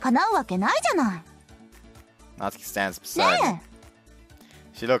ーナにかなうわけないじゃない。 Natsuki stands beside me. ね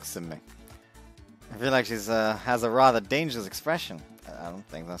She looks at me. I feel like she's has a rather dangerous expression. I don't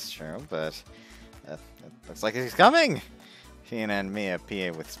think that's true, but it looks like he's coming. Fina and me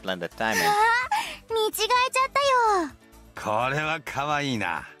appear with splendid え。 timing. 見違えちゃったよ。これはかわいい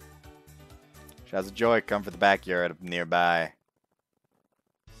な。 She has a joy come for the backyard nearby.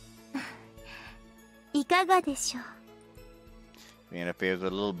 いかがでしょう。 Fina appears with a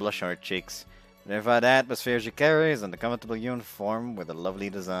little blush on her cheeks. The unified atmosphere she carries and the comfortable uniform with a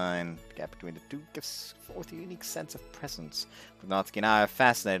lovely design. The gap between the two gives forth a unique sense of presence. But Natsuki and I are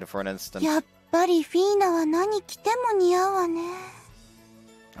fascinated for an instant. やっぱりフィーナは何着ても似合うわね。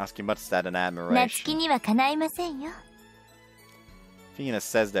 Natsuki muttered that in 夏希 admiration. にはかないませんよ。 Fina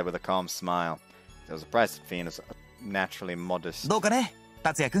says that with a calm smile. I was surprised that Fina's naturally modest. どうかね、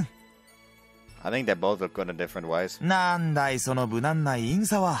達也くん。 I think they both look good in different ways. なんだいその無難な言い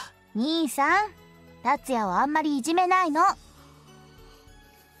草は。兄さん、達也はあんまりいじめないの。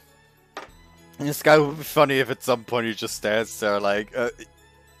 This guy would be funny if at some point he just stands there like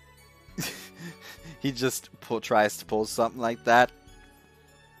he just tries to pull something like that.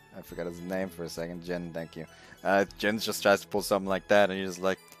 I forgot his name for a second. Jin, thank you. Jin just tries to pull something like that, and he's just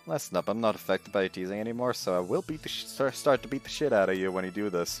like, "Listen up, I'm not affected by your teasing anymore, so I will beat the start to beat the shit out of you when you do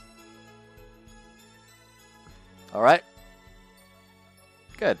this." All right.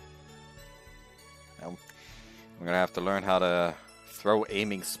 Good. Now, I'm gonna have to learn how to throw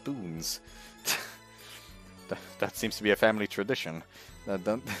aiming spoons. That seems to be a family tradition.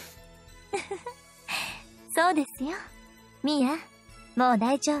 Don't... そうですよ。ミア、もう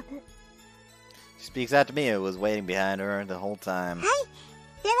大丈夫。 She speaks out to me, who was waiting behind her the whole time. で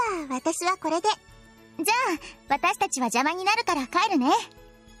は、私はこれで。じゃあ、私たちは邪魔になるから帰るね。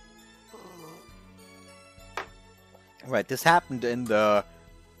 Right, this happened in the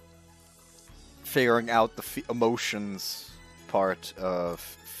figuring out the emotions part of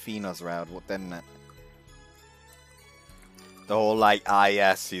Fina's route. What then? The whole like,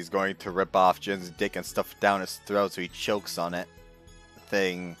 yes, he's going to rip off Jin's dick and stuff it down his throat so he chokes on it.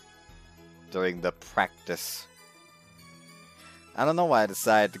 thing during the practice. I don't know why I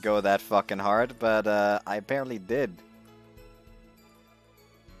decided to go that fucking hard, but I apparently did.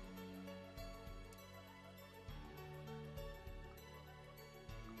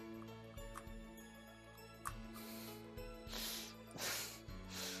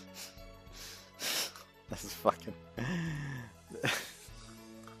 This is fucking...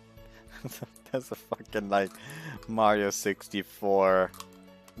 That's a fucking, like, Mario 64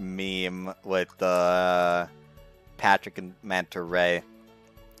 meme with Patrick and Manta Ray.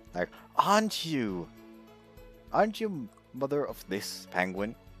 Like, aren't you mother of this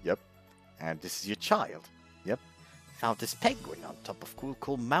penguin? Yep. And this is your child? Yep. Found this penguin on top of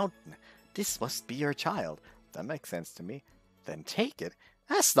cool mountain. This must be your child. That makes sense to me. Then take it.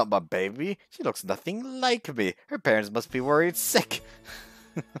 That's not my baby. She looks nothing like me. Her parents must be worried sick.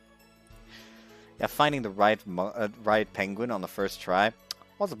 Yeah, finding the right penguin on the first try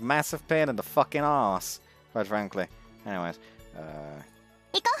was a massive pain in the fucking ass, quite frankly. Anyways,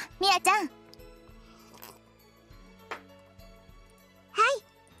 行こう、ミヤちゃん。はい、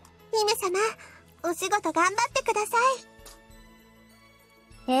姫様、お仕事頑張ってくださ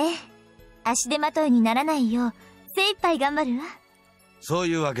い。ええ、足手まといにならないよう精一杯頑張るわ。そう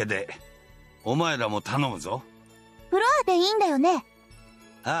いうわけでお前らも頼むぞ。フロアでいいんだよね。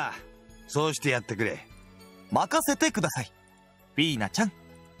ああ、そうしてやってくれ。任せてください、フィーナちゃん。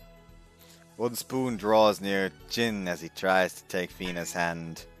one spoon draws near Jin as he tries to take Fina's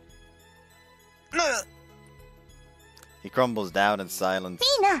hand. He crumbles down in silence. フ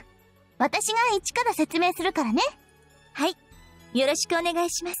ィーナ、私が一から説明するからね。はい、よろしくお願い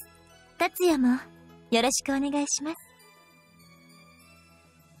します。達也もよろしくお願いします。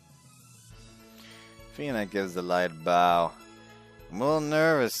Fina gives a light bow. I'm a little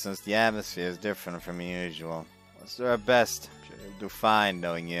nervous since the atmosphere is different from usual. Let's do our best. Sure you'll do fine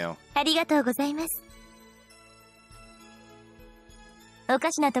knowing you. ありがとうございます。おか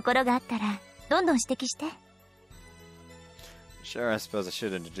しなところがあったらどんどん指摘して。Sure, I suppose I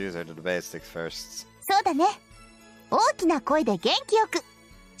should introduce her to the basics first. そうだね。大きな声で元気よく。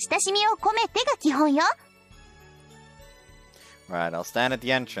親しみを込めてが基本よ。Right, I'll stand at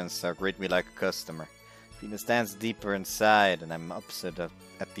the entrance, so greet me like a customer. Fina stands deeper inside, and I'm opposite at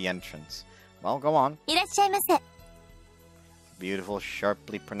the entrance. Well, go on. いらっしゃいませ。Beautiful,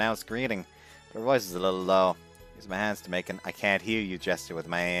 sharply pronounced greeting. But her voice is a little low. Use my hands to make an I can't hear you gesture with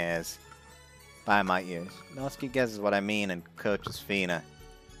my ears. By my ears. Natsuki guesses what I mean and coaches Fina.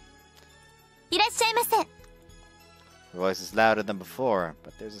 いらっしゃいませ。Her voice is louder than before,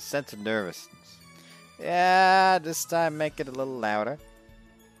 but there's a sense of nervousness. Yeah, this time make it a little louder.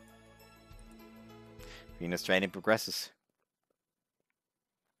 Fina's training progresses.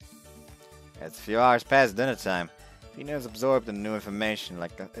 It's a few hours past dinner time. Fina has absorbed the new information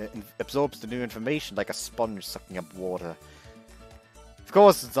absorbs the new information like a sponge sucking up water. Of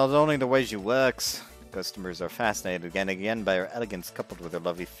course, it's not only the way she works. Customers are fascinated again and again by her elegance coupled with her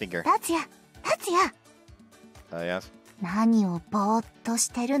lovely figure. 達也、達也。Yes? 何をぼーっと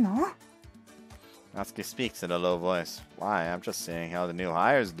してるの？ Natsuki speaks in a low voice. Why? I'm just seeing how the new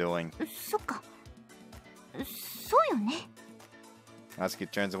hire's doing. そっか。そうよね。Natsuki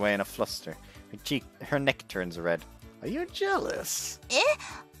turns away in a fluster. Her neck turns red. Are you jealous?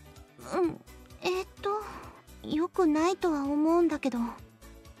 よくないとは思うんだけど、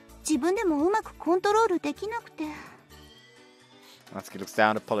自分でもうまくコントロールできなくて。Natsuki looks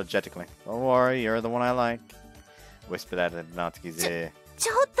down apologetically. Don't worry, you're the one I like. Whispered at Natsuki's ear. ち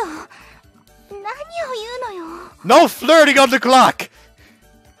ょっと、何を言うのよ。No flirting on the clock!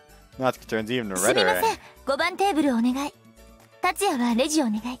 Natsuki turns even すみ redder. ません、5番テーブルお願い。達也はレジお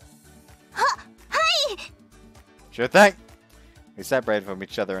願い。はい。 Sure thing. We separate from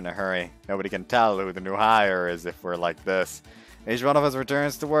each other in a hurry. Nobody can tell who the new hire is if we're like this. Each one of us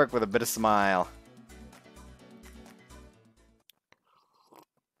returns to work with a bit of smile.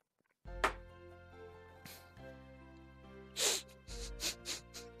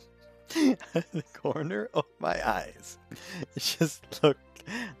 The corner of my eyes, it just looked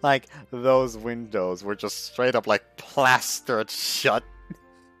like those windows were just straight up like plastered shut.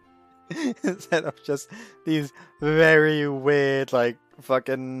 Instead of just these very weird, like,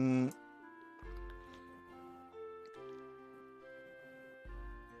 fucking...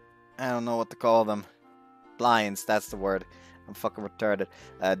 I don't know what to call them. Blinds, that's the word. I'm fucking retarded.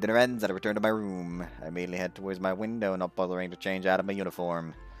 Dinner ends and I return to my room. I immediately head towards my window, not bothering to change out of my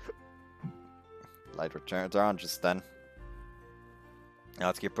uniform. Light returns on just then.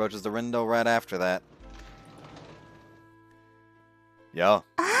 Natsuki approaches the window right after that. Yo.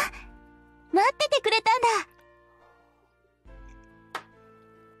 待っててくれたんだ。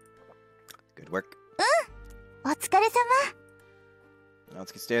work? お疲れ様。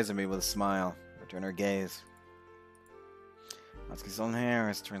 Natsuki stares at me with a smile. Return her gaze. Natsuki's own hair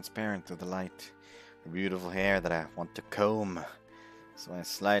is transparent through the light. Her beautiful hair that I want to comb. Sways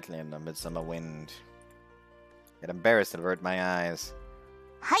slightly in the midsummer wind. Get embarrassed and avert my eyes.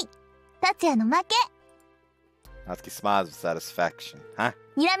 はい。達也の負け。 Natsuki smiles with satisfaction. Huh?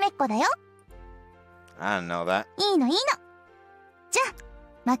 にらめっこだよ。 I didn't know that. いいのいいの。じゃ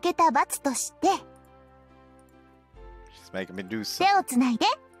あ、負けた罰として、 She's making me do 手 something. をつないで。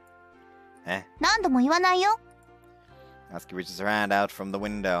 Eh? 何度も言わないよ。 Natsuki reaches her hand out from the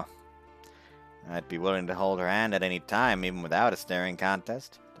window. I'd be willing to hold her hand at any time, even without a staring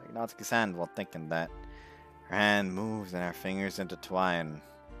contest. Take Natsuki's hand while thinking that. Her hand moves and our fingers intertwine.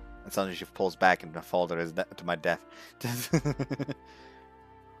 And suddenly she pulls back and I fall to my death.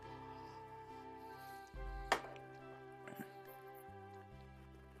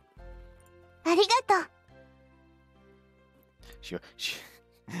 ありがとう。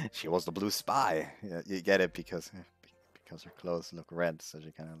 She was the blue spy. You get it because her clothes look red, so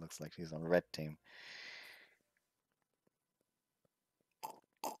she kind of looks like she's on the red team.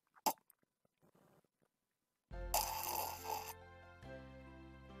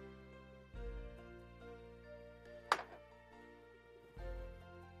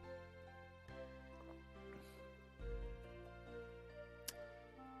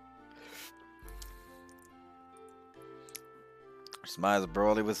 She smiles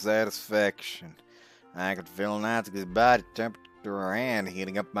broadly with satisfaction. I could feel Natsuki's body temperature through her hand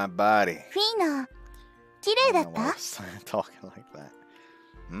heating up my body. フィーナ、綺麗だった？ Talking like that.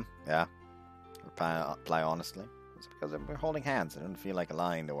 Yeah. Reply honestly. It's because we're holding hands. I didn't feel like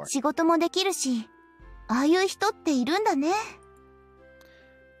lying to her. 仕事もできるし、ああいう人っているんだね。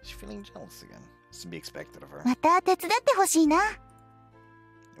 She's feeling jealous again. It's to be expected of her. また手伝ってほしいな。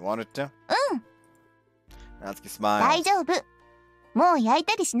 You wanted to? うん。 Natsuki smiles. 大丈夫。もう焼い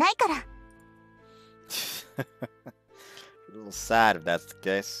たりしないから。A little sad if that's the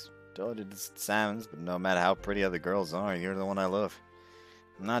case. Told you this sounds, but no matter how pretty other girls are, you're the one I love.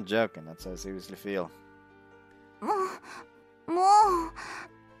 I'm not joking, that's how I seriously feel. も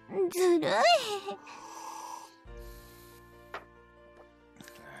う、ずるい。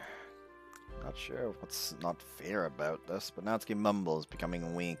Not sure what's not fair about this, but Natsuki mumbles,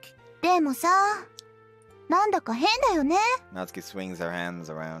 becoming weak. でもさ、なんだか変だよね。 Natsuki swings her hands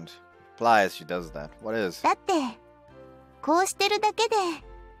around. Reply as she does that. What is? だって、こうしてるだけで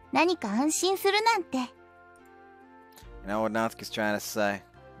何か安心するなんて。 You know what Natsuki's trying to say?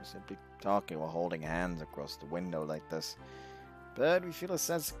 We're simply talking while holding hands across the window like this. But we feel a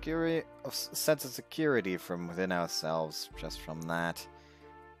sense of security from within ourselves just from that.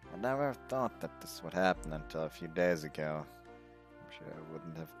 I never thought that this would happen until a few days ago. I'm sure I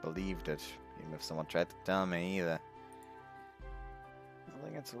wouldn't have believed it, even if someone tried to tell me either. I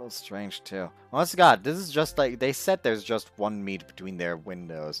think it's a little strange too. Honest to God, this is just like, they said there's just 1 meter between their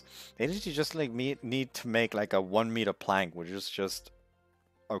windows. They literally just like need to make like a 1 meter plank, which is just,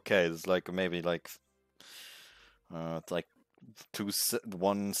 okay, it's like maybe like, it's like 2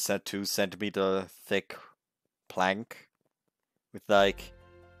 centimeter thick plank with like,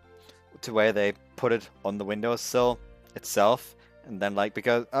 to where they put it on the windowsill itself. And then like,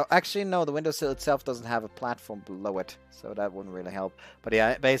 because, actually no, the windowsill itself doesn't have a platform below it, so that wouldn't really help. But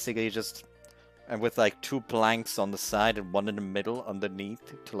yeah, basically just, and with like 2 planks on the side and 1 in the middle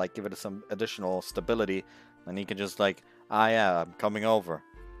underneath to like give it some additional stability. And you can just like, ah yeah, I'm coming over.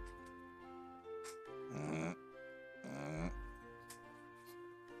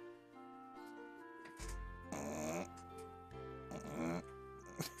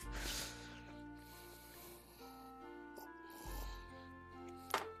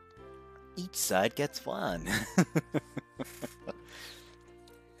 Each side gets 1.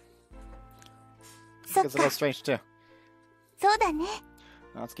 It's a little strange too. そうだね。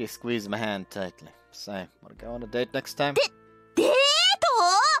 Natsuki squeezed my hand tightly. Say, wanna go on a date next time? デー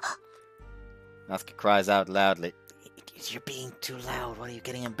ト？ Natsuki cries out loudly. You're being too loud. What are you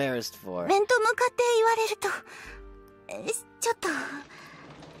getting embarrassed for? 面と向かって言われると、ちょっと。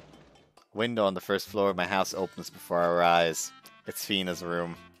 Window on the first floor of my house opens before our eyes. It's Fina's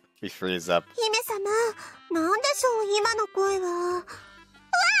room. We freeze up. 姫様、なんでしょう、今の声は。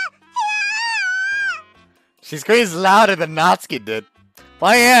 She screams louder than Natsuki did.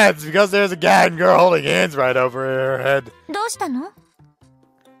 Why, yeah, it's because there's a guy and girl holding hands right over her head. どうしたの？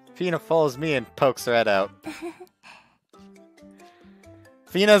 Fina follows me and pokes her head out.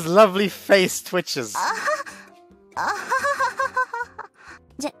 Fina's lovely face twitches.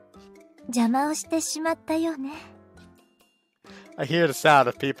 邪魔をしてしまったようね。I hear the sound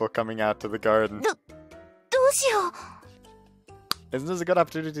of people coming out to the garden. どうしよ Isn't this a good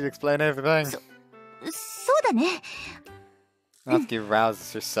opportunity to explain everything? う。そうだね。 Natsuki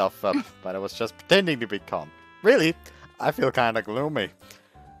rouses herself up, but I was just pretending to be calm. Really? I feel kinda gloomy.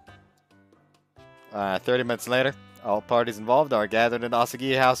 30 minutes later, all parties involved are gathered in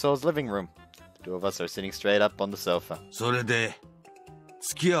Asagi household's living room. The two of us are sitting straight up on the sofa. それで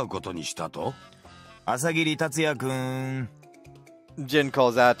付き合うことにしたと？朝霧達也くん。 Jin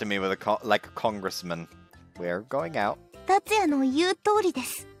calls out to me with like a congressman. We're going out. 達也の言う通りで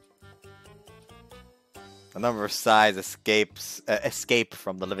す。 A number of sighs escape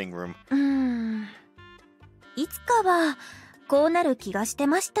from the living room. いつかはこうなる気がして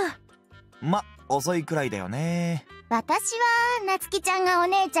ました。ま、遅いくらいだよね。私は夏希ちゃんがお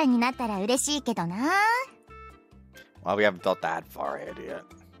姉ちゃんになったら嬉しいけどな。 Well, we haven't thought that far ahead yet.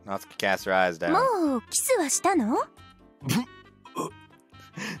 Natsuki casts her eyes down. もうキスはしたの？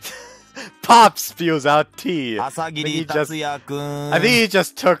 Pop spews out tea. 朝霧達也くん。 I think he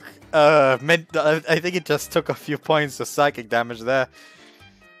just took I think he just took a few points of psychic damage there.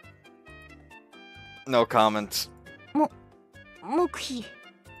 No comment. 黙秘。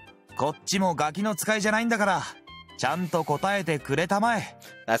こっちもガキの使いじゃないんだから、ちゃんと答えてくれたまえ。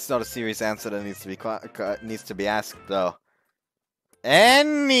 That's not a serious answer that needs to be asked though.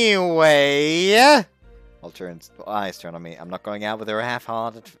 Anyway, eyes turn on me. I'm not going out with her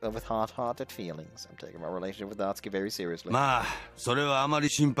half-hearted feelings. I'm taking my relationship with Natsuki very seriously. まあそれはあまり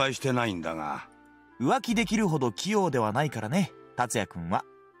心配してないんだが。浮気できるほど器用ではないからね、達也くんは。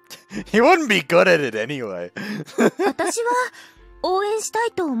He wouldn't be good at it anyway. 私は応援した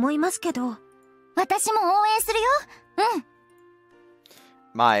いと思いますけど。私も応援するよ。うん。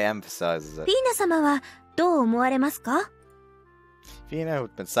My emphasizes フィー it. ナ様はどう思われますか？ Fina,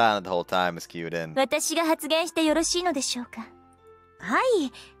 who'd been silent the whole time, is cued in. 私が発言してよろしいのでしょうか。は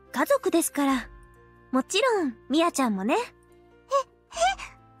い、家族ですから。もちろんミヤちゃんもね。私も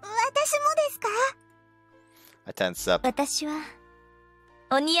ですか？ I tense up. 私は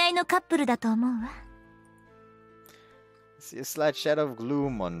お似合いのカップルだと思うわ。 See a slight shadow of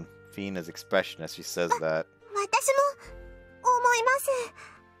gloom on Fina's expression as she says that. 私も思います。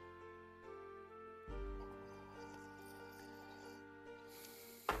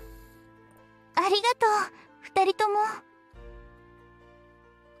ありがとう、二人とも。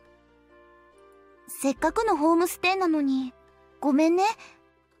せっかくのホームステイなのに、ごめんね。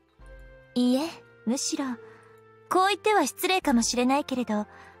いいえ、むしろ、こう言っては失礼かもしれないけれど、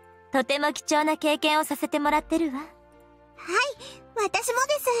とても貴重な経験をさせてもらってるわ。はい、私も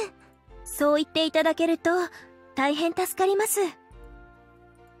です。そう言っていただけると大変助かります。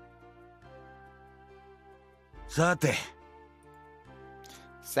さて。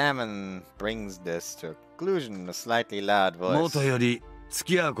Salmon brings this to a conclusion in a slightly loud voice. 元より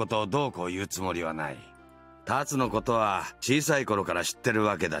付き合うことをどうこう言うつもりはない。タツのことは小さい頃から知ってる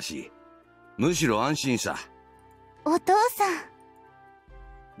わけだし、むしろ安心さ。お父さ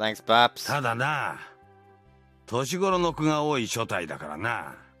ん。Thanks, Pops. ただな、年頃の子が多い所帯だから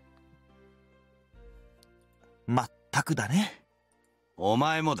な。まったくだね。お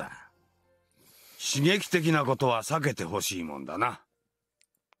前もだ。刺激的なことは避けてほしいもんだな。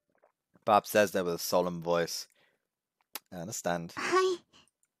Pop says that with a solemn voice. I understand. はい。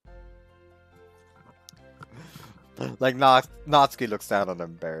 Like Natsuki looks down on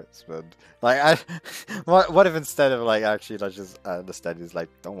embarrassment. Like what if instead of like actually let's just understand, he's like,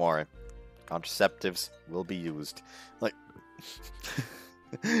 don't worry, contraceptives will be used. Like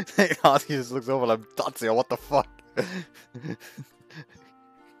Natsuki just looks over like, Tatsuya, what the fuck?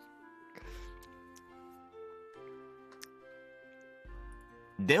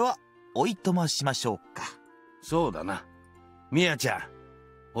 ではおいとましましょうか。そうだな。ミヤちゃん、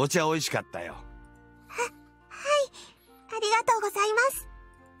お茶美味しかったよ。ありがとうございます。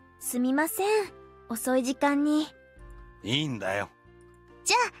すみません、遅い時間に。いいんだよ。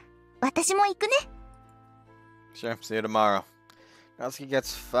じゃあ、私も行くね。Sure, see you tomorrow. Natsuki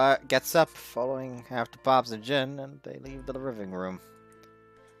gets up, following after Pops and Jin, and they leave the living room.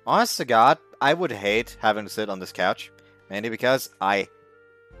 Honest to God, I would hate having to sit on this couch, mainly because I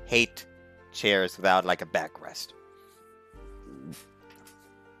hate chairs without like a backrest.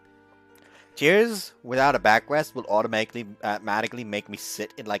 Chairs without a backrest will automatically make me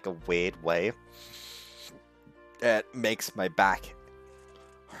sit in like a weird way. It makes my back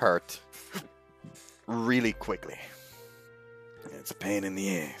hurt really quickly. It's a pain in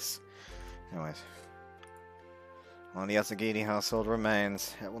the ass. Anyways. On the Asagiri household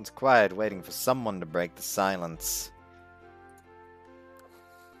remains. Everyone's quiet, waiting for someone to break the silence.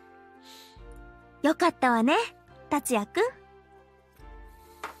 よかったわね、達也くん。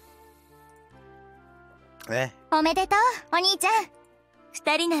Eh? おめでとう、お兄ちゃん。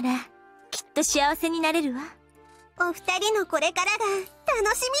二人ならきっと幸せになれるわ。お二人のこれからが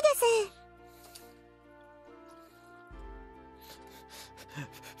楽しみです。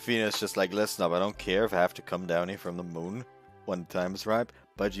 Venus just like, listen up, I don't care if I have to come down here from the moon when the time is ripe,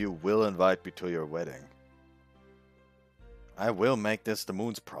 but you will invite me to your wedding. I will make this the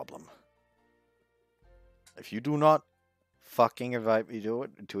moon's problem. If you do not fucking invite me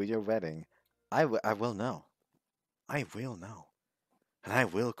to your wedding, I will know. I will know. And I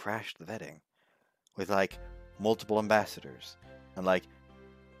will crash the wedding. With like multiple ambassadors. And like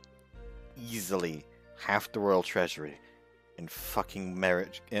easily half the royal treasury. In fucking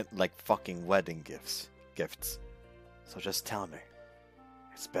marriage, in like fucking wedding gifts. So just tell me.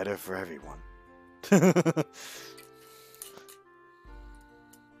 It's better for everyone.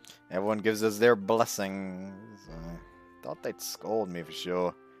 Everyone gives us their blessings. I thought they'd scold me for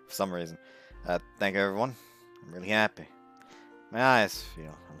sure, for some reason. Thank you, everyone. I'm really happy. My eyes feel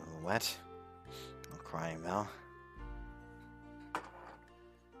a little wet. I'm crying now.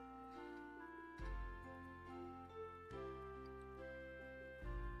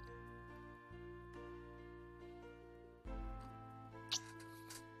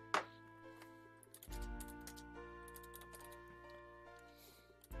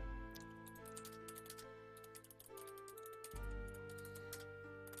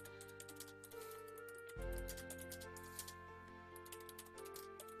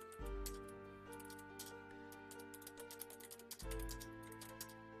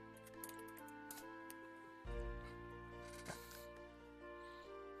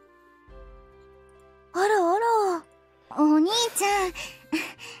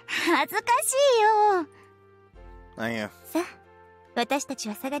 Thank you. さあ、私たち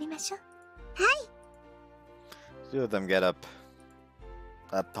は下がりましょう。Two of them get up.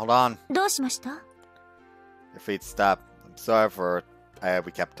 Hold on. どうしました？ Your feet stop. I'm sorry for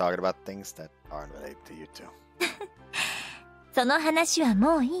we kept talking about things that aren't related to you two. その話は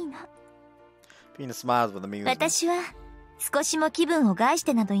もういいの。Pina smiles with amusement. 私は少しも気分を害し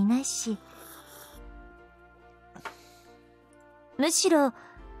てなどいないし、むしろ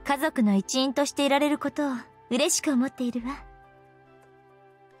家族の一員としていられることを嬉しく思っているわ。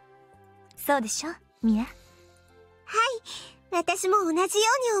そうでしょ、ミア？はい、私も同じよ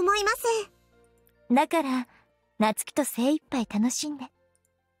うに思います。だから夏希と精一杯楽しんで。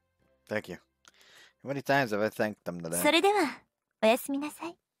 Thank you. How many times have I thanked them today? それではおやすみなさ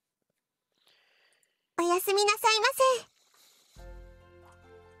い。おやすみなさいませ。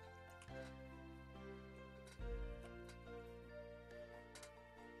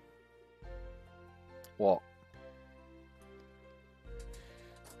What?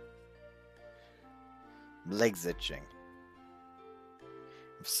 Legs itching.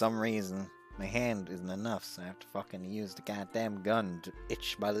 For some reason, my hand isn't enough, so I have to fucking use the goddamn gun to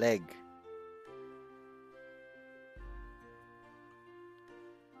itch my leg.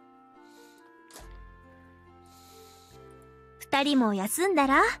 二人も休んだ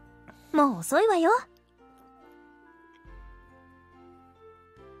らもう遅いわよ。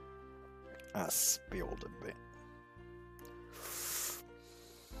I spilled a bit.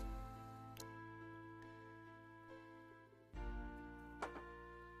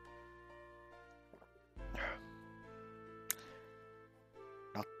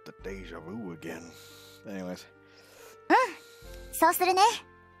 Not the deja vu again. Anyways. そうするね。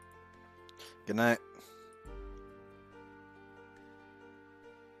 Good night.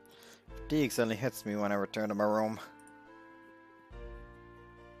 Fatigue suddenly hits me when I return to my room.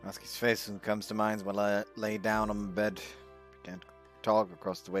 Natsuki's face comes to mind when I lay down on my bed. Can't talk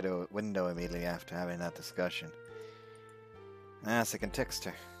across the window immediately after having that discussion. I can text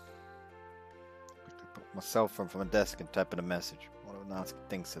her. Quickly put my cell phone from my desk and type in a message. What do Natsuki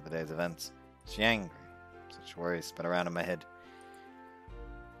thinks of the day's events? Is she angry? Such worries spin around in my head.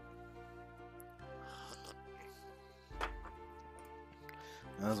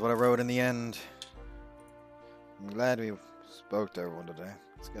 That's what I wrote in the end. I'm glad we spoke to everyone today.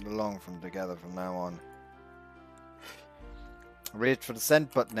 Let's get along together from now on. I reached for the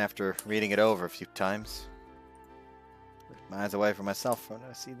send button after reading it over a few times. Lift my eyes away from my cell phone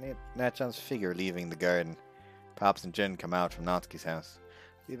and I see Natchan's figure leaving the garden. Pops and Jin come out from Natsuki's house.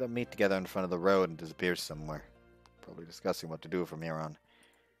 See them meet together in front of the road and disappear somewhere. Probably discussing what to do from here on.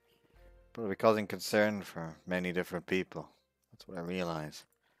 Probably causing concern for many different people. That's what I realize.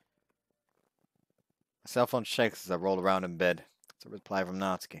 My cell phone shakes as I roll around in bed. It's a reply from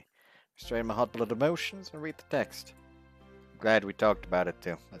Natsuki. Restrain my hot blood emotions and read the text. I'm glad we talked about it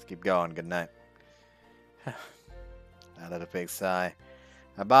too. Let's keep going. Good night. I let a big sigh.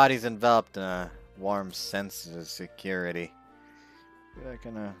 My body's enveloped in a warm sense of security. But I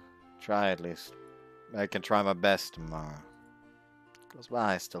can try at least. I can try my best tomorrow. Goes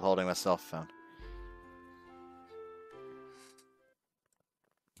by, still holding my cell phone.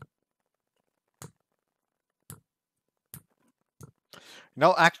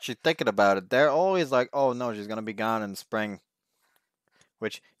 No, actually, thinking about it, they're always like, oh no, she's gonna be gone in spring.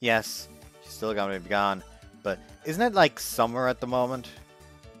 Which, yes, she's still gonna be gone. But isn't it like summer at the moment?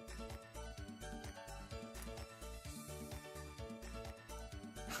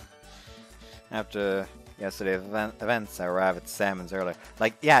 After yesterday's events, I arrived at Salmon's earlier.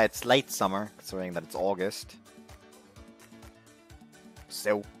 Like, yeah, it's late summer, considering that it's August.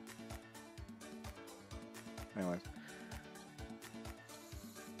 So. Anyways.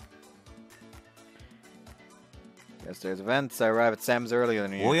 Yesterday's events, I arrived at Sam's earlier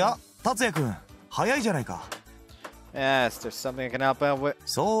than usual. おや、達也くん、早いじゃないか。 Yes, there's something I can help out with.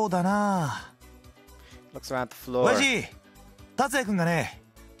 そうだな。 Looks around the floor. 親父、達也くんがね、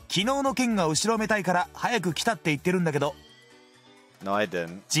昨日の件が後ろめたいから早く来たって言ってるんだけど。 No, I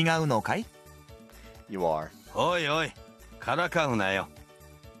didn't. 違うのかい？ You are. おいおい、からかうなよ。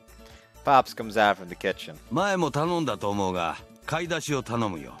 Pops comes out from the kitchen. 前も頼んだと思うが、買い出しを頼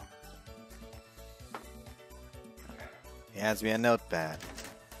むよ。 He hands me a notepad.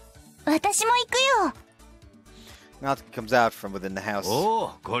 私も行くよ。 Natsuki comes out from within the house. おお、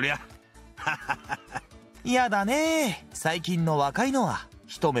こりゃ。やだね。最近の若いのは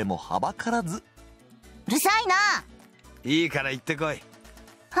一目もはばからず。うるさいな。いいから行ってこい。は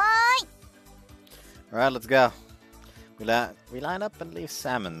ーい。 Alright, let's go. We line up and leave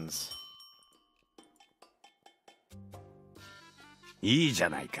Salmon's. いいじゃ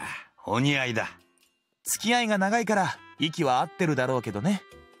ないか。お似合いだ。付き合いが長いから息は合ってるだろうけどね。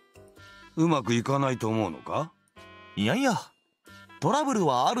うまくいかないと思うのか？いやいや、トラブル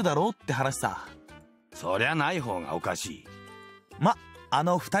はあるだろうって話さ。そりゃない方がおかしい。ま、あ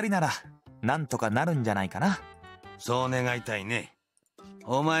の二人ならなんとかなるんじゃないかな。そう願いたいね。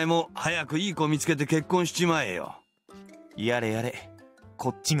お前も早くいい子見つけて結婚しちまえよ。やれやれ、こ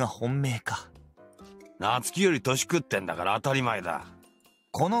っちが本命か。夏希より年食ってんだから当たり前だ。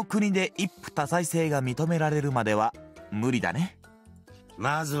この国で一夫多妻制が認められるまでは無理だね。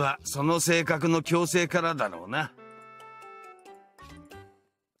まずはその性格の矯正からだろうな。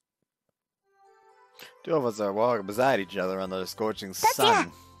Two of us are walking beside each other under the scorching 達也、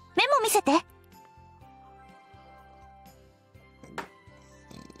 sun. メモ見せて。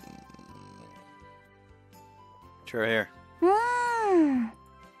Sure, here.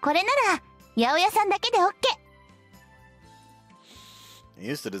 これなら八百屋さんだけで OK。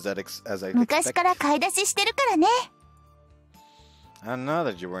 Used to this as I 昔から買い出ししてるからね。 I don't know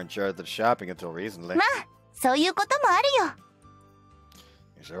that you weren't sure of the shopping until recently. まあそういうこともあるよ。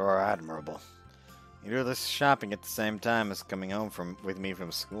 You sure are admirable. You do this shopping at the same time as coming home with me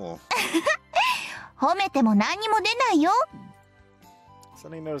from school. 褒めても何にも出ないよ。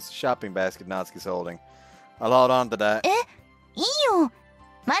 Suddenly noticed the shopping basket Natsuki's holding. I'll hold on to that. いいよ。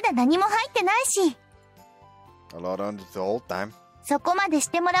まだ何も入ってないし。 I'll hold on to it the whole time. そこまでし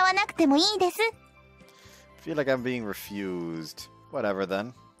てもらわなくてもいいです。 Feel like I'm being refused. Whatever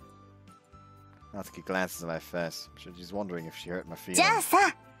then. Natsuki glances at my face. I'm sure she's wondering if she hurt my じゃ feelings. あさ、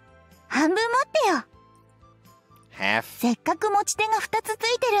半分持ってよ。 Half? せっかく持ち手が2つつ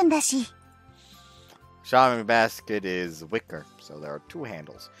いてるんだし。 Shopping basket is wicker, so there are two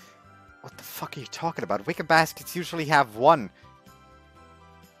handles. What the fuck are you talking about? Wicker baskets usually have one.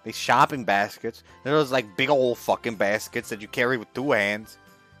 These shopping baskets, they're those like big old fucking baskets that you carry with two hands.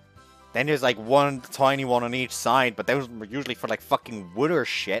 Then there's like one tiny one on each side, but those are usually for like fucking wood or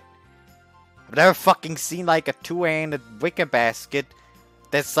shit. I've never fucking seen like a two-handed wicker basket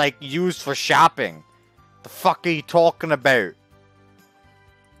that's like used for shopping. The fuck are you talking about?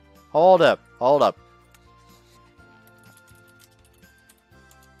 Hold up, hold up.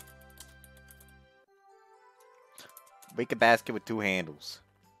 Wicker basket with two handles.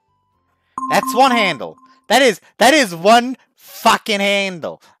 That's one handle. That is one fucking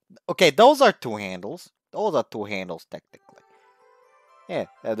handle. Okay, those are two handles. Those are two handles technically. Yeah,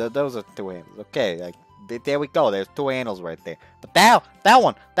 those are two handles. Okay, like there we go. There's two handles right there. But that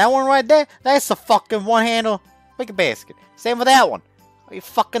one right there, that's a fucking one handle wicker basket. Same with that one. Are you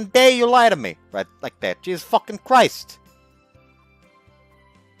fucking dare you lie to me? Right, like that. Jesus fucking Christ.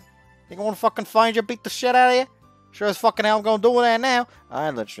 You gonna fucking find you, beat the shit out of you? Sure as fucking hell I'm gonna do that now. I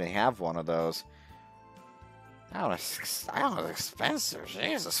literally have one of those. That was expensive.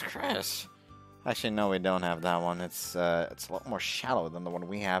 Jesus Christ. Actually, no, we don't have that one. It's a lot more shallow than the one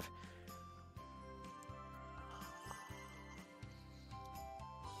we have.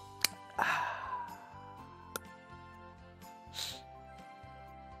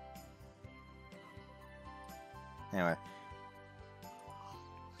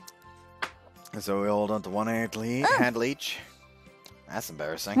 So we hold on to one handle each. That's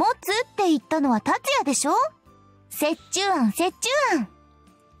embarrassing. 持つって言ったのは達也でしょ？折衷案、折衷案。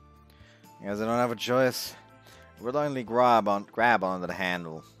 You guys don't have a choice. We'll only grab onto the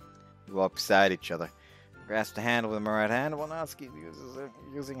handle. We walk beside each other. Grasp the handle with my right hand, while Natsuki uses it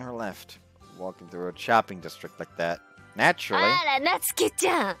using her left. Walking through a shopping district like that. Naturally, あら、夏希ち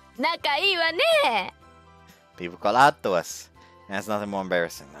ゃん。仲いいわね。 people call out to us. And that's nothing more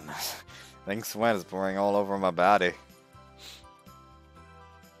embarrassing than this. I think sweat is pouring all over my body.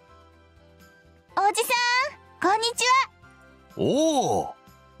 おじさん、こんにちは。おお、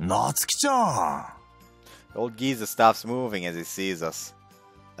夏希ちゃん。 The old geezer stops moving as he sees us.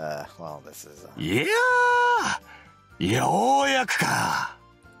 Well, this is... いやー、ようやくか。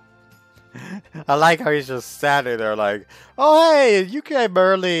 I like how he's just standing there like, oh, hey, you came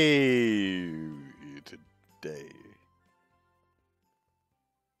early today.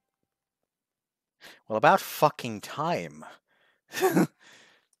 Well, about fucking time.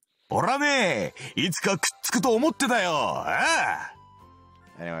 ほらね、いつかくっつくと思ってたよ。ああ。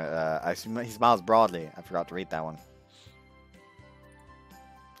 Anyway, he smiles broadly. I forgot to read that one.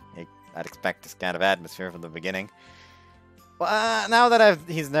 I'd expect this kind of atmosphere from the beginning. Well, now that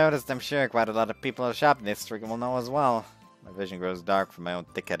he's noticed, I'm sure quite a lot of people in the shopping district will know as well. My vision grows dark from my own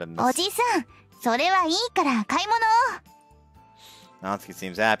thick-headedness. おじさん、それはいいから買い物を。 Natsuki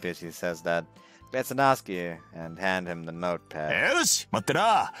seems happy as she says that. Gets to Natsuki and hand him the notepad. よし、待って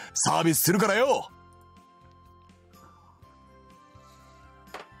な。サービスするからよ。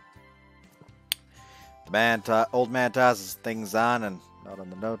 Old man tosses things on and not on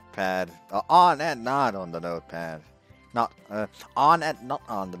the notepad. On and not on the notepad. Not on and not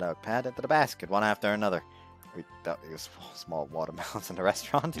on the notepad into the basket, one after another. We thought it was small watermelons in the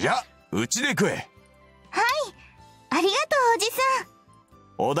restaurant. じゃあ、うちで食え。はい、ありがとうおじさん。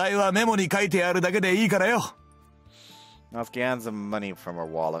お題はメモに書いてあるだけでいいからよ。 Natsuki hands him money from her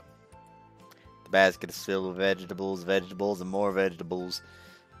wallet. The basket is filled with vegetables, and more vegetables.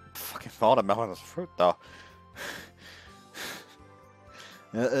 Fucking watermelon is fruit, though.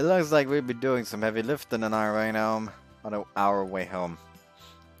 It looks like we'd be doing some heavy lifting on our way home.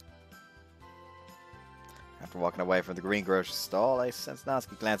 After walking away from the green grocery stall, I sense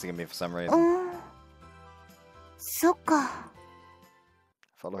Natsuki glancing at me for some reason. そっか。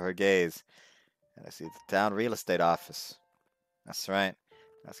 Follow her gaze, and I see the town real estate office. That's right.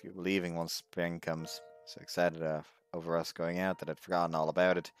 Natsuki will be leaving once spring comes. So excited over us going out that I'd forgotten all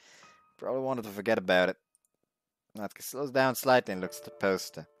about it. Probably wanted to forget about it. Natsuki slows down slightly and looks at the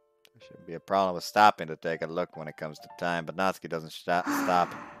poster. There shouldn't be a problem with stopping to take a look when it comes to time, but Natsuki doesn't stop.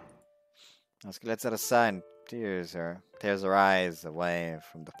 Natsuki lets out a sigh and tears her eyes away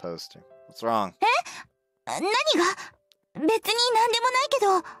from the poster. What's wrong? 何が？別に何でもないけ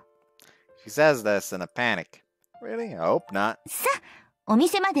ど。 She says this in a panic. Really? I hope not. さ、お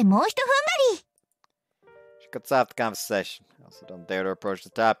店までもうひと踏ん張り。 She cuts off the conversation. I also don't dare to approach the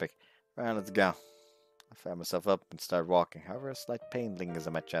topic. Right, let's go. I found myself up and started walking. However, a slight pain lingers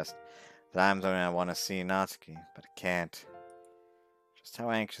in my chest. Times when I want to see Natsuki, but I can't. Just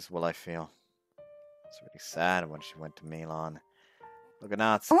how anxious will I feel? It's really sad when she went to Milan. Look at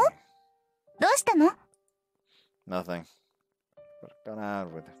Natsuki. どうしたの？ Nothing. But I've gone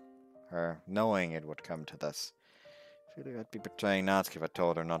out with her, knowing it would come to this. I feel like I'd be betraying Natsuki if I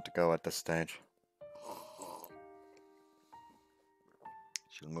told her not to go at this stage.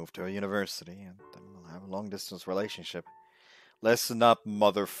 She'll move to a university, and then we'll have a long-distance relationship. Listen up,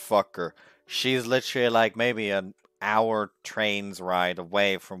 motherfucker. She's literally like maybe an hour train's ride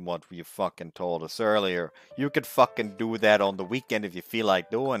away from what you fucking told us earlier. You could fucking do that on the weekend if you feel like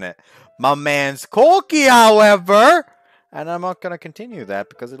doing it. My man's Corky, however! And I'm not gonna continue that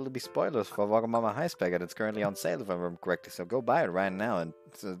because it'll be spoilers for Wagamama High Spec, and it's currently on sale if I remember correctly, so go buy it right now and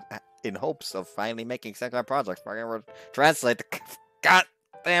in hopes of finally making second projects. I'm gonna translate the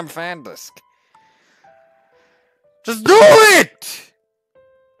goddamn fan disc. Just do it!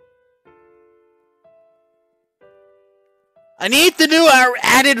 I need to do our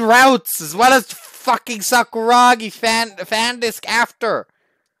added routes as well as fucking Sakuragi fan disc after.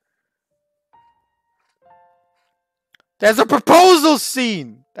 There's a proposal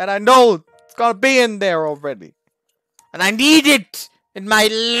scene that I know it's gonna be in there already. And I need it in my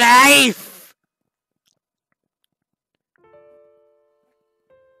life.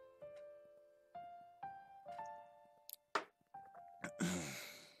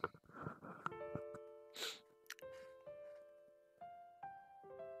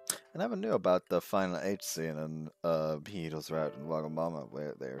 I never knew about the final H scene in YoaMae and Wagamama,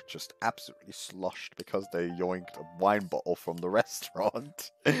 where they're just absolutely sloshed because they yoinked a wine bottle from the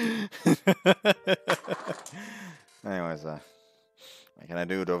restaurant. Anyways, what can I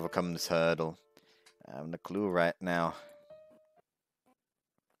do to overcome this hurdle? I haven't a clue right now.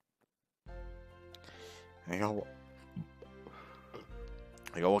 I go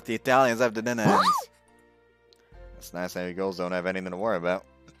walk the Italians after dinner ends. It's nice how you girls don't have anything to worry about.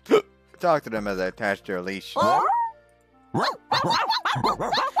 Talk to them as I attach their leash.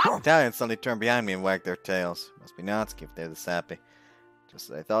 Italians suddenly turn behind me and wag their tails. Must be Natsuki if they're this happy. Just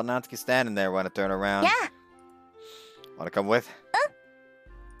as I thought, Natsuki standing there when I turn around. Yeah. Wanna come with?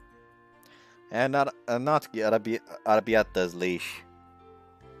 And Natsuki Arabiata's leash.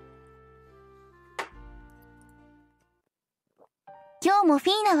今日もフ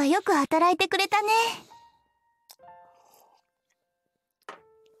ィーナはよく働いてくれたね。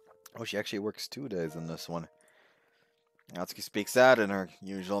Oh, she actually works 2 days in this one. Natsuki speaks out in her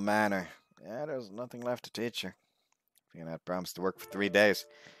usual manner. Yeah, there's nothing left to teach her. Fina had promised to work for 3 days.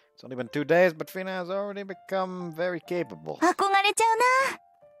 It's only been 2 days, but Fina has already become very capable. 憧れちゃうな。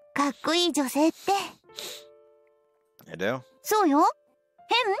かっこいい女性って。You do? そうよ。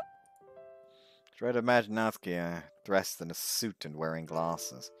変？ Try to imagine Natsuki dressed in a suit and wearing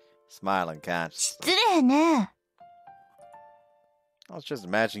glasses. Smiling catch. 失礼ね。I was just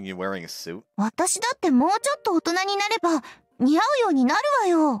imagining you wearing a suit. 私だってもうちょっと大人になれば似合うようになるわ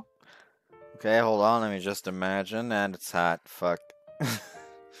よ。Okay, hold on, let me just imagine. And it's hot. Fuck.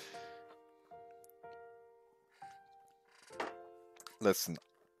 Listen,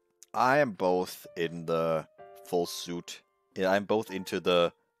 I am both in the full suit. Yeah, I'm both into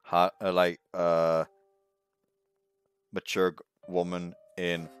the hot, mature woman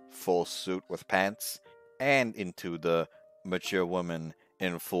in full suit with pants, and into the mature woman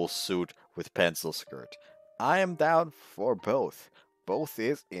in full suit with pencil skirt. I am down for both. Both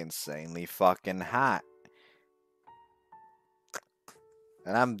is insanely fucking hot.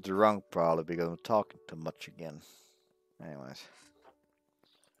 And I'm drunk probably because I'm talking too much again. Anyways.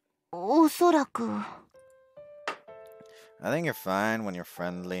 おそらく。I think you're fine when you're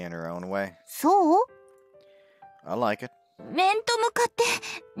friendly in your own way. そう？ I like it. 面と向かって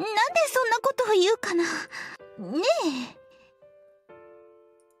なんでそんなことを言うかな。ねえ。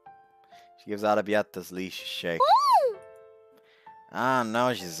She gives Arabiata's leash a shake. Ah,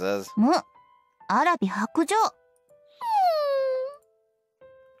 no, she says. アラビ白状。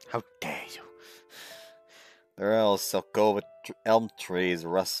How dare you? The real Silkova elm trees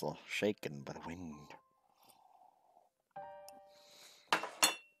rustle, shaken by the wind.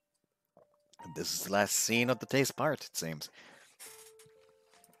 And this is the last scene of the taste part, it seems.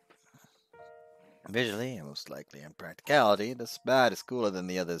 Visually, and most likely in practicality, this bad is cooler than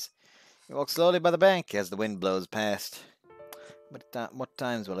the others. You walk slowly by the bank as the wind blows past. What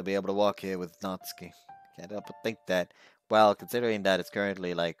times will I be able to walk here with Natsuki? Can't help but think that, well, considering that it's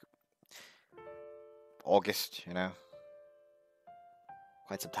currently like August, you know?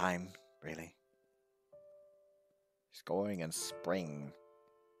 Quite some time, really. It's going in spring.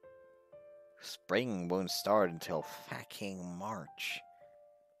 Spring won't start until fucking March.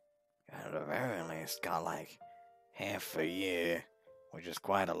 At the very least, got like half a year, which is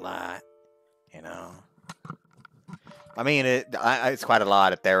quite a lot, you know? I mean, it's quite a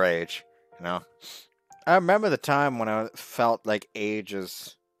lot at their age, you know? I remember the time when I felt like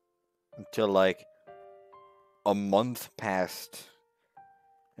ages until like a month passed.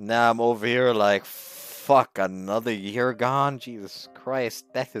 And now I'm over here like, fuck, another year gone? Jesus Christ,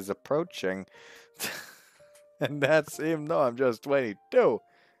 death is approaching. And that's even though I'm just 22.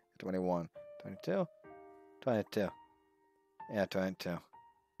 21. 22? 22. Yeah, 22.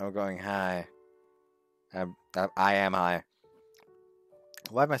 I'm going high. I am high.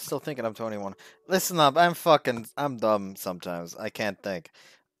 Why am I still thinking I'm 21? Listen up, I'm dumb sometimes. I can't think.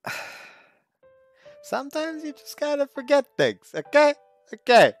 Sometimes you just gotta forget things, okay?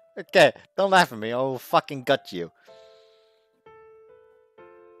 Okay. Don't laugh at me, I'll fucking gut you.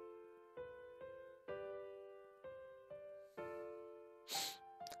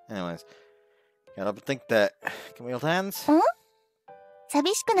 Anyways, gotta think that. Can we hold hands?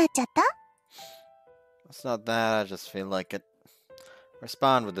 寂しくなっちゃった？ It's not that, I just feel like it.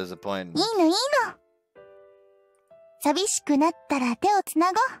 Respond with disappointment. いいの。寂しくなったら手をつ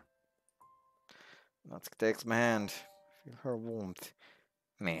なごう。 Natsuki takes my hand. Feel her warmth.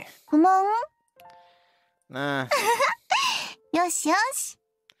 Meh. 不満？ Nah. よしよし。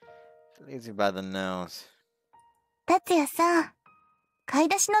 She leads you by the nose. 達也さ、買い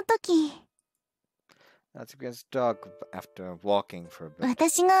出しの時、 Natsuki gets dog after walking for a bit.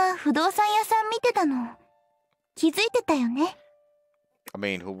 私が不動産屋さん見てたの。気づいてたよね。 I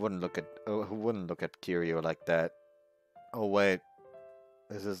mean, who wouldn't look at Kiryu like that? Oh wait,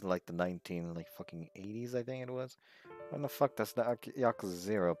 This is like the 19 like fucking 80s, I think it was. When the fuck does the Yakuza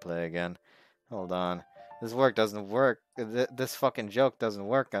 0 play again? Hold on. This doesn't work. This fucking joke doesn't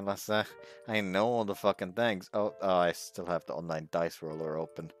work unless I know all the fucking things. Oh, I still have the online dice roller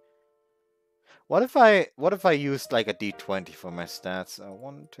open. What if I used like a D20 for my stats?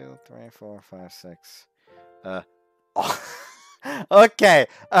 1, 2, 3, 4, 5, 6. Oh. Okay.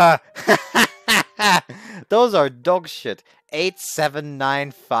 Those are dog shit. 8, 7,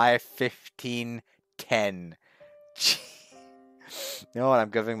 9, 5, 15, 10. You know what? I'm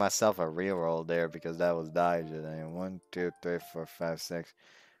giving myself a reroll there because that was die shit. 1, 2, 3, 4, 5, 6.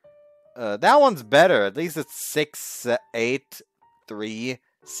 That one's better. At least it's 6, 8, 3,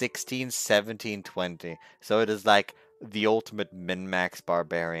 16, 17, 20. So it is like the ultimate min-max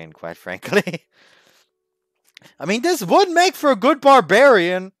barbarian, quite frankly. I mean, this would make for a good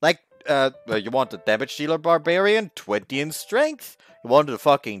barbarian. Like, you want the damage dealer barbarian? 20 in strength. You want the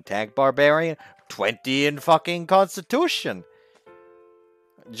fucking tank barbarian? 20 in fucking constitution.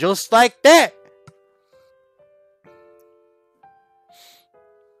 Just like that.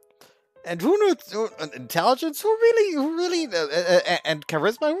 And who knows? Intelligence? Who really, and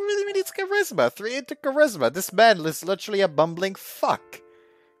charisma? Who really needs charisma? 3 into charisma. This man is literally a bumbling fuck.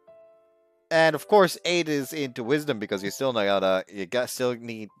 And of course, 8 is into wisdom because you still still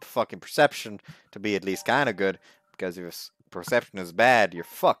need fucking perception to be at least kind of good. Because if perception is bad, you're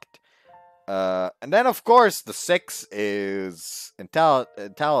fucked. And then of course, the 6 is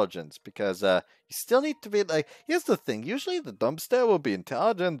intelligence because you still need to be like. Here's the thing: usually the dumpster will be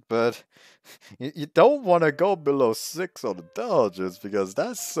intelligent, but you don't want to go below 6 on intelligence because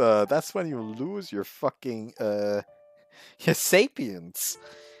that's when you lose your fucking your sapience.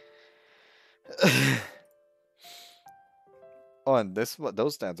 Oh, and those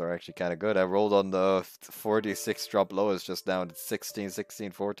stats are actually kind of good. I rolled on the 46 drop lowest just now. It's 16,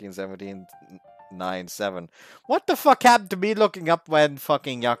 16, 14, 17, 9, 7. What the fuck happened to me looking up when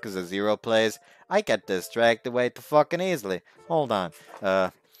fucking Yakuza 0 plays? I get distracted way too fucking easily. Hold on.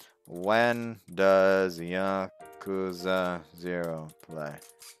 When does Yakuza 0 play?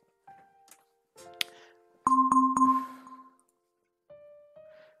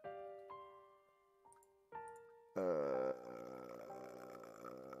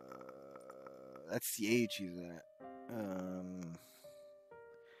 That's the age he's at.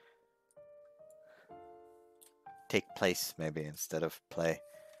 Take place, maybe, instead of play.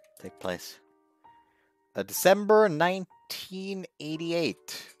 Take place. December 1988.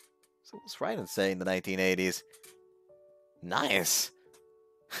 So I was right in saying the 1980s. Nice.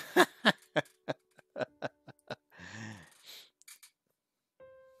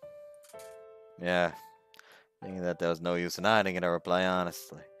 Yeah. Thinking that there was no use in hiding it, I reply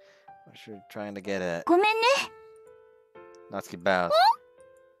honestly. What you're trying to get at. ごめんね。 Natsuki bows.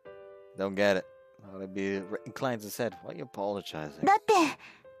 Don't get it. I'll be inclines his head. Why are you apologizing? だって、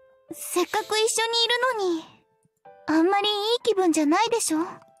せっかく一緒にいるのに、あんまりいい気分じゃないでしょ。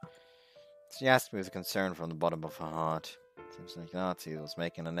 She asked me with concern from the bottom of her heart. Seems like Natsuki was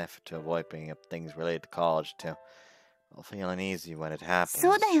making an effort to avoid bringing up things related to college too. I'll feel uneasy when it happens.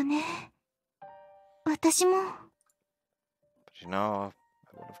 そうだよね。私も。 But you know,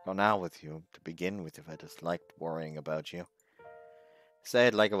 I would have gone out with you to begin with if I just liked worrying about you. Say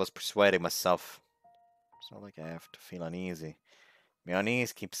it like I was persuading myself. It's not like I have to feel uneasy. My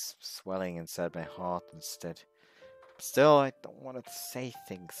unease keeps swelling inside my heart instead. Still, I don't want to say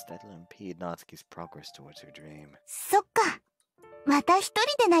things that'll impede Natsuki's progress towards her dream. そっか。また一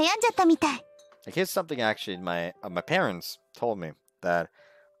人で悩んじゃったみたい。 Like, here's something actually my parents told me that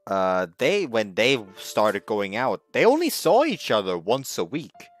when they started going out, they only saw each other once a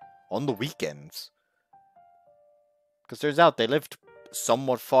week on the weekends. Because turns out they lived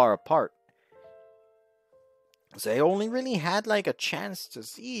somewhat far apart. So they only really had like a chance to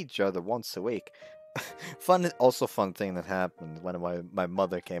see each other once a week. Fun thing that happened when my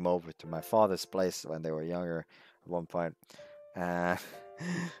mother came over to my father's place when they were younger at one point. My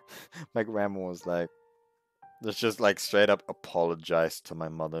grandma was like, just like straight up apologized to my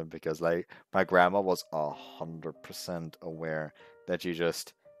mother because like my grandma was 100% aware that she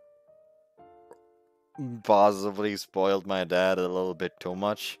just possibly spoiled my dad a little bit too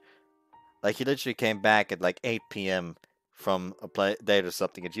much. Like, he literally came back at like 8 p.m. from a play date or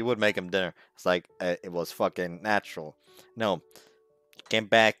something, and she would make him dinner. It's like, it was fucking natural. No. He came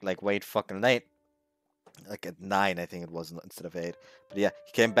back like way fucking late. Like at 9, I think it was, instead of 8. But yeah,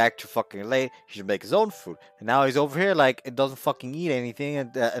 he came back too fucking late. He should make his own food. And now he's over here like, it doesn't fucking eat anything,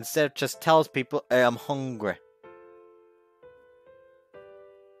 and instead just tells people, hey, I'm hungry.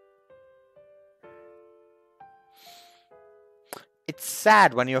 It's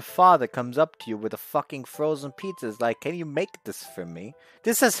sad when your father comes up to you with a fucking frozen pizza. It's like, can you make this for me?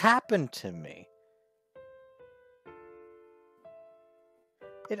 This has happened to me.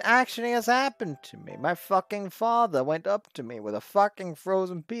 It actually has happened to me. My fucking father went up to me with a fucking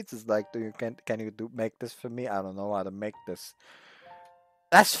frozen pizza. It's like, can you make this for me? I don't know how to make this.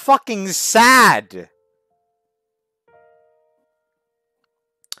 That's fucking sad.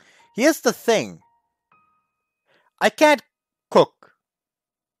 Here's the thing. I can't cook.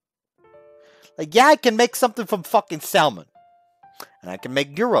 Like, yeah, I can make something from fucking salmon. And I can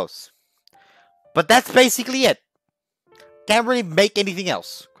make gyros. But that's basically it. Can't really make anything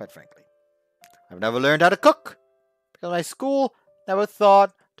else, quite frankly. I've never learned how to cook. Because my school never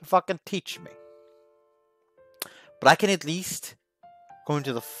thought to fucking teach me. But I can at least go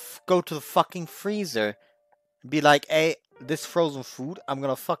to the fucking freezer and be like, hey, this frozen food, I'm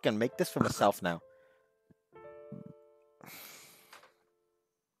gonna fucking make this for myself now.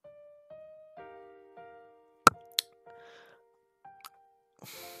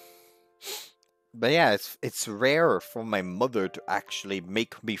 But yeah, it's rare for my mother to actually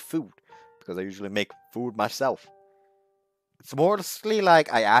make me food. Because I usually make food myself. It's mostly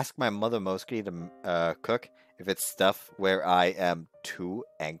like I ask my mother mostly to cook if it's stuff where I am too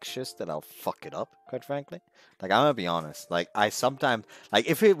anxious that I'll fuck it up, quite frankly. Like, I'm gonna be honest. Like, I sometimes... Like,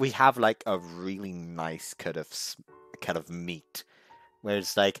 if we have, like, a really nice cut of meat. Where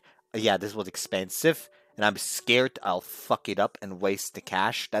it's like, yeah, this was expensive. And I'm scared I'll fuck it up and waste the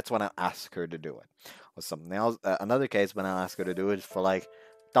cash. That's when I ask her to do it. Or something else. Another case when I ask her to do it is for, like,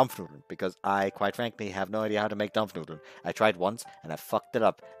 Dampfnudeln, because I, quite frankly, have no idea how to make Dampfnudeln. I tried once, and I fucked it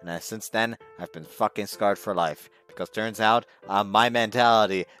up, and since then, I've been fucking scarred for life. Because turns out, my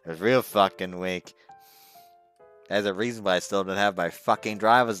mentality is real fucking weak. There's a reason why I still don't have my fucking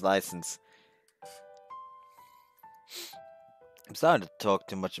driver's license. I'm starting to talk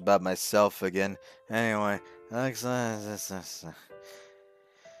too much about myself again. Anyway,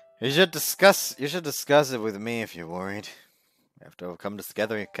 you should discuss it with me if you're worried. We have to overcome this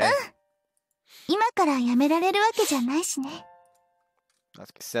together, okay? 今からやめられるわけじゃないしね。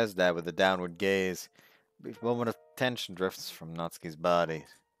Natsuki says that with a downward gaze. A brief moment of tension drifts from Natsuki's body.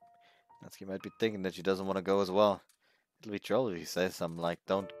 Natsuki might be thinking that she doesn't want to go as well. It'll be trouble if he says something like,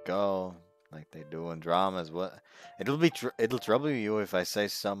 don't go, like they do in dramas. What? It'll trouble you if I say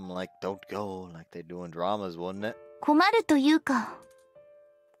something like, don't go, like they do in dramas, wouldn't it? 困るというか、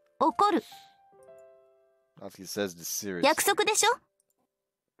怒る。 Natsuki says this seriously. 約束でしょ?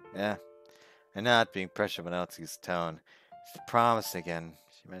 Yeah. And not being pressured by Natsuki's tone. It's the promise again.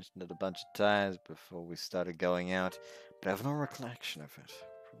 She mentioned it a bunch of times before we started going out, but I have no recollection of it.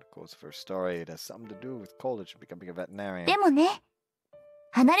 From the course of her story, it has something to do with college and becoming a veterinarian. でもね、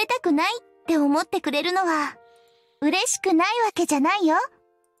離れたくないって思ってくれるのは、嬉しくないわけじゃないよ。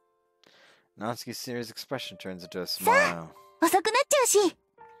 Natsuki's serious expression turns into a smile. 遅くなっちゃうし、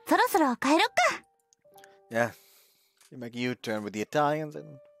そろそろ帰ろっか。 Yeah. You make a U-turn with the Italians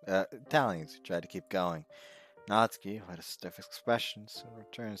and Italians who try to keep going. Natsuki, who had a stiff expression, soon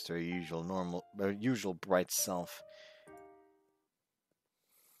returns to her usual bright self.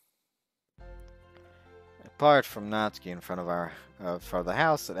 Apart from Natsuki in front of the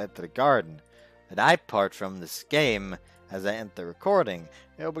house and enter the garden, and I part from this game as I enter recording.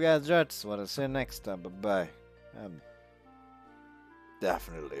 I hope you guys enjoyed this one. I'll see you next time. Bye-bye. I'm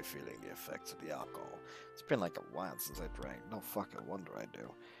definitely feeling the effects of the alcohol. It's been like a while since I drank. No fucking wonder I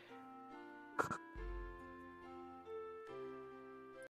do.